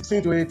 18.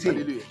 16 to 18.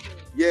 Hallelujah.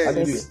 Yes.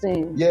 Hallelujah.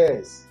 16.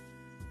 Yes.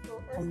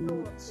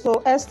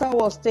 So Esther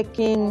was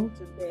taken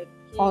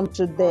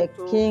unto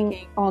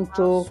King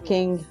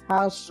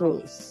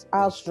Ahasuerus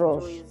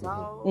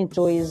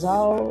into his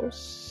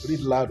house.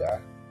 Read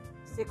louder.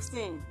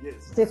 16. Yes.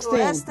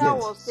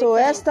 16. So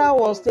Esther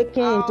was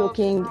taken into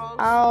King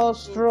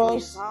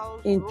Ahasuerus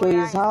into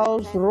his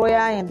house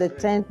royal in the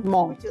 10th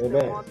month,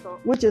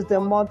 which is the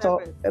month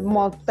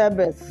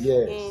Tebeth.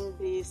 Yes.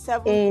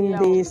 In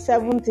the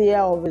 7th year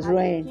of his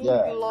reign.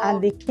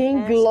 And the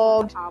king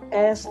loved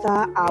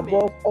Esther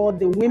above all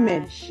the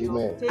women.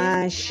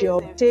 And she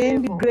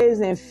obtained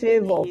grace and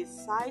favor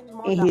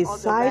in his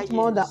sight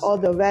more than all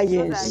the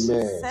virgins.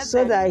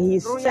 So that he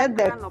set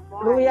the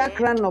royal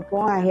crown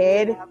upon her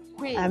head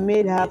and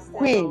made her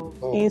queen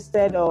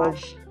instead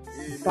of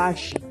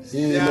Vashti.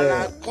 There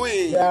are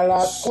queens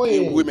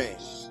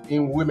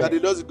in women that the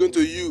Lord is going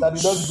to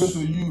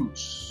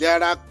use.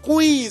 There are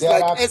queens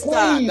like Esther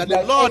that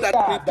the Lord had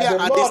prepared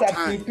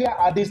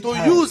at this time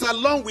to use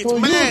along with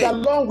men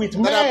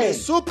that have been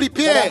so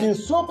prepared.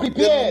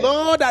 The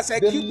Lord has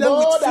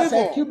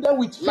equipped them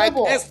with favor. Like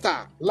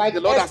Esther. The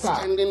Lord has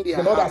strengthened their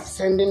hands.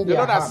 The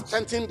Lord has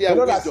strengthened their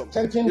wisdom.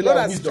 The Lord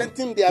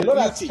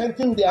has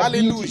strengthened their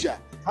beauty. Hallelujah.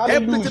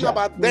 Everything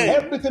about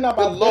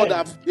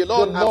them, the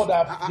Lord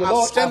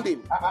has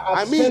strengthened.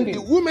 I mean, the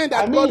women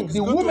that God is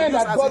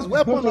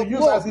going to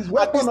use as his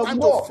weapon of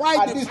war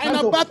at this time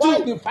to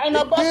fight the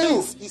final battle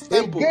against his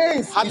temple.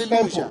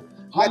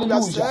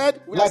 Hallelujah.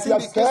 Like we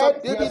have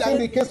said, we have seen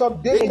the case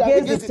of David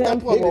against the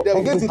temple of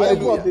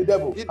the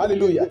devil.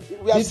 Hallelujah.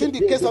 We have seen the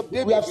case of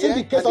David here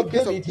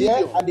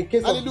and the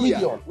case of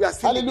Gideon.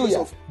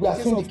 Hallelujah. We have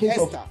seen the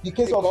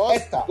case of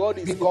Esther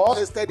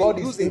because God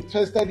is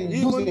interested in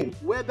using him,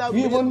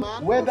 even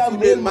whether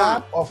male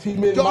man or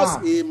female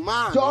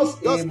man.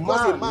 Just a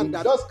man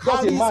that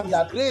carries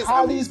his grace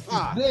and his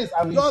power.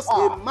 Just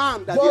a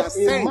man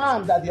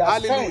that they are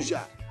sent.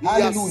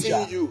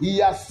 Hallelujah. He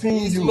has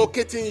seen you. He's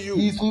locating you.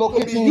 To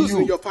be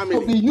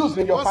used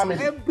in your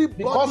family.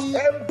 Because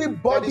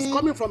everybody that is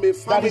coming from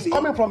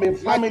a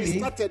family,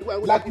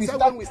 like we said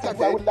when we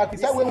started,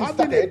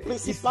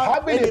 is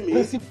having a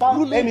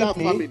principal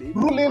enemy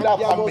ruling that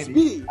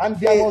family. And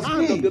there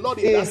must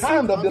be a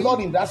hand of the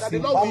Lord in that family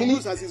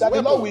that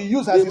the Lord will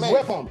use as his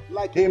weapon.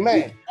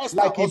 Amen.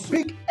 Like he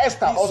picked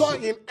Esther also.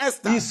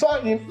 He saw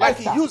in Esther. Like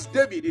he used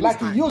David in his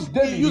time. He used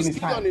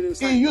Gideon in his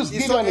time. He used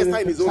Gideon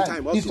in his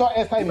time. He saw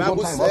Esther in his own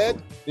time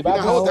also. The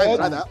Bible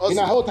said, in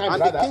our whole time,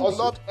 brother,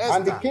 also.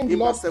 And the king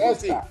loved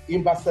Esther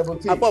in verse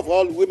 17. Above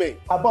all women.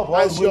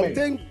 And she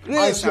obtained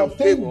grace and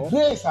favor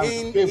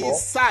in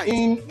his sight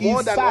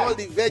more than all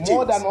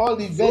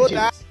the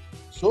virgins.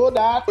 So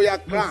that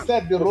he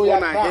set the royal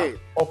crown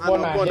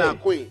upon her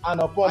queen.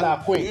 And upon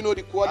her queen. You know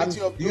the quality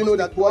of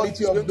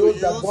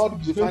those that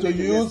God is going to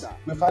use?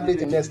 We found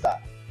it in Esther,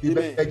 the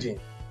virgin.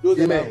 Those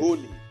that are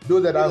holy.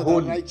 Those that are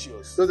holy.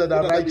 Those that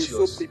are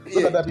righteous.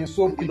 Those that have been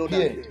so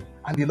prepared.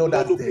 And the Lord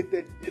has them.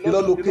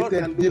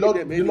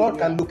 The Lord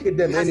can locate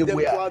them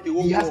anywhere.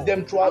 He has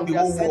them throughout the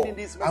whole world.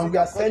 And we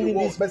are sending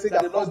this message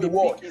across the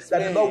world that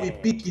the Lord will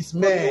pick his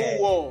men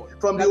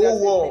from the whole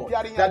world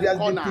that they have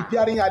been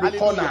preparing at the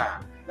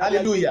corner.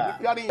 Hallelujah.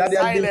 That they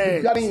have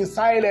been preparing in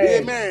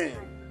silence.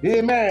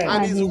 Amen.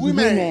 And his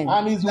women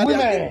that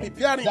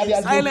they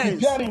have been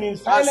preparing in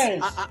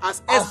silence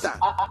as Esther.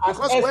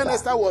 Because when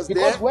Esther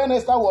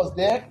was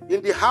there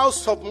in the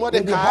house of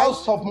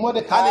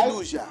Mordecai.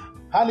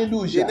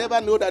 Hallelujah. They never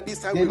know that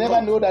this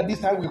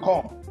time will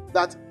come.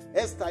 That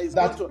Esther is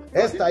that going to,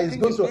 Esther is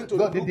going to,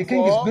 the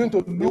king is going to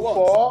look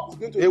for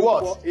a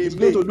what? He's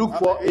going to look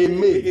for a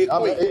maid,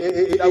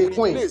 a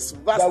queen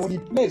that will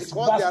replace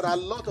because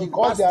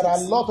there are a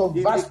lot of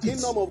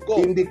Vastis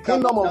in the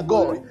kingdom of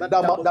God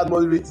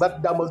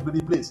that must be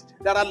replaced.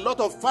 There are a lot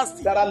of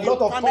fasting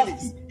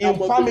in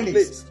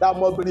families that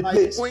must be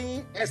replaced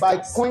by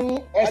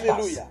Queen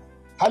Esther.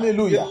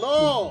 Hallelujah.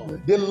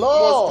 The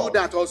Lord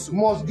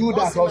must do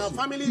that also.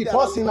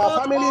 Because in our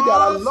family there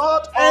are a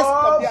lot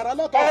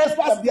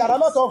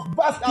of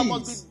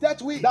Vastis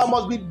that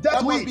must be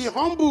dealt with.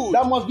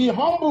 That must be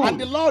humbled.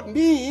 And the Lord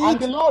needs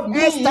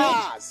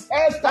Esters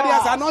that He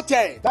has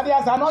anointed. He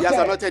has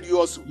anointed you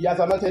also. He has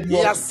anointed you.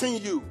 He has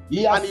seen you.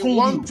 And He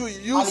wants to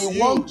use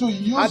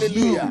you.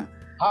 Hallelujah.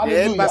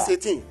 Then verse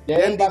 18.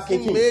 Then the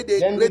king made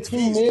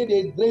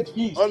a great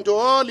feast unto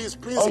all his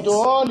princes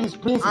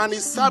and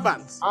his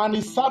servants.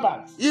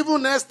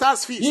 Even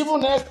Esther's feast.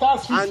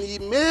 And he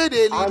made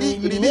a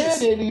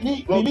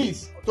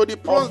release to the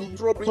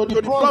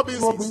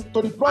provinces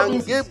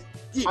and gave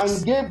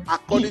gifts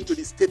according to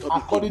the state of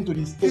the king.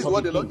 This is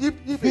what the Lord.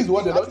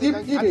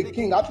 If a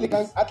king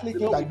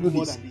like do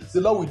this, the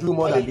Lord will do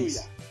more than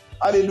this.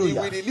 Hallelujah. He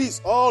will release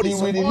all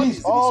his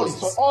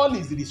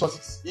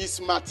resources.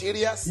 His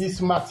materials. He's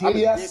a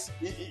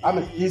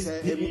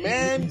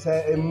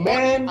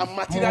man of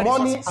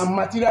money and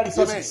material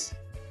resources.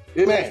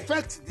 Amen.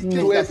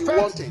 To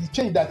effect the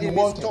change that he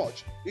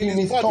wanted in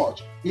his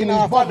church, in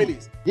our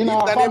families, in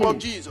the name of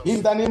Jesus.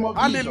 In the name of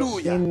Jesus.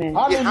 Hallelujah.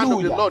 The hand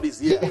of the Lord is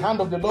here. The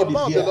hand of the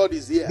Lord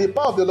is here. The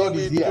power of the Lord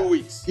is here.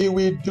 He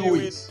will do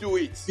it.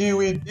 He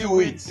will do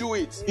it.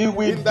 In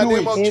the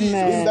name of Jesus.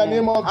 In the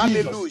name of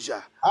Jesus.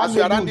 Hallelujah. As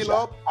you are rounding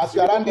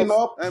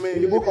up,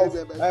 in the book of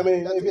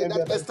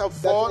Esther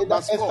 4,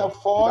 verse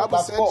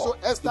 4.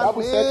 The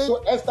Bible said, so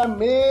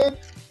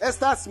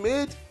Esther's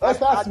maid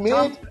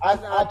and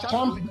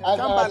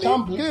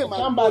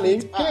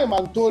Chamberlain came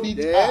and told it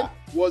her.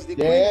 Was the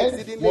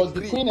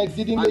queen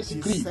exceedingly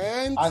grieved,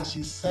 and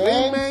she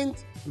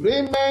sent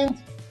raiment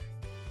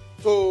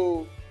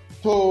to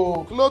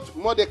clothe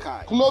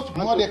Mordecai,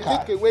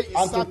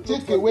 and to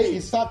take away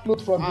his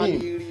sackcloth from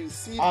him,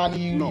 and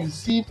he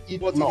received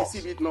it not.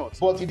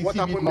 But he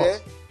received it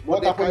not.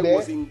 What happened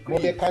there?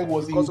 Mordecai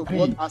was in grief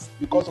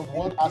because of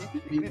what has the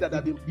decree that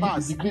had been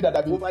passed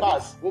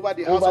over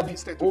the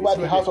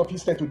house of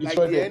Esther to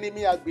destroy them.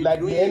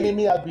 Like the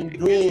enemy has been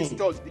doing against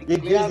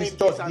his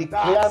church,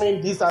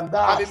 declaring this and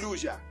that.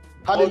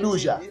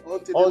 Hallelujah.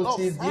 Until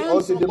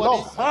the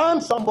Lord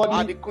found somebody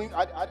at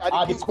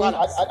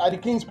the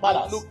king's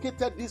palace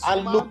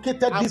and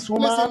located this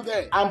woman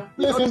and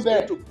placed him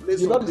there.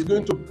 The Lord is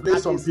going to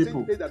place some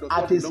people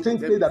at a strange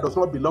place that does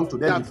not belong to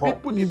them before.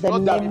 In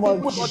the name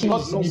of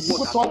Jesus.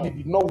 People thought they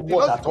did not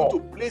want at all. The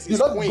Lord is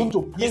going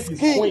to place his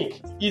queen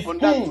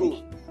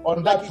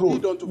on that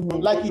throne,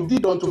 like he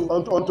did unto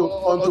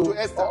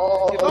Esther.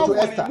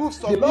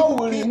 The Lord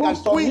will remove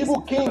some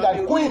evil kings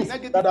and queens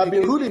that have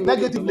been ruling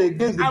negatively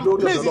against the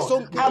glory of the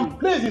Lord, and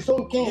place his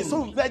own king, his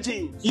own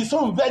virgins, his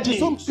own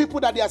people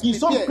that he has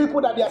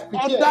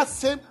prepared in that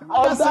same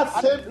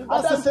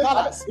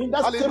palace.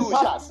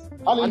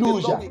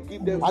 Hallelujah.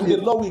 And the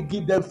Lord will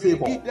give them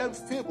favor. He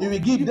will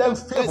give them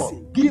favor,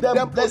 give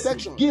them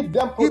protection, give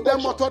them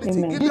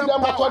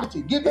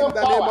authority, give them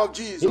power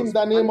in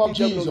the name of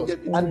Jesus,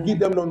 and give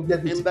them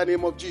longevity in the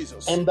name of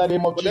Jesus. In the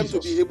name of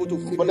Jesus.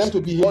 For them to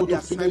be able to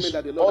finish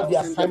all the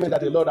assignment that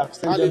the Lord has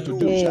sent them to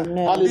do.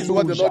 Hallelujah. This is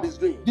what the Lord is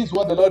doing. This is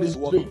what the Lord is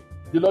doing.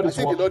 The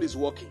Lord is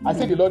working. I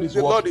say the Lord is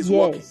working.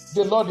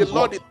 The Lord is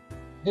working.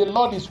 The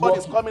Lord is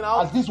working. Coming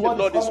out. As this one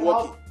is coming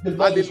out, the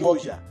Lord is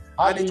working.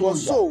 And it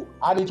was so.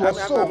 I'm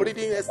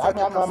reading Esther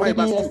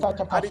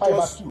chapter 5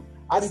 verse 2.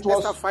 And it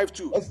was Esther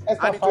 5:2.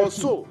 And it was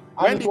so.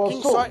 When the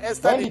king saw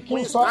Esther the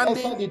queen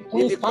standing in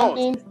the court,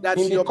 that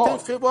she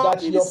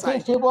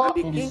obtained favor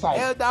in his sight.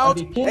 And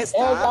the king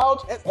held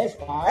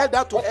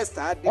out to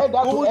Esther the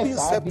golden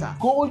scepter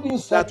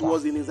that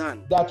was in his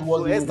hand.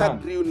 So Esther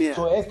drew near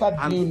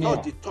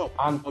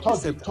and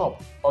touched the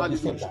top of the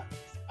scepter.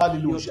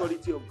 Hallelujah.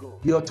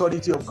 The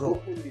authority of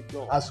God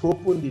has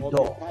opened the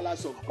door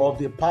of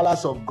the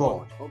palace of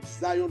God, of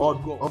Zion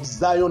of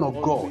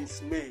God,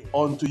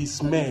 unto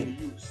his men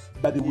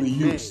that they will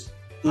use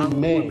in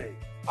men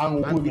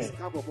and women,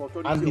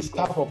 and the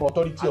staff of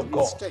authority of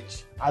God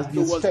has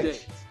been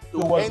stretched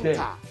towards them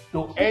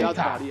to enter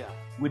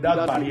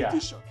without barrier,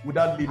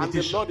 without limitation. And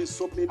the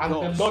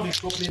Lord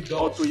is opening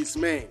doors unto his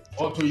men,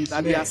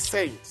 that he has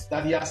sent,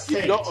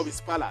 the door of his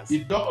palace.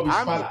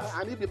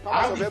 And if the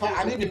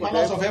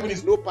palace of heaven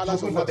is no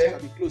palace on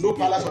earth, no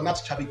palace on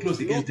earth shall be closed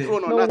against them. No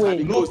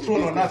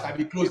throne on earth shall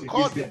be closed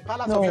against them.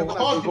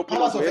 Because the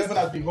palace of heaven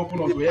has been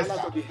opened unto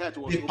Esther.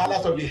 The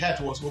palace of the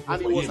heart was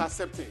opened for him.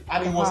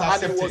 And he was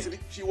accepted.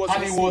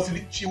 And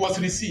he was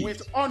received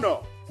with honor.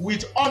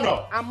 with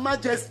honor and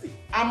majesty.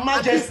 And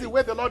majesty. And this is the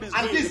way the Lord is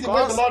doing. And this is the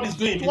way the Lord is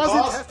doing. It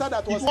wasn't Esther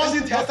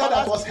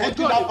that was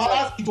entering that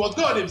palace. It was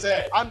God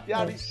Himself. And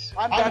there is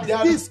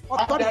this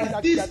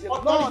authority that the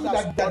Lord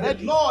has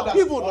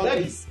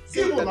already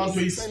given unto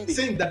His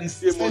saint that is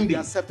sending.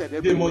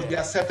 They must be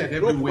accepted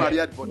everywhere. No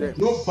barrier for them.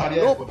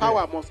 No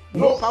power must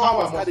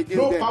stand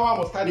against them.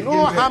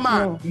 No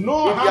hammer in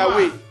their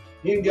way.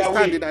 In their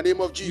way, in the name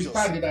of Jesus.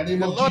 The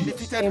Lord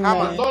defeated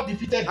Haman.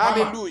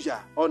 Hallelujah.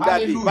 On that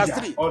day, verse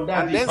 3. And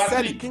then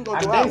said the king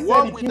unto her,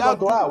 walk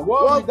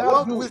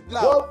without with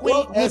thou,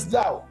 Queen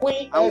Esther.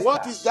 And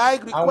what is thy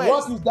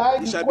request?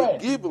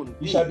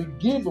 It shall be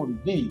given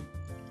thee.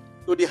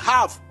 To the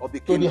half of the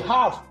kingdom.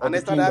 And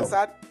Esther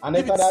answered,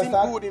 if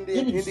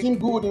it seem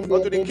good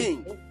unto the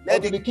king,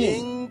 let the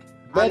king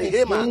and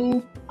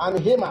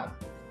Haman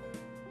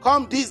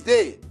come this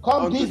day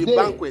unto the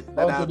banquet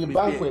that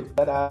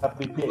I have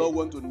prepared. The Lord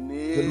want to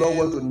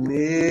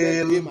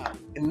nail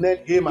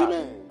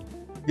Haman.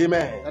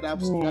 Amen.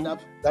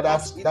 That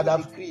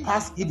have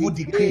passed evil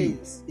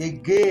decrees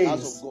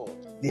against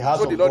the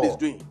house of God.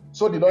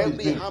 So the Lord is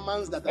doing.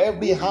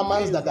 Every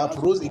Hamans that have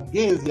rose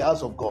against the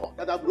house of God,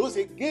 that have rose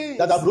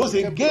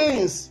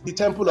against the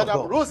temple of God,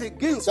 that have rose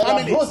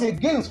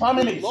against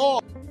families.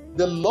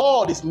 The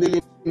Lord is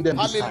nailing them.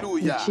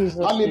 Hallelujah.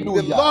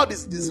 Hallelujah. The Lord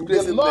is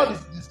disgracing them.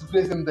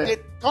 They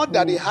thought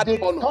that they had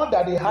honor,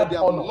 but they have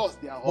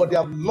lost their honor. But they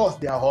have lost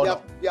their honor.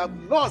 They have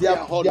lost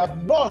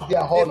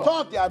their honor. They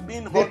thought they are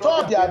being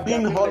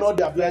honored.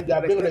 They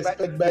are being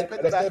respected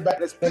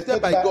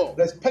by God.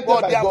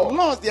 But they have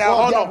lost their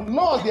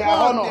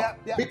honor.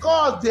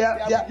 Because they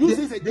have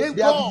used it against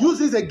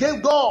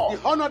God. The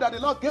honor that the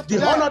Lord gave to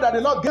them. And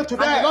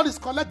the Lord is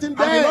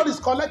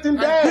collecting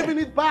them.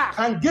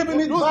 And giving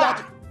it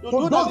back. To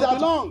those that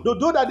belong,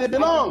 and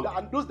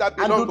those that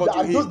belong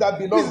unto Him.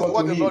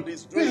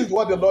 This is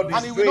what the Lord is doing.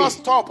 And He will not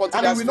stop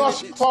until He has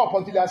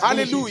finished.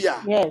 Hallelujah.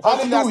 Yes.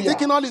 Until He has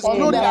taken all His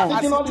glory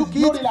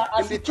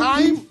as He took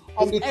it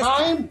in the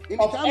time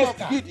of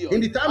Gideon,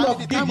 in the time of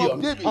David,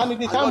 and in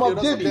the time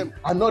of David,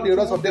 and not the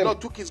rest of them.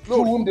 To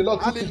whom the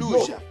Lord took His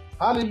glory.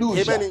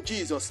 Hallelujah. Amen in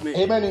Jesus'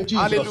 name.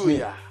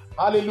 Hallelujah.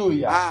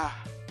 Hallelujah.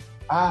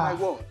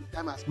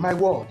 My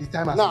word, the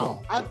time has come.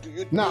 How do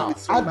you deal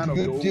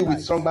with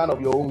strongman of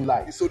your own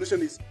life? The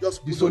solution is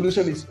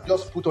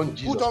just put on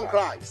Jesus. Put on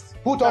Christ.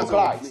 Put on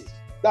Christ.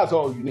 That's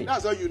all you need.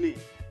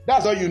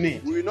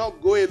 We will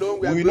not go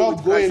alone. We are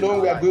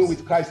going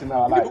with Christ in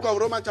our life. In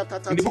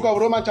the book of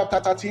Romans chapter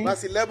 13,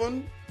 verse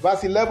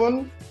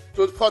 11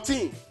 to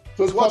 14.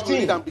 Is what we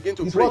read and begin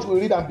to pray.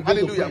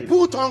 Hallelujah.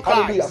 Put on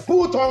Christ.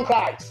 Put on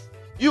Christ.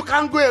 You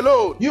can't go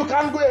alone.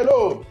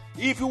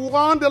 If you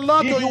want the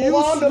Lord to use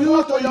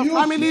you for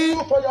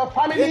your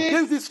family,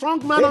 against the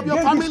strong man of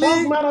your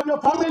family,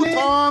 put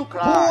on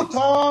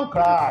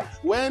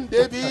Christ. When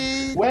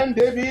David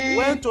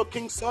went to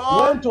King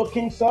Saul,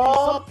 King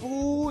Saul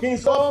put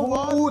his own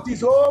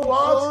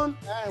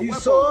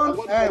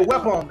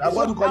weapon. I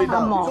want to call it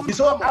now. His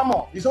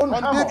own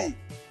armor.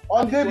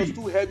 On David.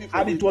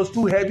 And it was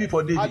too heavy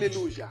for David.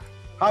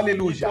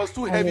 Hallelujah. It was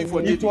too heavy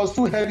for David.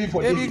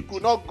 David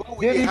could not go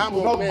with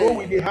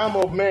the hammer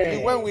of man.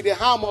 He went with the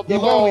hammer of the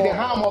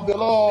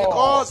Lord.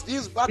 Because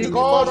this battle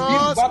before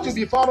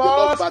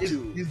us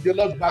is the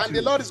Lord's battle. And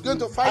the Lord is going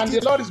to fight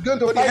it to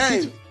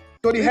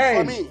the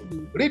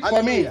end. Read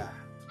for me.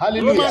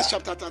 Hallelujah.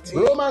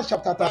 Romans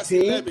chapter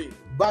 13.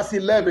 Verse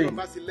 11.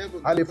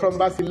 From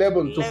verse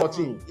 11 to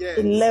 14.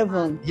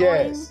 11.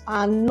 Yes.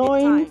 And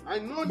knowing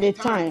the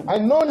time.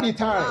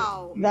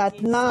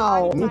 That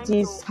now it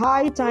is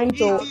high time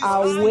to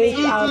awake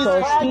out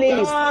of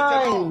sleep.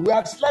 We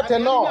have slept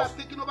enough.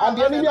 And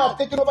the enemy have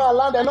taken over our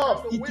land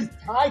enough. It is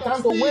high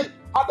time to wake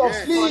out of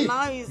sleep.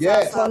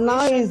 For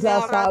now is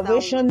our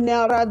salvation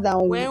nearer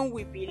than when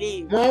we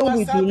believe.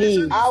 Our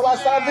salvation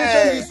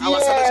is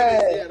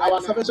here.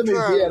 Our salvation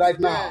is here right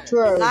now.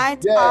 The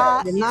night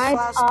hour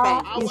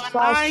is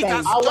fast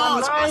spent.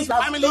 Our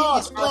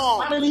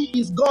family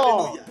is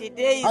gone. The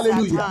day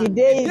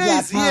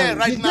is here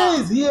right now.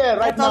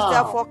 Let us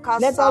therefore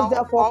cast off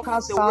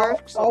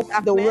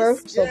the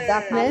works of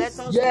darkness.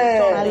 And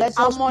let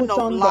us put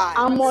on the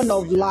armor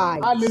of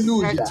light.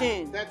 Hallelujah.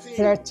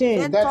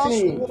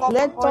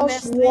 13. Let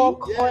us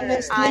walk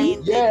honestly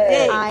in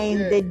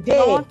the day,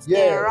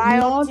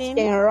 not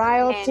in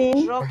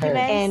rioting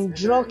and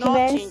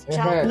drunkenness,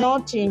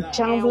 not in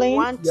chambling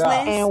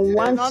and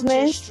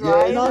wantonness,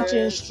 not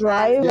in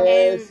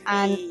strife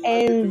and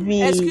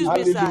envy.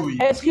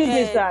 Excuse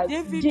me, sir.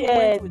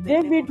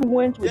 David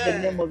went with the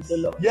name of the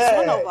Lord.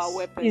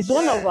 It's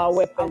one of our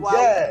weapons.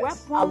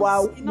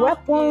 Our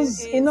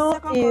weapons, in 2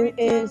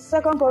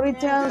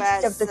 Corinthians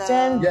chapter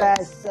 10,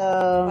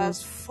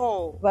 verse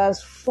 4.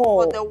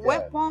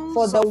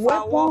 For the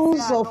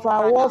weapons of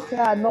our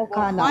warfare are not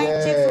carnal,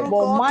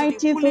 but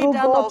mighty through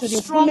God to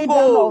the pulling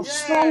down of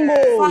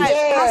strongholds.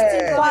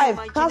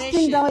 5.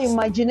 Casting down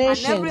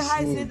imaginations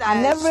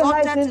and every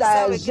high thing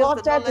that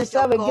exalted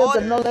itself against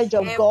the knowledge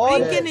of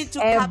God,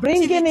 and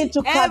bringing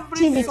into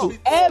captivity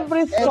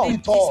every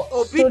thought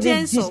to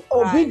the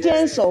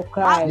obedience of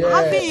Christ.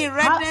 Having in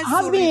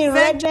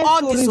readiness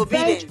to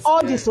revenge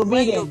all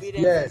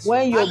disobedience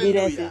when your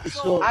obedience is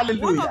slow.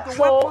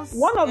 So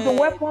one of the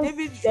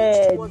weapons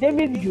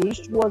David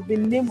used was the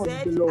name of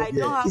the Lord.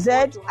 He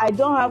said, I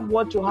don't have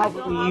what you have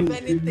for you.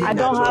 I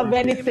don't have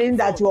anything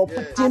that you are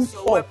putting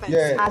up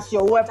as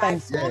your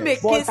weapons,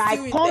 but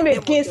I come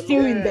against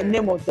you in the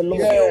name of the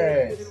Lord.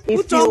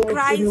 If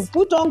you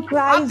put on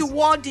Christ,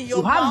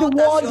 you have the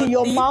word in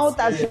your mouth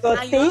as your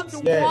teeth,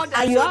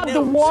 and you have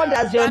the word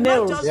as your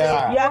nails. You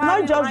are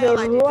not just a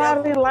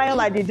roaring lion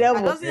like the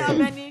devil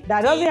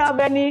that doesn't have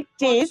any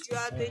teeth,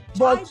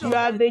 but you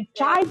are the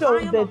child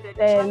of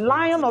the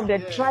lion of the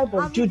tribe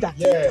of Judah,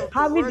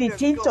 having the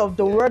teeth of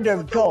the word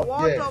of God.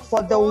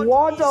 For the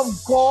word of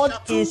God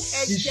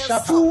is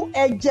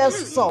two-edged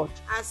sword,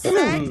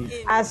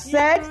 as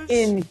said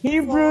in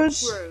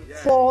Hebrews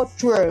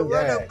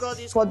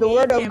 4:12. For the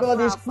word of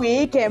God is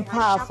quick and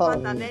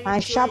powerful,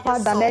 and sharper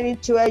than any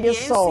two-edged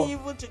sword,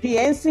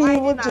 piercing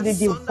even to the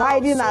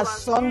dividing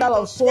asunder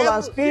of soul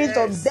and spirit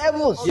of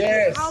devils, of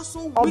the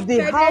household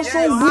wickedness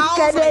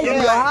in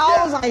your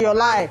house and your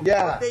life,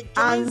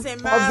 and of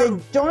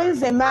the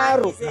joints and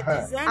marrow,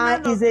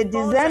 and is a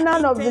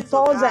discerner of the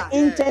thoughts and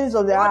intents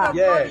of the heart.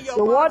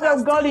 The word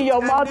of God in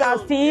your mouth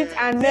has teeth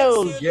and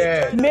nails,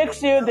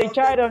 makes you the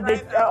child of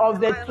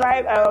the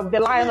tribe of the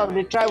lion of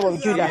the tribe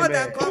of Judah.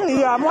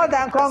 You are more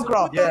than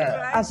conqueror.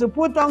 As you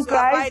put on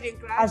Christ,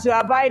 as you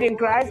abide in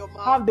Christ,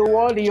 have the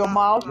word in your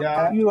mouth,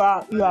 you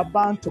are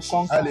bound to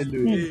conquer.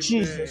 In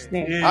Jesus'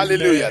 name.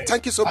 Hallelujah.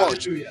 Thank you so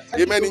much.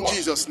 Amen. In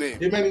Jesus' name.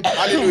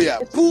 Hallelujah.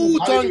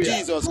 Put on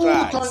Jesus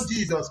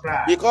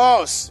Christ.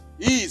 Because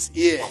He is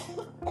here.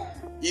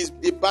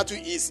 The battle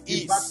is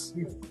His.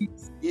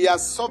 He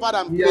has suffered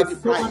and paid the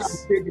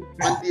price.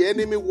 And the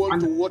enemy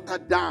wants to water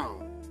down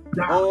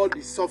all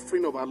the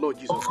suffering of our Lord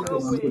Jesus Christ.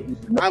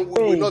 And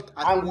we will not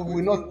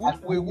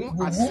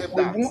accept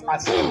that.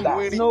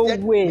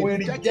 We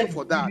reject Him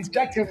for that.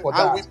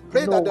 And we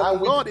pray that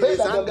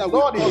the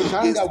Lord in His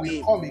anger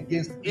will come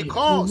against Him.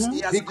 Because He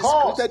has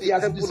desecrated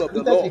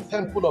the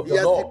temple of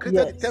the Lord. He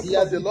has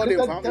desecrated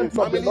the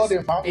temple of the Lord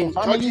in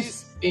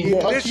families, in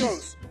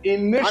nations.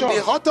 And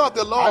the altar of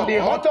the Lord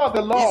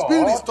is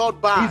being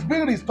restored back.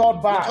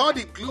 With all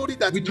the glory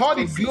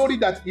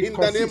that in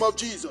the name of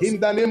Jesus. The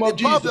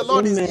power of the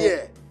Lord is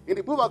here. In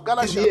the book of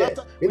Galatians,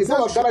 we said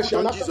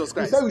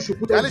we should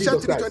put on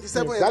Jesus Christ.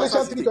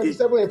 Galatians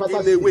 3:27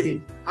 emphasizes in a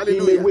way.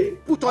 Hallelujah.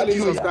 Put on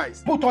Jesus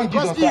Christ.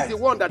 Because He is the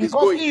one that is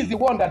going.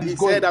 He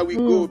said that we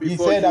go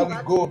before you.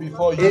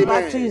 The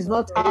battle is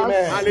not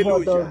ours,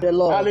 but of the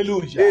Lord.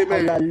 Hallelujah.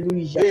 Amen.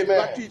 The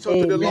battle is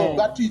unto the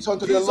Lord.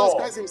 Jesus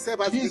Christ Himself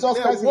has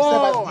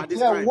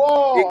declared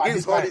war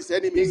against all His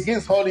enemies.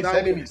 That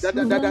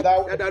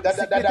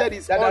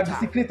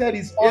desecrated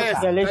His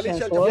altar.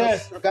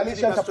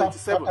 Galatians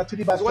chapter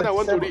 3 verse 27. What I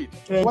want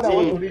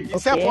to read. He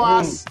said for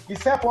us.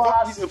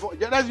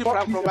 Let's read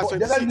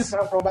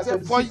from verse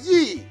 26. For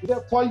ye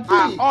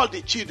are all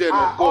the children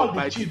of God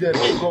by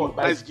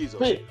Christ Jesus.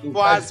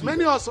 For as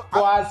many of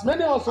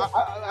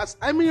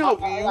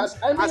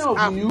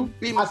you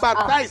been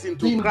baptized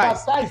into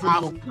Christ, have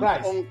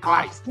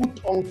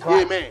put on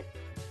Christ.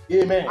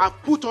 Amen. Have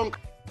put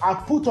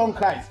on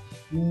Christ.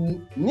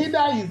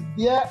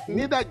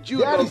 Neither Jew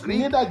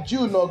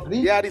nor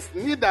Greek. There is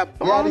neither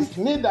bond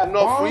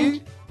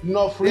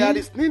nor free. There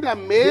is neither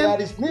male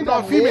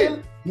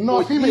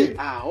nor female.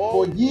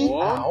 For ye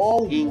are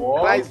all in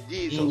Christ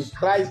Jesus.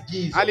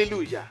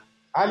 Hallelujah.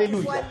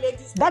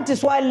 That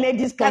is why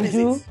ladies can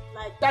do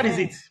that is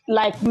it.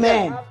 Like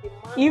men.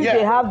 If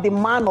they have the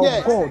man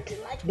of God,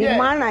 the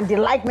man and the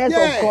likeness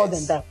of God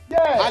in them.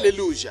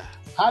 Hallelujah.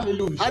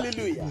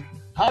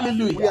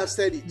 We have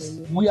said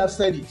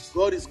it.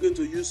 God is going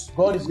to use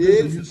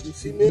the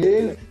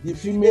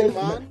female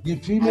man,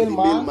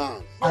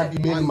 and the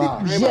male man.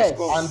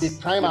 And the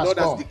time has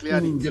come.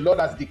 The Lord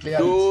has declared it.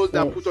 Those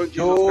that put on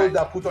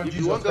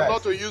Jesus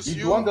Christ. If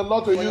you want the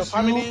Lord to use you,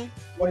 family,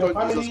 put on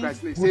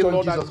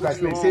Jesus Christ.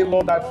 Say,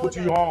 Lord, I put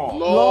you on.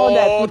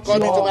 Lord,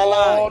 come into my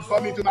life.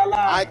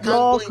 I can't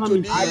go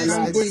into this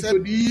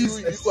except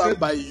you and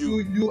by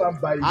you.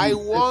 I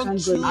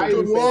want you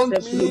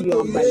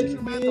to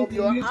make me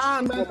the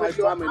instrument of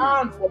your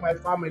hand for my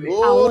family.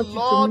 Oh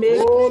Lord, make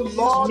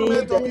me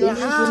the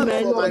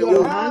instrument of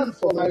your hand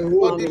for my home.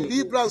 For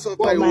deliverance of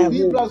my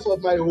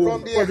of my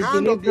home, from the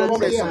hand of the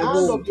oppressor.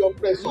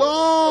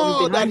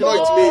 Lord,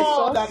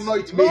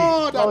 anoint me.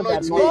 Lord,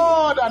 anoint me.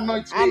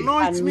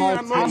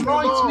 Anoint me,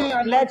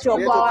 Lord. Let your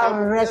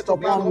power rest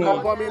upon me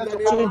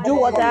to do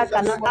what I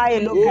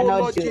alone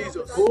cannot do.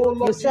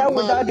 You said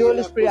without the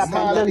Holy Spirit I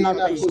can do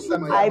nothing.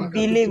 I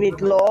believe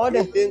it, Lord.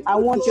 I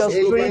want your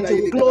Spirit to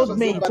clothe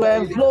me, to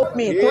envelop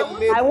me.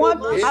 I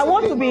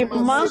want to be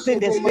immersed in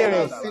the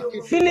Spirit,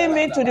 filling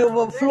me to the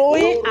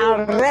overflowing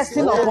and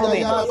resting upon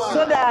me,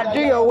 so that I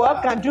do your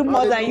work and do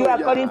more than you,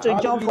 according to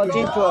John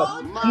 14:12.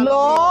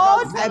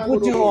 Lord, I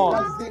put you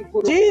on.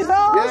 Jesus,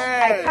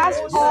 I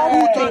cast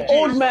off the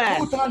old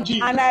man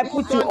and I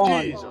put you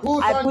on.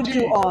 I put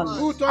you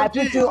on. I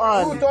put you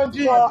on.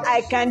 For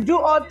I can do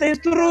all things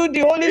through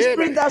the Holy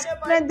Spirit that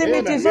strengthens me.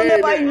 It is only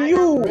by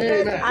you.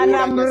 And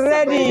I'm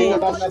ready.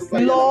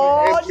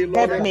 Lord,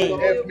 help me.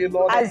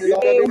 As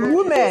a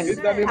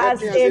woman,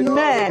 as a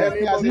man,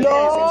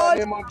 Lord,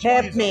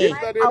 help me.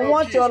 I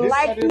want your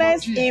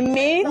likeness in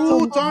me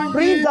to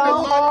bring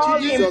down all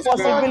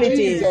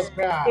impossibilities.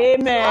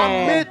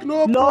 Amen.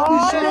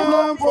 Lord,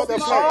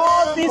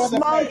 all these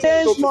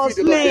mountains must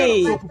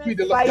flee.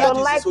 By your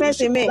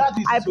likeness in me,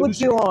 I put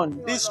you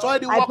on.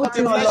 I put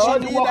you on,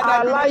 Lord.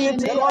 I allow you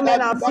to come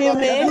in and fill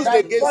me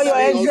for your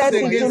exit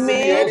into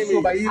me.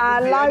 I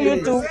allow you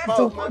to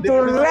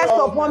rest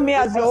upon me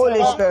as the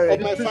Holy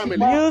Spirit.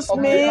 Use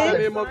me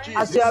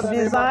as you have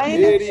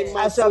designed,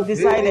 as you have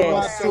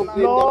decided.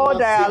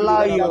 Lord, I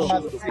allow you.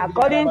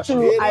 According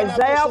to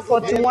Isaiah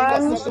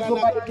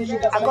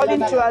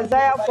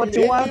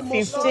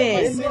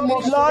 41:15,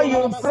 Lord,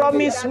 you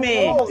promise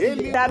me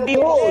that,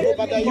 behold,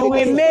 you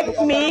will make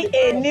me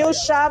a new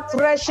sharp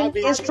threshing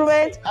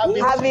instrument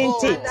having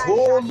teeth,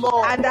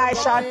 and I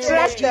shall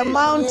thresh the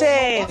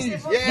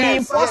mountains. The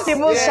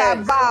impossible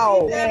shall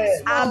bow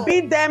and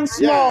beat them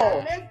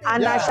small,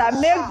 and I shall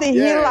make the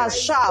hill as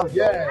sharp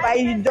by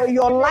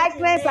your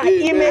likeness and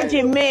image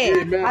in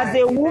me, as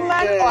a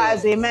woman or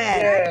as a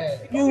man.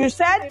 You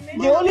said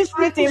the Holy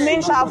Spirit in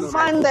me shall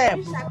fan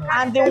them,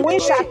 and the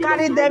wind shall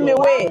carry them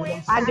away,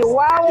 and the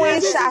wild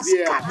wind shall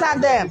scatter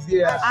them,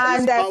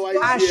 and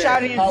I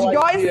shall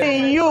rejoice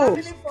in you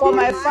for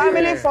my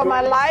family, for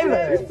my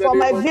life, for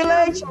my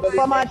village,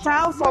 for my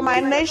town, for my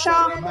nation,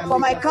 for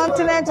my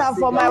continent, and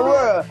for my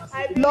world.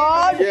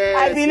 Lord,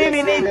 I believe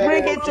in it.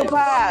 Bring it to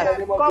pass.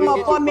 Come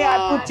upon me, I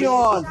put you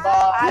on.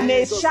 I'm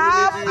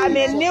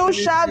a new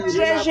sharp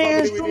threshing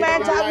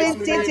instrument having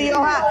teeth in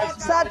your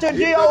hand. Start to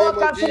do your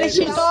work and finish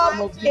it up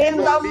in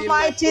the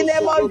mighty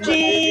name of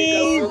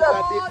Jesus.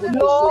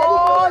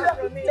 Lord,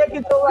 take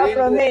it over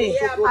from me.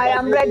 I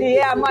am ready.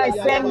 Here am I,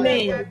 send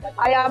me.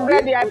 I am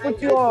ready. I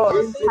put you on.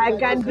 I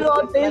can do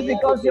all things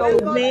because you're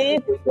with me.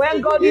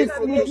 When God is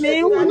with me,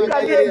 who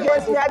can be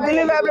against me? I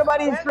believe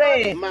everybody is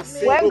praying.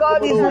 When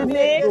God is with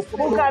me,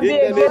 who can be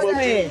against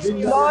me?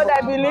 Lord,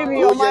 I believe in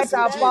your might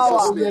and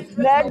power.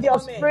 Let your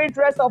spirit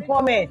rest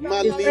upon me.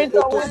 The spirit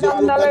of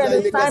wisdom, knowledge, and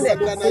understanding.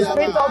 The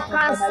spirit of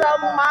counsel,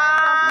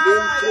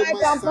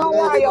 might and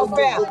power, your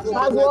fear,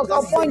 as was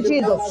upon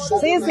Jesus.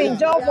 Since in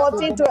John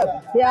 14:12,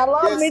 he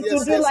allowed me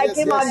to do like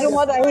him and do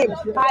more than him.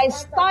 I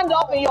stand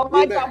up in your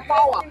might and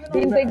power,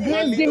 in the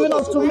grace given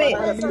unto me,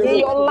 in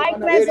your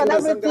likeness and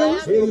everything.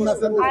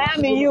 I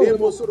am in you.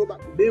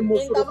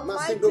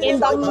 In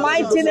the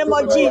mighty name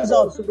of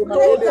Jesus,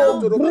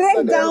 to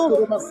break down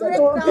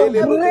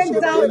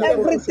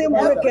everything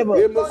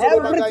breakable,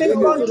 everything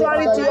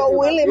contrary to your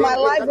will in my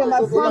life and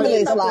my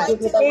family's life.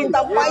 In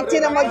the mighty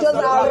name of Jesus,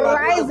 I'll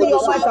rise in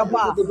your might and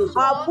power.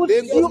 I'll put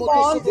you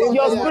on.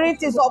 Your spirit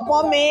is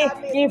upon me.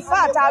 In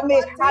fact,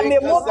 I'm a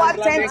mobile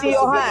tent in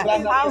your hand.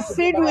 I'm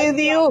filled with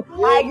you.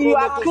 You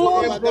are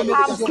clothed.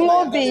 I'm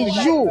clothed in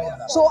you.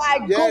 So I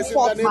go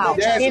forth now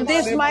in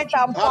this might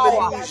and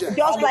power,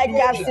 just like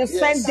as you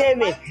sent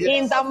David.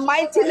 In the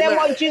mighty name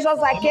of Jesus,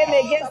 I came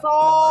against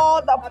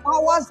all the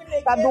powers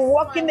that be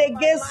working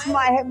against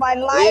my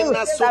life,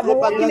 that be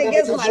working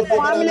against my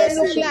family,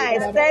 nuclear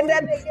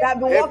extended, that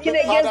be working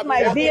against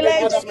my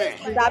village,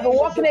 that be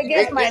working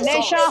against my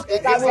nation,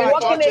 that be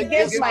working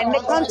against my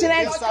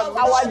continent,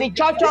 the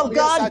church of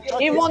God,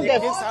 even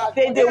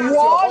the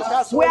world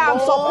where I'm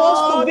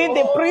supposed to be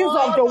the prince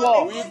of the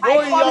world. I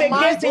come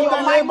against in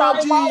your might and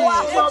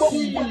power.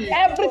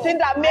 Everything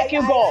that make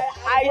you go,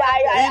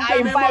 I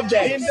invite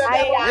them.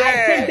 I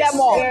take them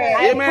on.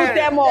 I put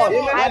them on.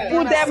 I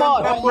put them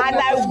on. And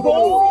I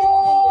go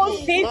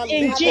sit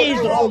in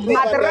Jesus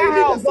at the right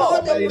hand of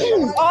God.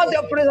 All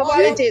the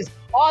principalities,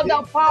 all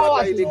the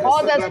powers,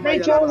 all the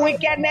spiritual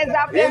wickedness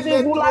that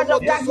places rulers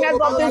of darkness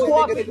of this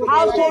world,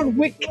 household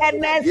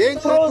wickedness,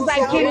 thrones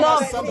and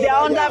kingdoms, they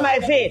are under my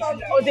feet.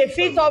 Oh, the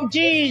feet of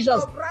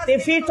Jesus, the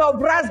feet of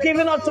brass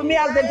given unto me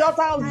as the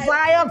daughter of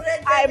Zion.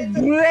 I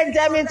break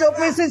them into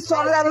pieces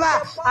forever.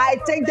 I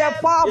take the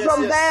power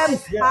from them.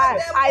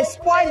 I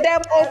spoil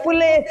them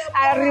openly.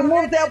 I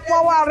remove their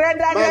power,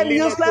 render them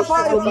useless,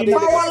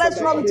 powerless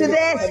from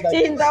today.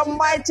 In the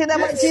mighty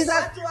name of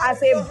Jesus,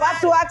 as a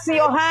battle axe in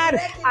your hand,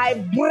 I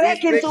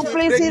break into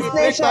pieces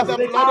nations,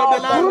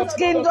 root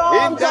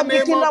kingdoms of the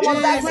kingdom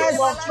of darkness,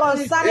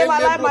 concerning my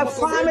life, my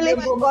family,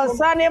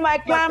 concerning my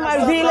clan, my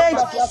village,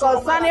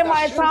 concerning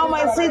my town,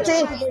 my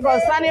city,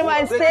 concerning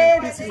my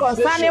state,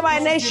 concerning my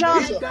nation,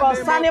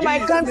 concerning my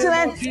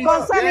continent,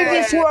 concerning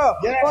this world.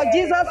 For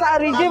Jesus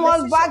has redeemed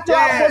us back to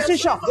our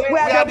position. We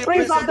are the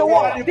prince of the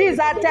world. These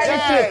are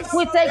territory.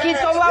 We take it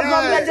over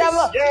from the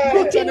devil.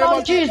 Putting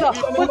on Jesus,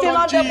 putting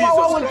on the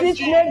power with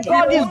which name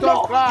God is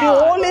God. The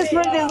Holy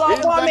Spirit is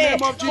upon me.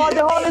 For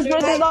the Holy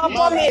Spirit is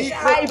upon me.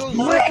 I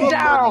break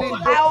down.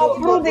 I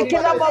uproot the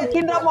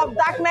kingdom of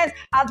darkness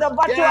as the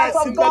battle axe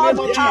of God.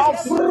 I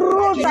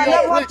uproot and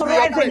never to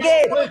rise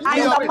again.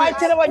 And in the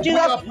mighty name of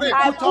Jesus,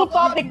 I put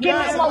up the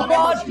kingdom of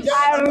God.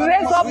 I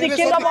raise up the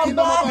kingdom of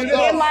God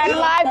in my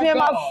life, in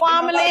my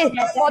family.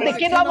 For the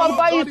kingdom of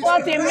God is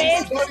not in me.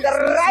 The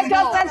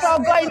righteousness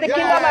of God is the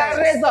kingdom I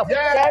raise up.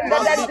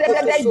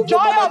 The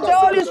joy of the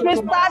Holy Spirit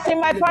starts in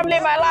my family,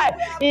 in my life,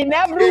 in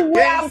every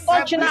way I'm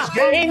touching now.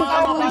 In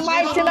the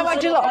mighty name of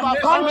Jesus,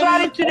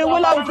 contrary to the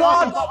will of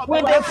God,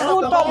 with the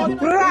fruit of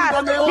grass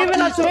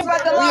given unto me by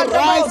the Lord,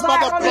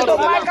 according to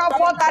Micah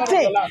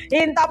 4:13.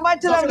 In the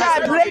mighty name of God,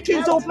 I break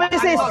into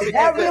pieces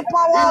every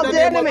power of the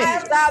enemy.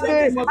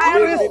 I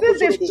resist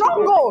the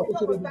stronghold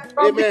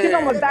from the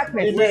kingdom of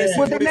darkness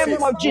with the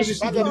name of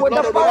Jesus, with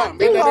the power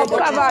of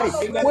Calvary,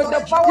 with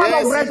the power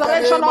of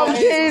resurrection of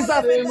Jesus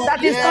that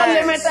is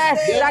unlimited,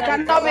 that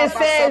cannot be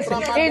faced.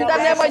 In the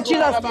name of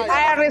Jesus,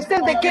 I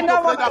resist the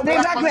kingdom of the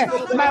darkness.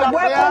 My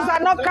weapons are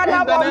not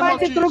carnal but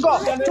mighty through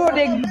God, through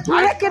the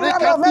breaking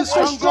down of every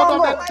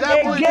stronghold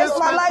against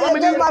my life,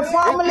 against my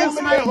family,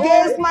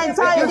 against my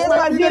town, against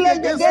my village,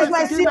 against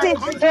my city,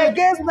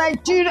 against my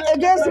children,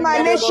 against my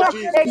nation,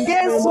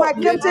 against my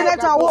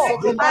continent and world.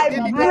 I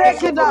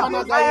break it down.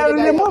 I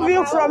remove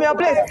you from your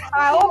place.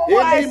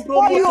 I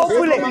spoil you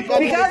openly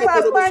because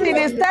I stand in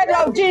the stead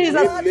of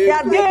Jesus. He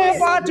has given me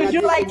power to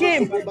do like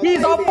him.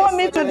 He's upon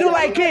me to do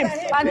like him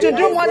and to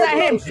do more than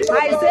him.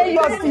 I say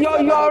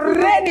your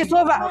reign is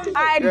over.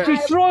 I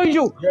destroy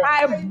you.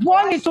 I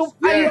burn it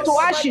to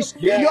ashes.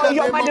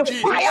 You're by the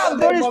fire of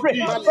the Holy Spirit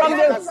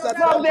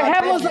from the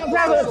heavens of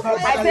heaven.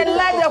 I say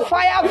let the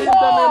fire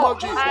fall.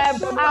 I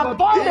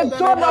burn the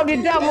throne of the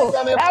devil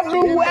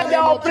everywhere they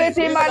operate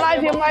in my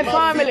life, in my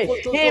family,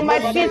 in my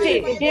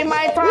city, in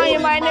my town,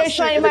 in my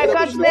nation, in my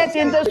continent,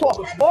 in this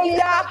world. Oh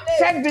yeah,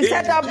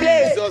 set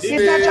ablaze.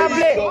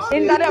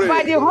 In that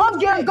by the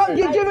hunger God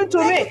you give it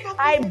to me,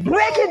 I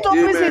break it to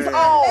pieces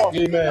all.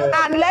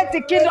 And let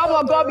the kingdom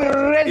of God be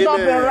raised up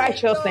in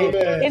righteousness,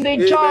 in the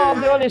joy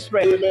of the Holy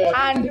Spirit,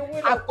 and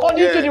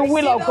according to the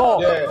will of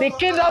God, the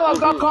kingdom of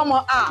God come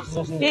on earth.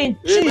 In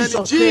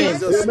Jesus'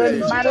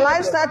 name. My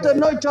life start to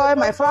know joy,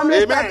 my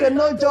family start to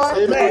know joy,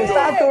 I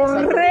start to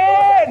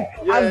reign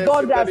as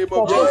God has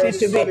proposed it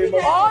to be.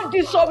 All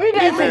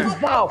disobedience is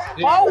bound.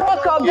 All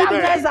work of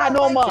darkness are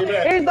no more.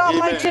 In the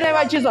mighty name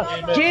of Jesus.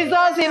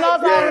 Jesus in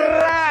us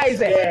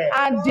arise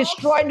and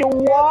destroy the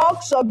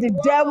works of the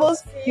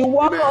devils, the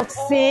work of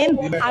sin,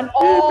 and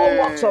all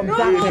works of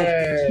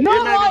darkness. No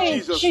more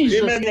in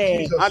Jesus'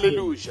 name.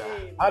 Hallelujah.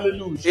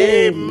 Hallelujah.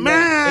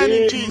 Amen.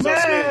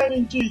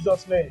 In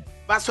Jesus' name.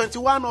 Verse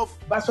 21 of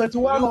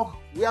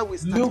where we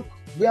started.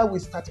 Where we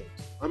started.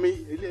 I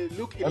mean,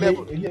 Luke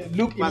 11.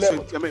 Luke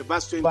 11.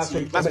 Verse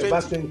 20.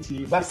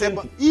 Verse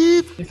 20.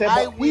 If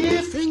I with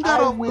the finger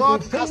of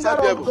God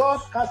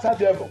cast a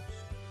devil,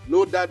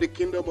 know that the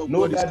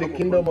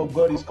kingdom of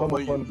God is come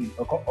upon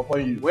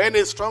you. When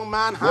a strong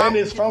man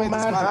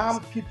harm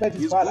keepeth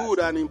his palace,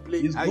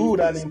 good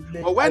and in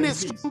place.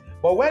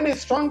 But when a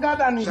stronger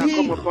than he shall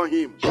come upon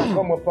him.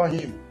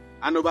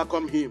 And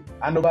overcome him.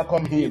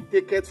 He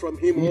taketh from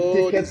him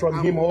all his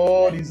armor.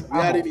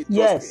 Wherein he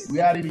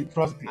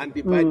trusted. And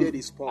divided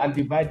his spoil.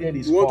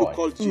 You want to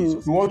call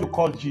Jesus. You want to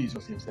call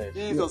Jesus himself.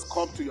 Jesus,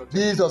 come to your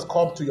temple. Jesus,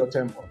 come to your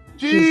temple.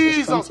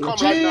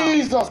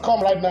 Jesus,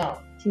 come right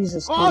now.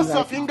 Jesus, cause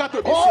your finger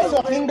to be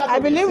seen. I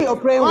believe you're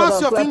praying with us.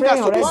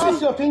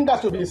 Cause your finger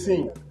to be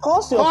seen.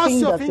 Cause your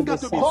finger to be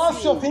seen.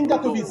 Cause your finger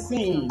to be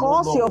seen.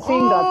 Cause your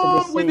finger to be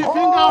seen. With the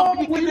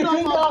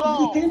finger of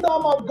the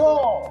kingdom of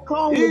God.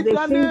 Come with the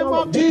finger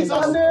of Jesus.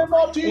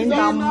 In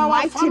the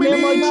mighty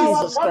name of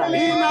Jesus Christ.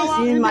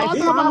 In my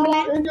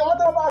family. In the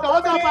order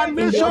of our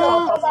nation.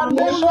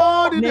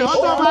 Lord, in the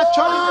order of our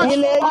church.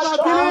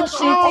 Village,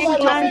 city,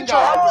 clan,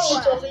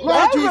 church.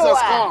 Lord Jesus,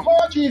 come.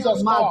 Lord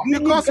Jesus, come.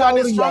 Because you are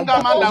the stronger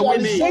man that we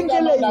need.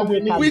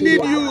 We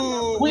need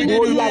you. We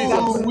need you.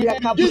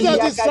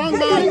 Jesus is strong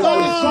man.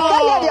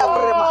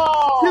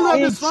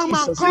 Jesus the strong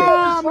man,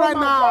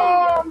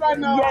 come right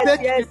now.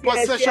 Take the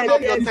possession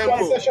of your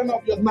temple.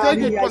 Take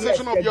the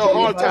possession of your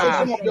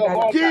altar.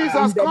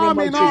 Jesus, come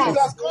in us.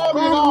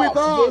 Come with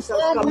us.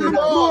 Come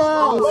through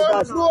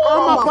us.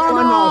 Come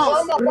upon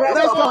us.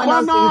 Rest upon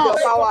us.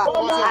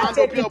 Cause your hand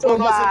to be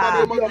upon us in the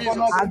name of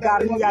Jesus.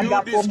 You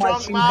the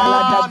strong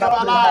man of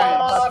our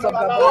lives. Oh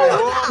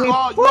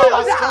God, you are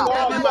our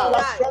strong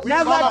deliverer. We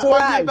call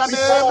upon you in the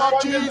name of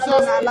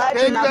Jesus.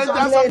 Take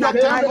vengeance of your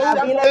temple.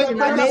 Take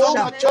vengeance of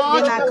your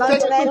church.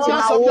 Take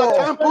vengeance of your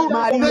temple.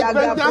 Take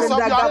vengeance of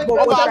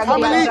our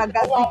family.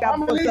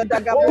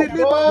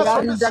 Deliver us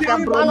from the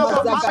strong man of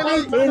our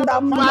family.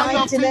 By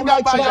your finger,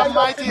 by your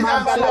mighty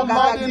hands, oh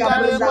God, in the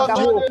name of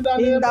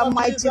Jesus. In the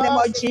mighty name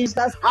of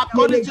Jesus.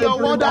 According to your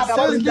word that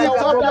says, lift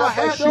up your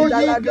head, O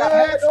ye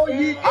gates,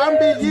 and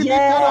be ye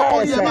lifted up,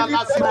 O ye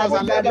everlasting doors,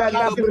 and let the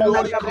King of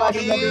glory come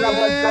in.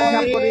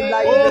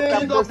 Oh,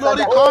 King of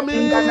glory, come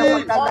in.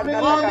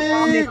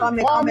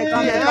 Come in. The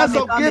heads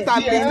of gate are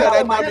lifted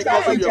right now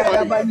because of your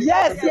coming.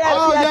 Yes. The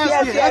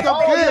heads of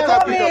gate are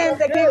Come in,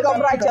 the King of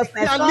righteousness.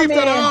 They are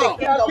lifted up.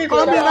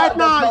 Come in right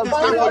now. It is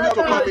time for you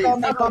to come in.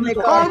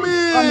 Come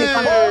in.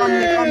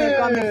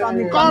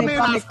 Come in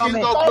as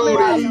King of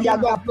glory.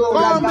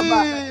 Come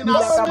in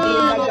as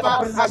man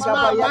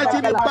mighty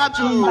in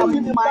battle.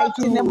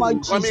 Mighty name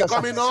of Jesus.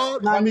 Come in,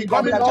 Lord. Come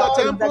into your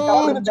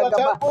temple.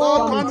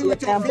 Lord, come in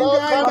with your finger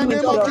in the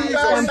name of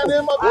Jesus.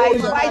 I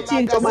invite you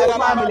into my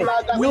family.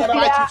 We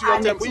invite you to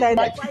your temple. We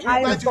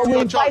invite you to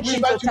your church. We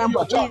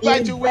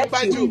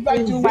invite you. In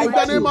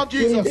the name of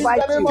Jesus.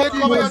 Take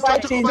over your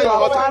church. Take over your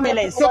altar.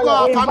 Take over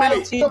our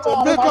family. Take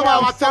over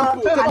our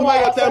temple. Take over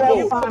your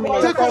temple.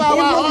 Take over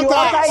our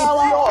altars.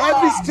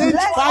 Every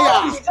strange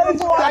fire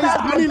that is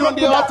burning on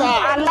the altar.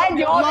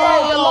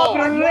 Lord,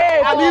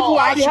 an evil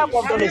action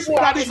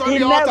that is on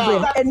the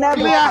altar.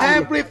 Clear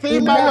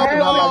everything by your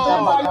blood.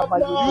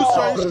 Use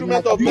your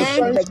instrument of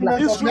men,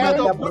 instrument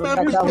of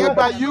women prepared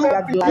by you,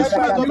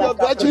 instrument of your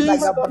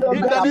virgins.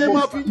 In the name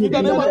of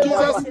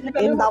Jesus.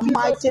 In the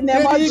mighty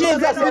name of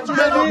Jesus.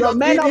 Your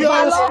men of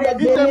valor, in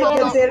the name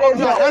of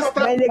your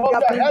Esther.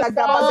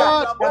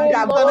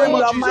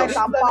 Your might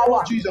and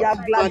power.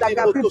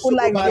 People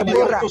like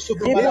Deborah,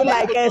 people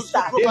like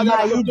Esther.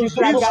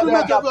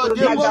 Instrument of your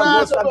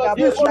Deborahs,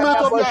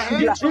 instrument of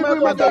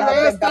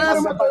your Esther.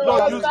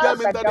 Lord, use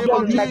them in the name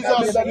of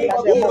Jesus.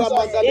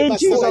 In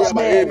Jesus'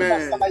 name.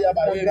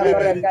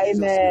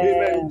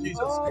 Amen.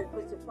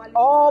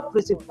 All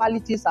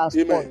principalities are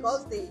spoiled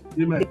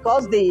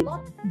because the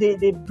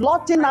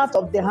blotting out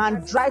of the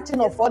handwriting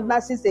of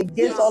ordinances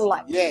against all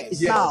life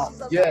is now.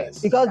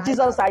 Because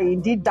Jesus had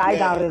indeed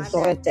died and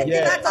resurrected,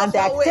 and they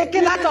are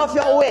taken out of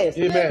your ways,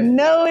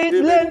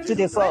 nailing to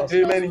the cross.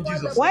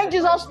 When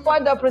Jesus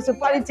spoiled the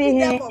principality,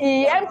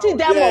 he emptied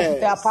them of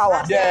their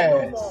power,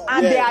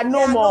 and they are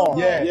no more.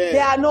 They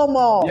are no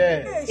more.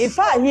 In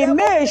fact, he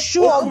made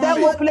sure of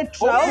them openly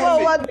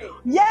triumphing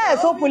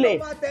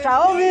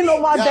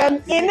over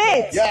them in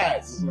it.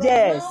 Yes.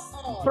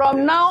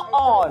 From now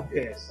on,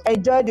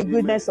 enjoy the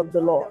goodness of the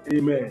Lord.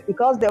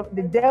 Because the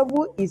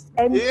devil is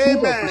empty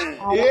of his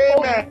power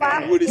over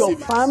your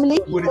family,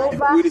 over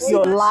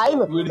your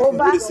life,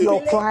 over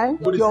your clan,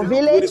 your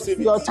village,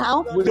 your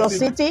town, your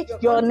city,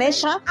 your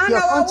nation,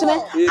 your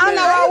continent, and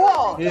our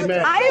world. And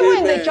even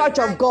in the church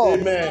of God.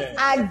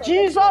 And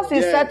Jesus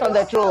is set on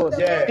the throne.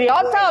 The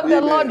altar of the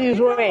Lord is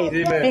raised.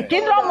 The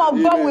kingdom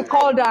of God will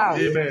call down.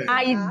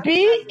 And it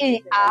be in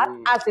earth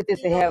as it is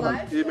in heaven.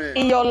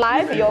 In your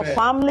life, your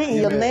family, in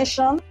your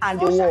nation, and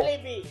the world.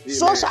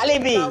 So shall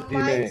it be.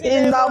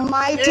 In the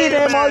mighty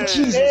name of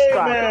Jesus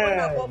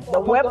Christ. The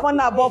weapon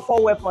above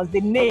all weapons,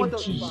 the name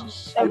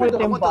Jesus.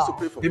 Everything bow.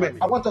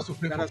 I want us to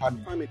pray for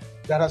family.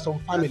 There are some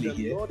family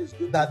here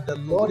that the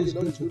Lord is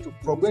going to,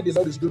 from where the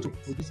Lord is going to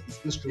produce his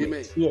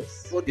instrument.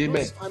 Yes.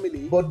 Amen.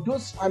 But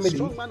those family,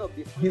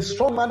 the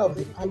strong man of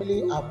the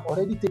family have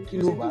already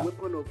taken over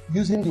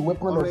using the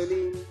weapon of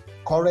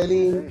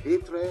quarreling,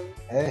 hatred,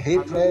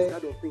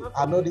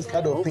 and all this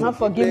kind of things.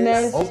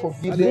 Unforgiveness,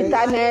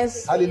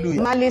 bitterness,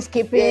 malice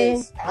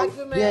keeping,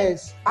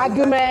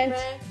 argument,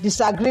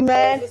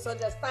 disagreement,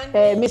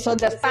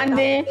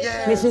 misunderstanding,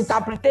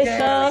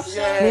 misinterpretation,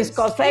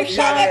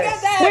 misconception.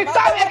 We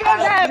come against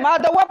them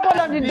as the weapon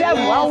of the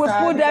devil and we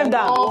put them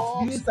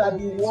down. These are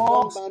the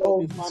works of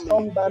the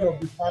strong man of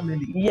the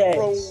family.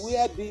 Yes.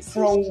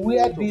 From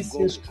where this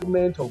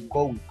instrument of God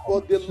will come.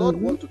 But the Lord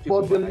wants to take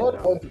over.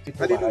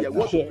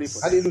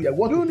 Hallelujah. Do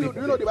you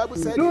know the Bible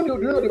said? Do you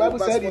know the Bible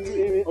said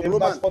in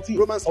verse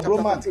 14 of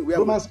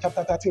Romans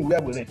chapter 13,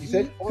 where we read? He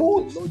said,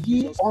 "Put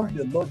ye on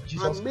the Lord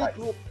Jesus Christ,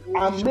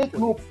 and make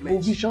no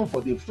provision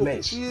for the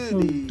flesh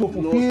to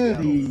fulfill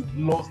the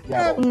lust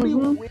thereof."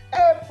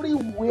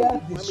 Everywhere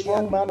the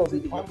strong man of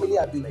the family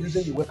have been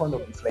using the weapon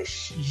of the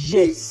flesh.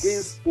 Yes.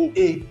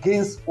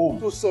 Against home.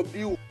 To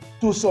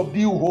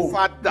subdue home.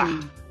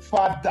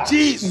 Father,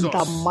 Jesus, in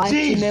the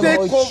mighty name take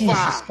of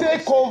Jesus.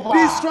 take over,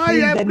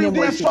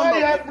 destroy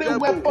every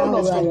weapon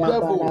of the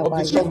devil, of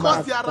the strong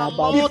man.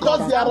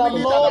 Because there are a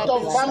lot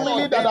of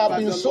family that have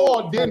been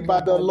so ordained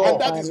by the Lord.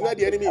 And that is where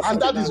the enemy is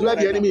And sitting that is down. where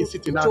the enemy is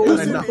sitting down.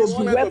 Using the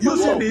instrument of the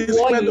Using world. the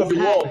instrument of the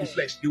world, the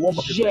flesh, the work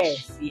of the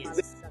flesh.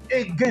 Yes.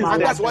 Against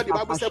And them. that's why the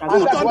Bible said, And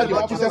put that's on why the the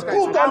Lord Bible says, Jesus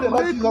Christ put on the and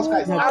Lord make Jesus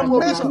Christ no and more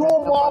make provision no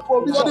more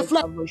for provision the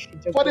flesh.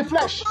 for the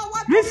flesh.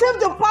 Receive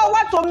the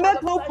power to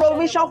make no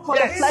provision for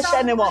the flesh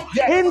anymore.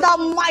 In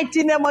the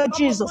mighty name of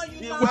Jesus.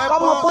 It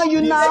come upon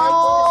you now.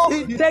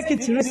 Take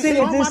it, receive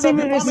it, receive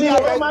it, receive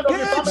it.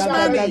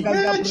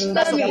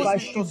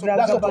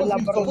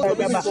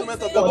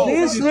 For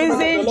this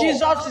reason,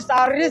 Jesus is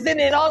arisen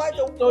in us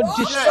to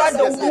destroy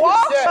the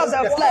works of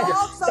the flesh,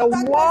 the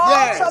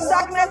works of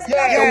darkness,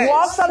 the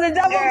works of the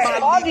devil,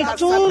 all the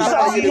tools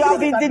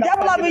the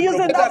devil have been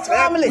using that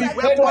family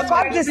to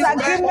cause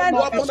disagreement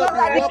so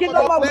that the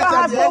kingdom of God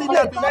has no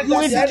place.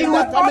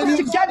 We come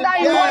together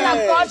in one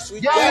accord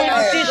and we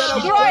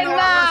destroy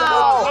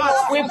now.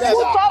 We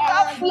put off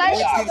that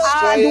flesh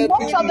and the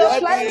works of the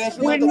flesh.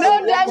 We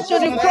nail them to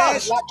the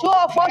cross. Two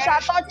of us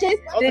are touching.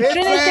 The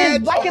Trinity is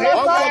backing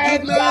us up.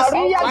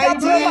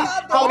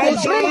 And we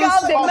bring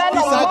out the men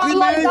of God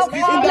like that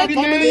family,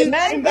 the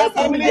men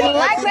in the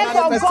likeness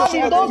of God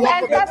in those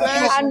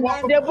ancestors, and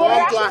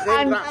Deborah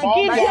and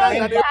Gideon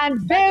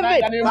and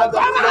David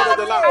come out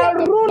and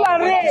rule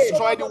and reign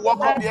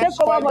and take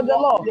over for the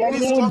Lord.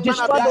 We will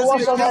destroy the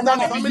works of the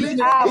enemy.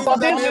 For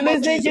this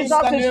reason,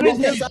 Jesus is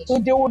risen.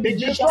 We will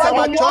destroy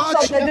the works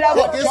of the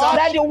devil.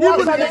 Let the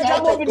works of the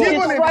devil be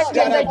destroyed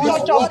in the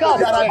church of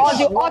God, on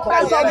the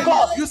altars of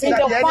God, in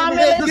the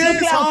family,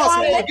 nuclear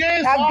family.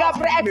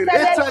 Gabriel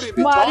excellent,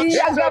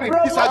 Maria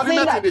Gabriel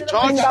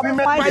in the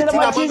mighty name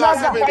of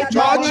Jesus,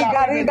 Maria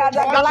Gariga,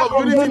 the lack of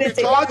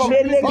unity,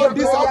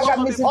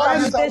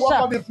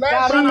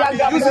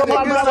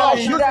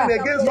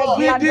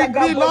 We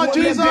decree, Lord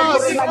Jesus,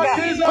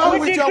 come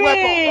with your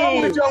weapon.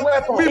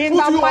 We in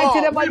the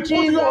mighty name of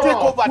Jesus,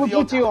 take over the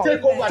altar.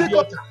 Take over the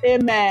altar.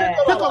 Amen.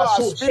 Take over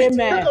our spirit.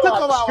 Amen. Take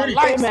over our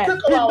life.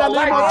 In the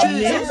name of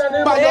Jesus,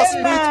 by your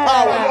spirit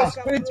power.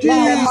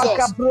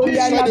 Jesus,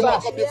 destroy the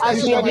work of the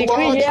as we flesh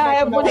decree here,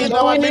 heaven is in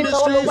our doing it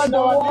all over ministries,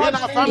 the world, in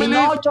our families, in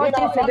all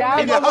churches, in the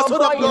in the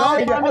household of household God, of in all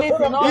God, families,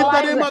 in all in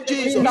the lives, name of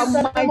in Jesus. the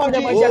mighty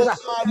name of Jesus.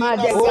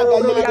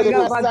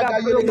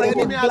 The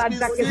enemy has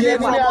been stealing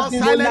from us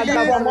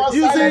silently,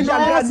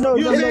 using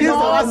us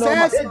against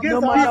ourselves,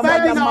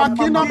 dividing our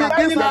kingdom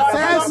against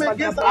ourselves,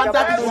 and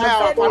that is why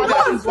our family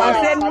has been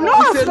falling. No,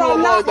 We say no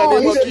from more now in the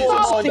name on, of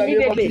Jesus. stop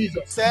immediately.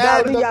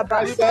 Said,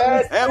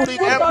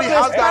 every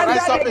house that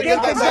rises up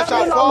against themselves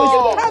shall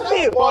fall,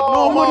 but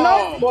no We will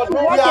not more.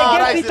 We work are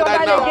against each rising other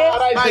right now again.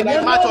 by the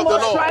might No of the more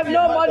Lord. strife,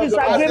 no more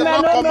As the disagreement,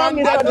 Lord no more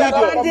commanded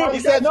Gideon, he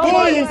misunderstanding, said, no go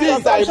more in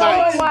this thy insultation, no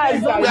more might.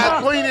 We are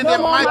assumption, going in no the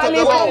more might of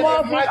the malice, no Lord.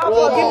 more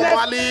No more unforgiveness,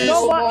 malice.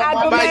 no more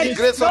By argument, the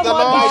grace no of the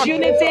more Lord,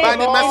 disunity by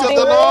the mercy in of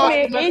the the home, Lord,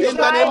 in in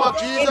the name Israel, of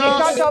in the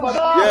church Jesus. of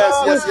God.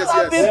 Yes, We yes, yes,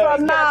 stop it yes.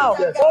 from now.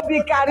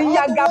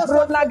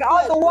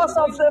 All the works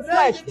of the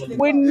flesh,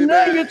 we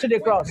nail you to the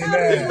cross.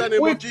 In the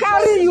name We of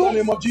carry Jesus. you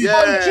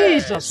on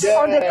Jesus Yes.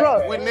 on the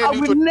cross, We nail and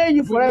you we to nail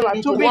you forever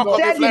to the be work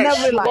of the dead in flesh.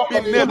 every life,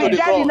 Be to nailed be to the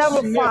dead in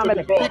every cross.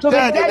 family, Be to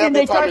be dead in dead in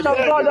every the church family.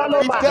 of God all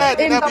Be over. dead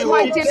in In the every home.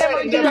 mighty name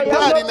of Be Jesus, you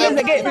have dead no in place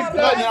every again.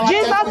 in our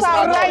Jesus temples in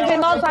our arise church.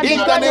 in us and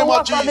In the destroy the name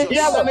of works of the Jesus.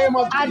 devil.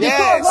 And the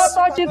two of us Yes.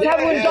 touches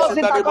heaven Yes, does in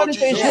it the name of according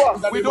to his Jesus. word.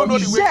 We don't know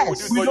the way you will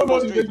do it, Yes. but you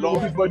must do it,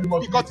 Lord.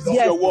 Because this is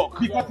Yes. your work.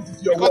 Because it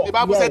is your Because work. the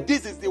Bible Yes. said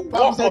this is the The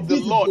Bible work said of the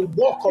this is Lord the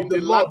work of in the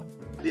the Lord land.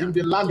 in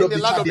the land In of the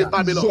the land of the Chaldeans.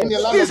 Babylon. In the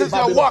land This of the is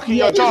your Babylon. work in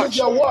your Yes. This is church.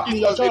 your work It in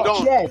your must be church.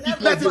 done. Yes.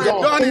 It Let must be it be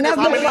done. done in In the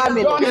every Let it family, be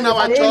family. done in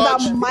our In the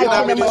church, in mighty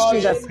our name of ministry.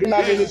 Jesus. in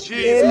our In ministry.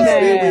 Jesus'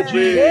 name we Amen.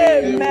 pray.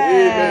 Amen.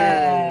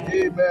 Amen.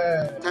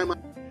 Amen. Time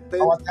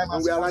Our time and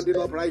has we are come rounding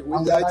spent, up right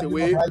and we are right rounding up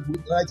away.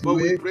 right But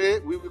we away. pray,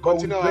 we will But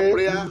we continue our pray, we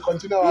prayer will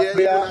continue our here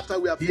even prayer after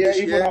we are here, finished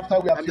even here, after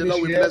we are and the finished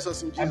Lord will here, bless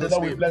us in and the Jesus'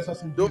 Lord will name. bless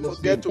us in Don't Jesus'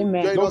 forget name. to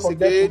Amen. join Don't us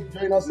forget to again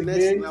join us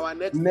next in again our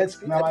next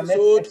next in our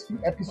episode next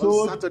on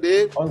episode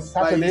Saturday. on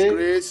By His Saturday.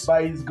 grace,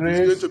 By His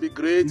it's going grace, to be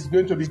great. it's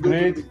going to be It's going to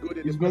great. be good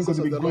in the It's going to presence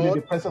be of the good in Lord.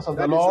 the presence of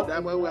the That is the Lord.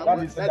 time when we are.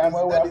 That is the time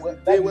when That is the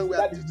day when we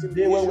are teaching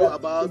day the when we issue are teaching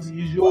about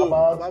the issue home,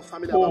 about about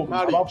family, about home, about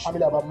marriage,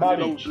 family, about and the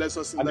Lord will marriage, bless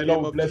us in and the the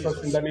Lord name will of bless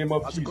us in Jesus. the name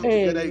of As we Jesus. come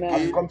together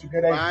As we Amen. again come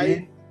together by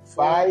again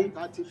by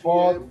 4:30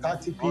 p.m.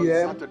 4:30 on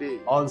p.m. Saturday.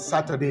 on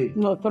Saturday.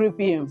 No, 3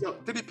 p.m. So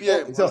 3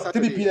 p.m. on So 3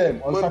 Saturday.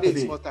 p.m. on Monday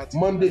is Saturday. 4:30.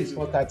 Monday is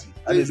Hallelujah. 4:30.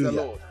 Praise the Hallelujah.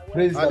 Lord.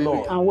 Praise the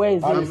Lord. Hallelujah. And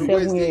Wednesday is And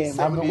Hallelujah. 7 Wednesday is a.m.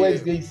 7 And a.m.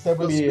 Wednesday is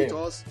 7 Just meet a.m.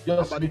 us, and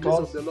Just by the meet grace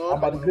of us, the Lord,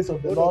 and by the grace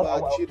of the one of Lord,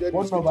 our children is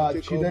one going of to our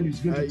take up. children is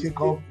going to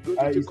take up. Going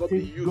to take up the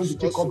Going youth to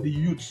take also up the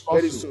youth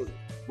very also soon.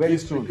 very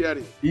He's soon.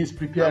 preparing. He is And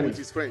preparing. with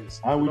his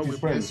friends. And The with Lord his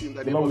will bless friends. you in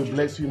the The name Lord of will Jesus.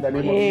 bless you in the You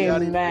name will of be Jesus.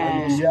 hearing Amen. And and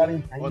you'll be also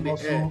hearing on and the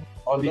air.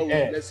 also on the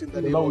air.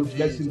 The Lord will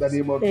bless in the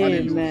name of Jesus.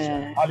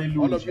 Amen.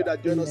 Hallelujah. All of you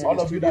that join us All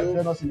of you that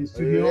join us in the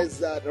studio,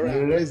 Reza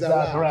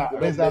Dra,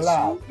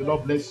 the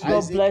Lord bless you.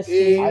 God bless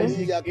you.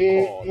 Isaac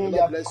A.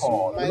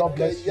 Iyakor, the Lord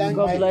bless you.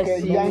 God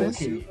bless you.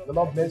 Yankee, the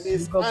Lord bless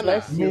you. God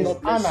bless you. Miss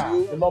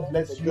Anna, the Lord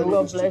bless you.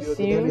 God bless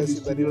you. In the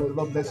studio, the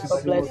Lord bless you.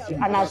 God bless you.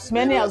 And as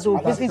many as will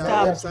visit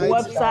our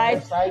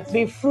website,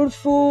 be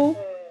fruitful.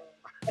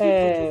 Be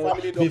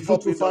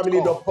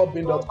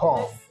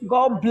fruitfulfamily.podbean.com.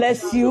 God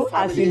bless you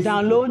as you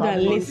download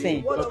and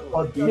listen.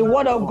 The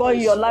word of God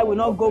in your life will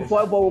not go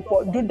void, but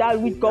will do that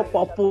which God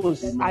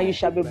purpose, and you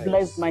shall be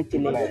blessed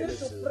mightily.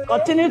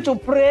 Continue to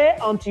pray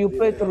until you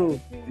pray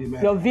through.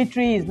 Amen. Your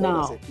victory is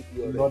now.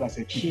 Lord has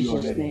keep you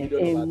Jesus' already. name.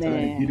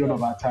 Amen. Gideon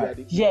of our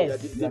time.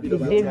 Yes, the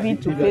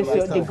David to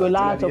face the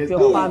Goliath of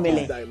your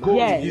family.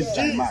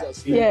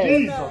 Yes. Yes.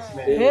 Jesus'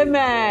 name.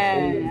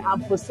 Amen.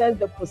 And possess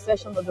the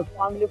possession of the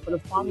family for the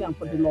family and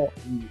for the Lord.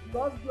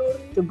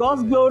 To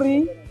God's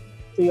glory,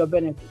 to your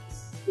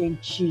benefits. In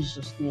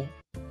Jesus' name.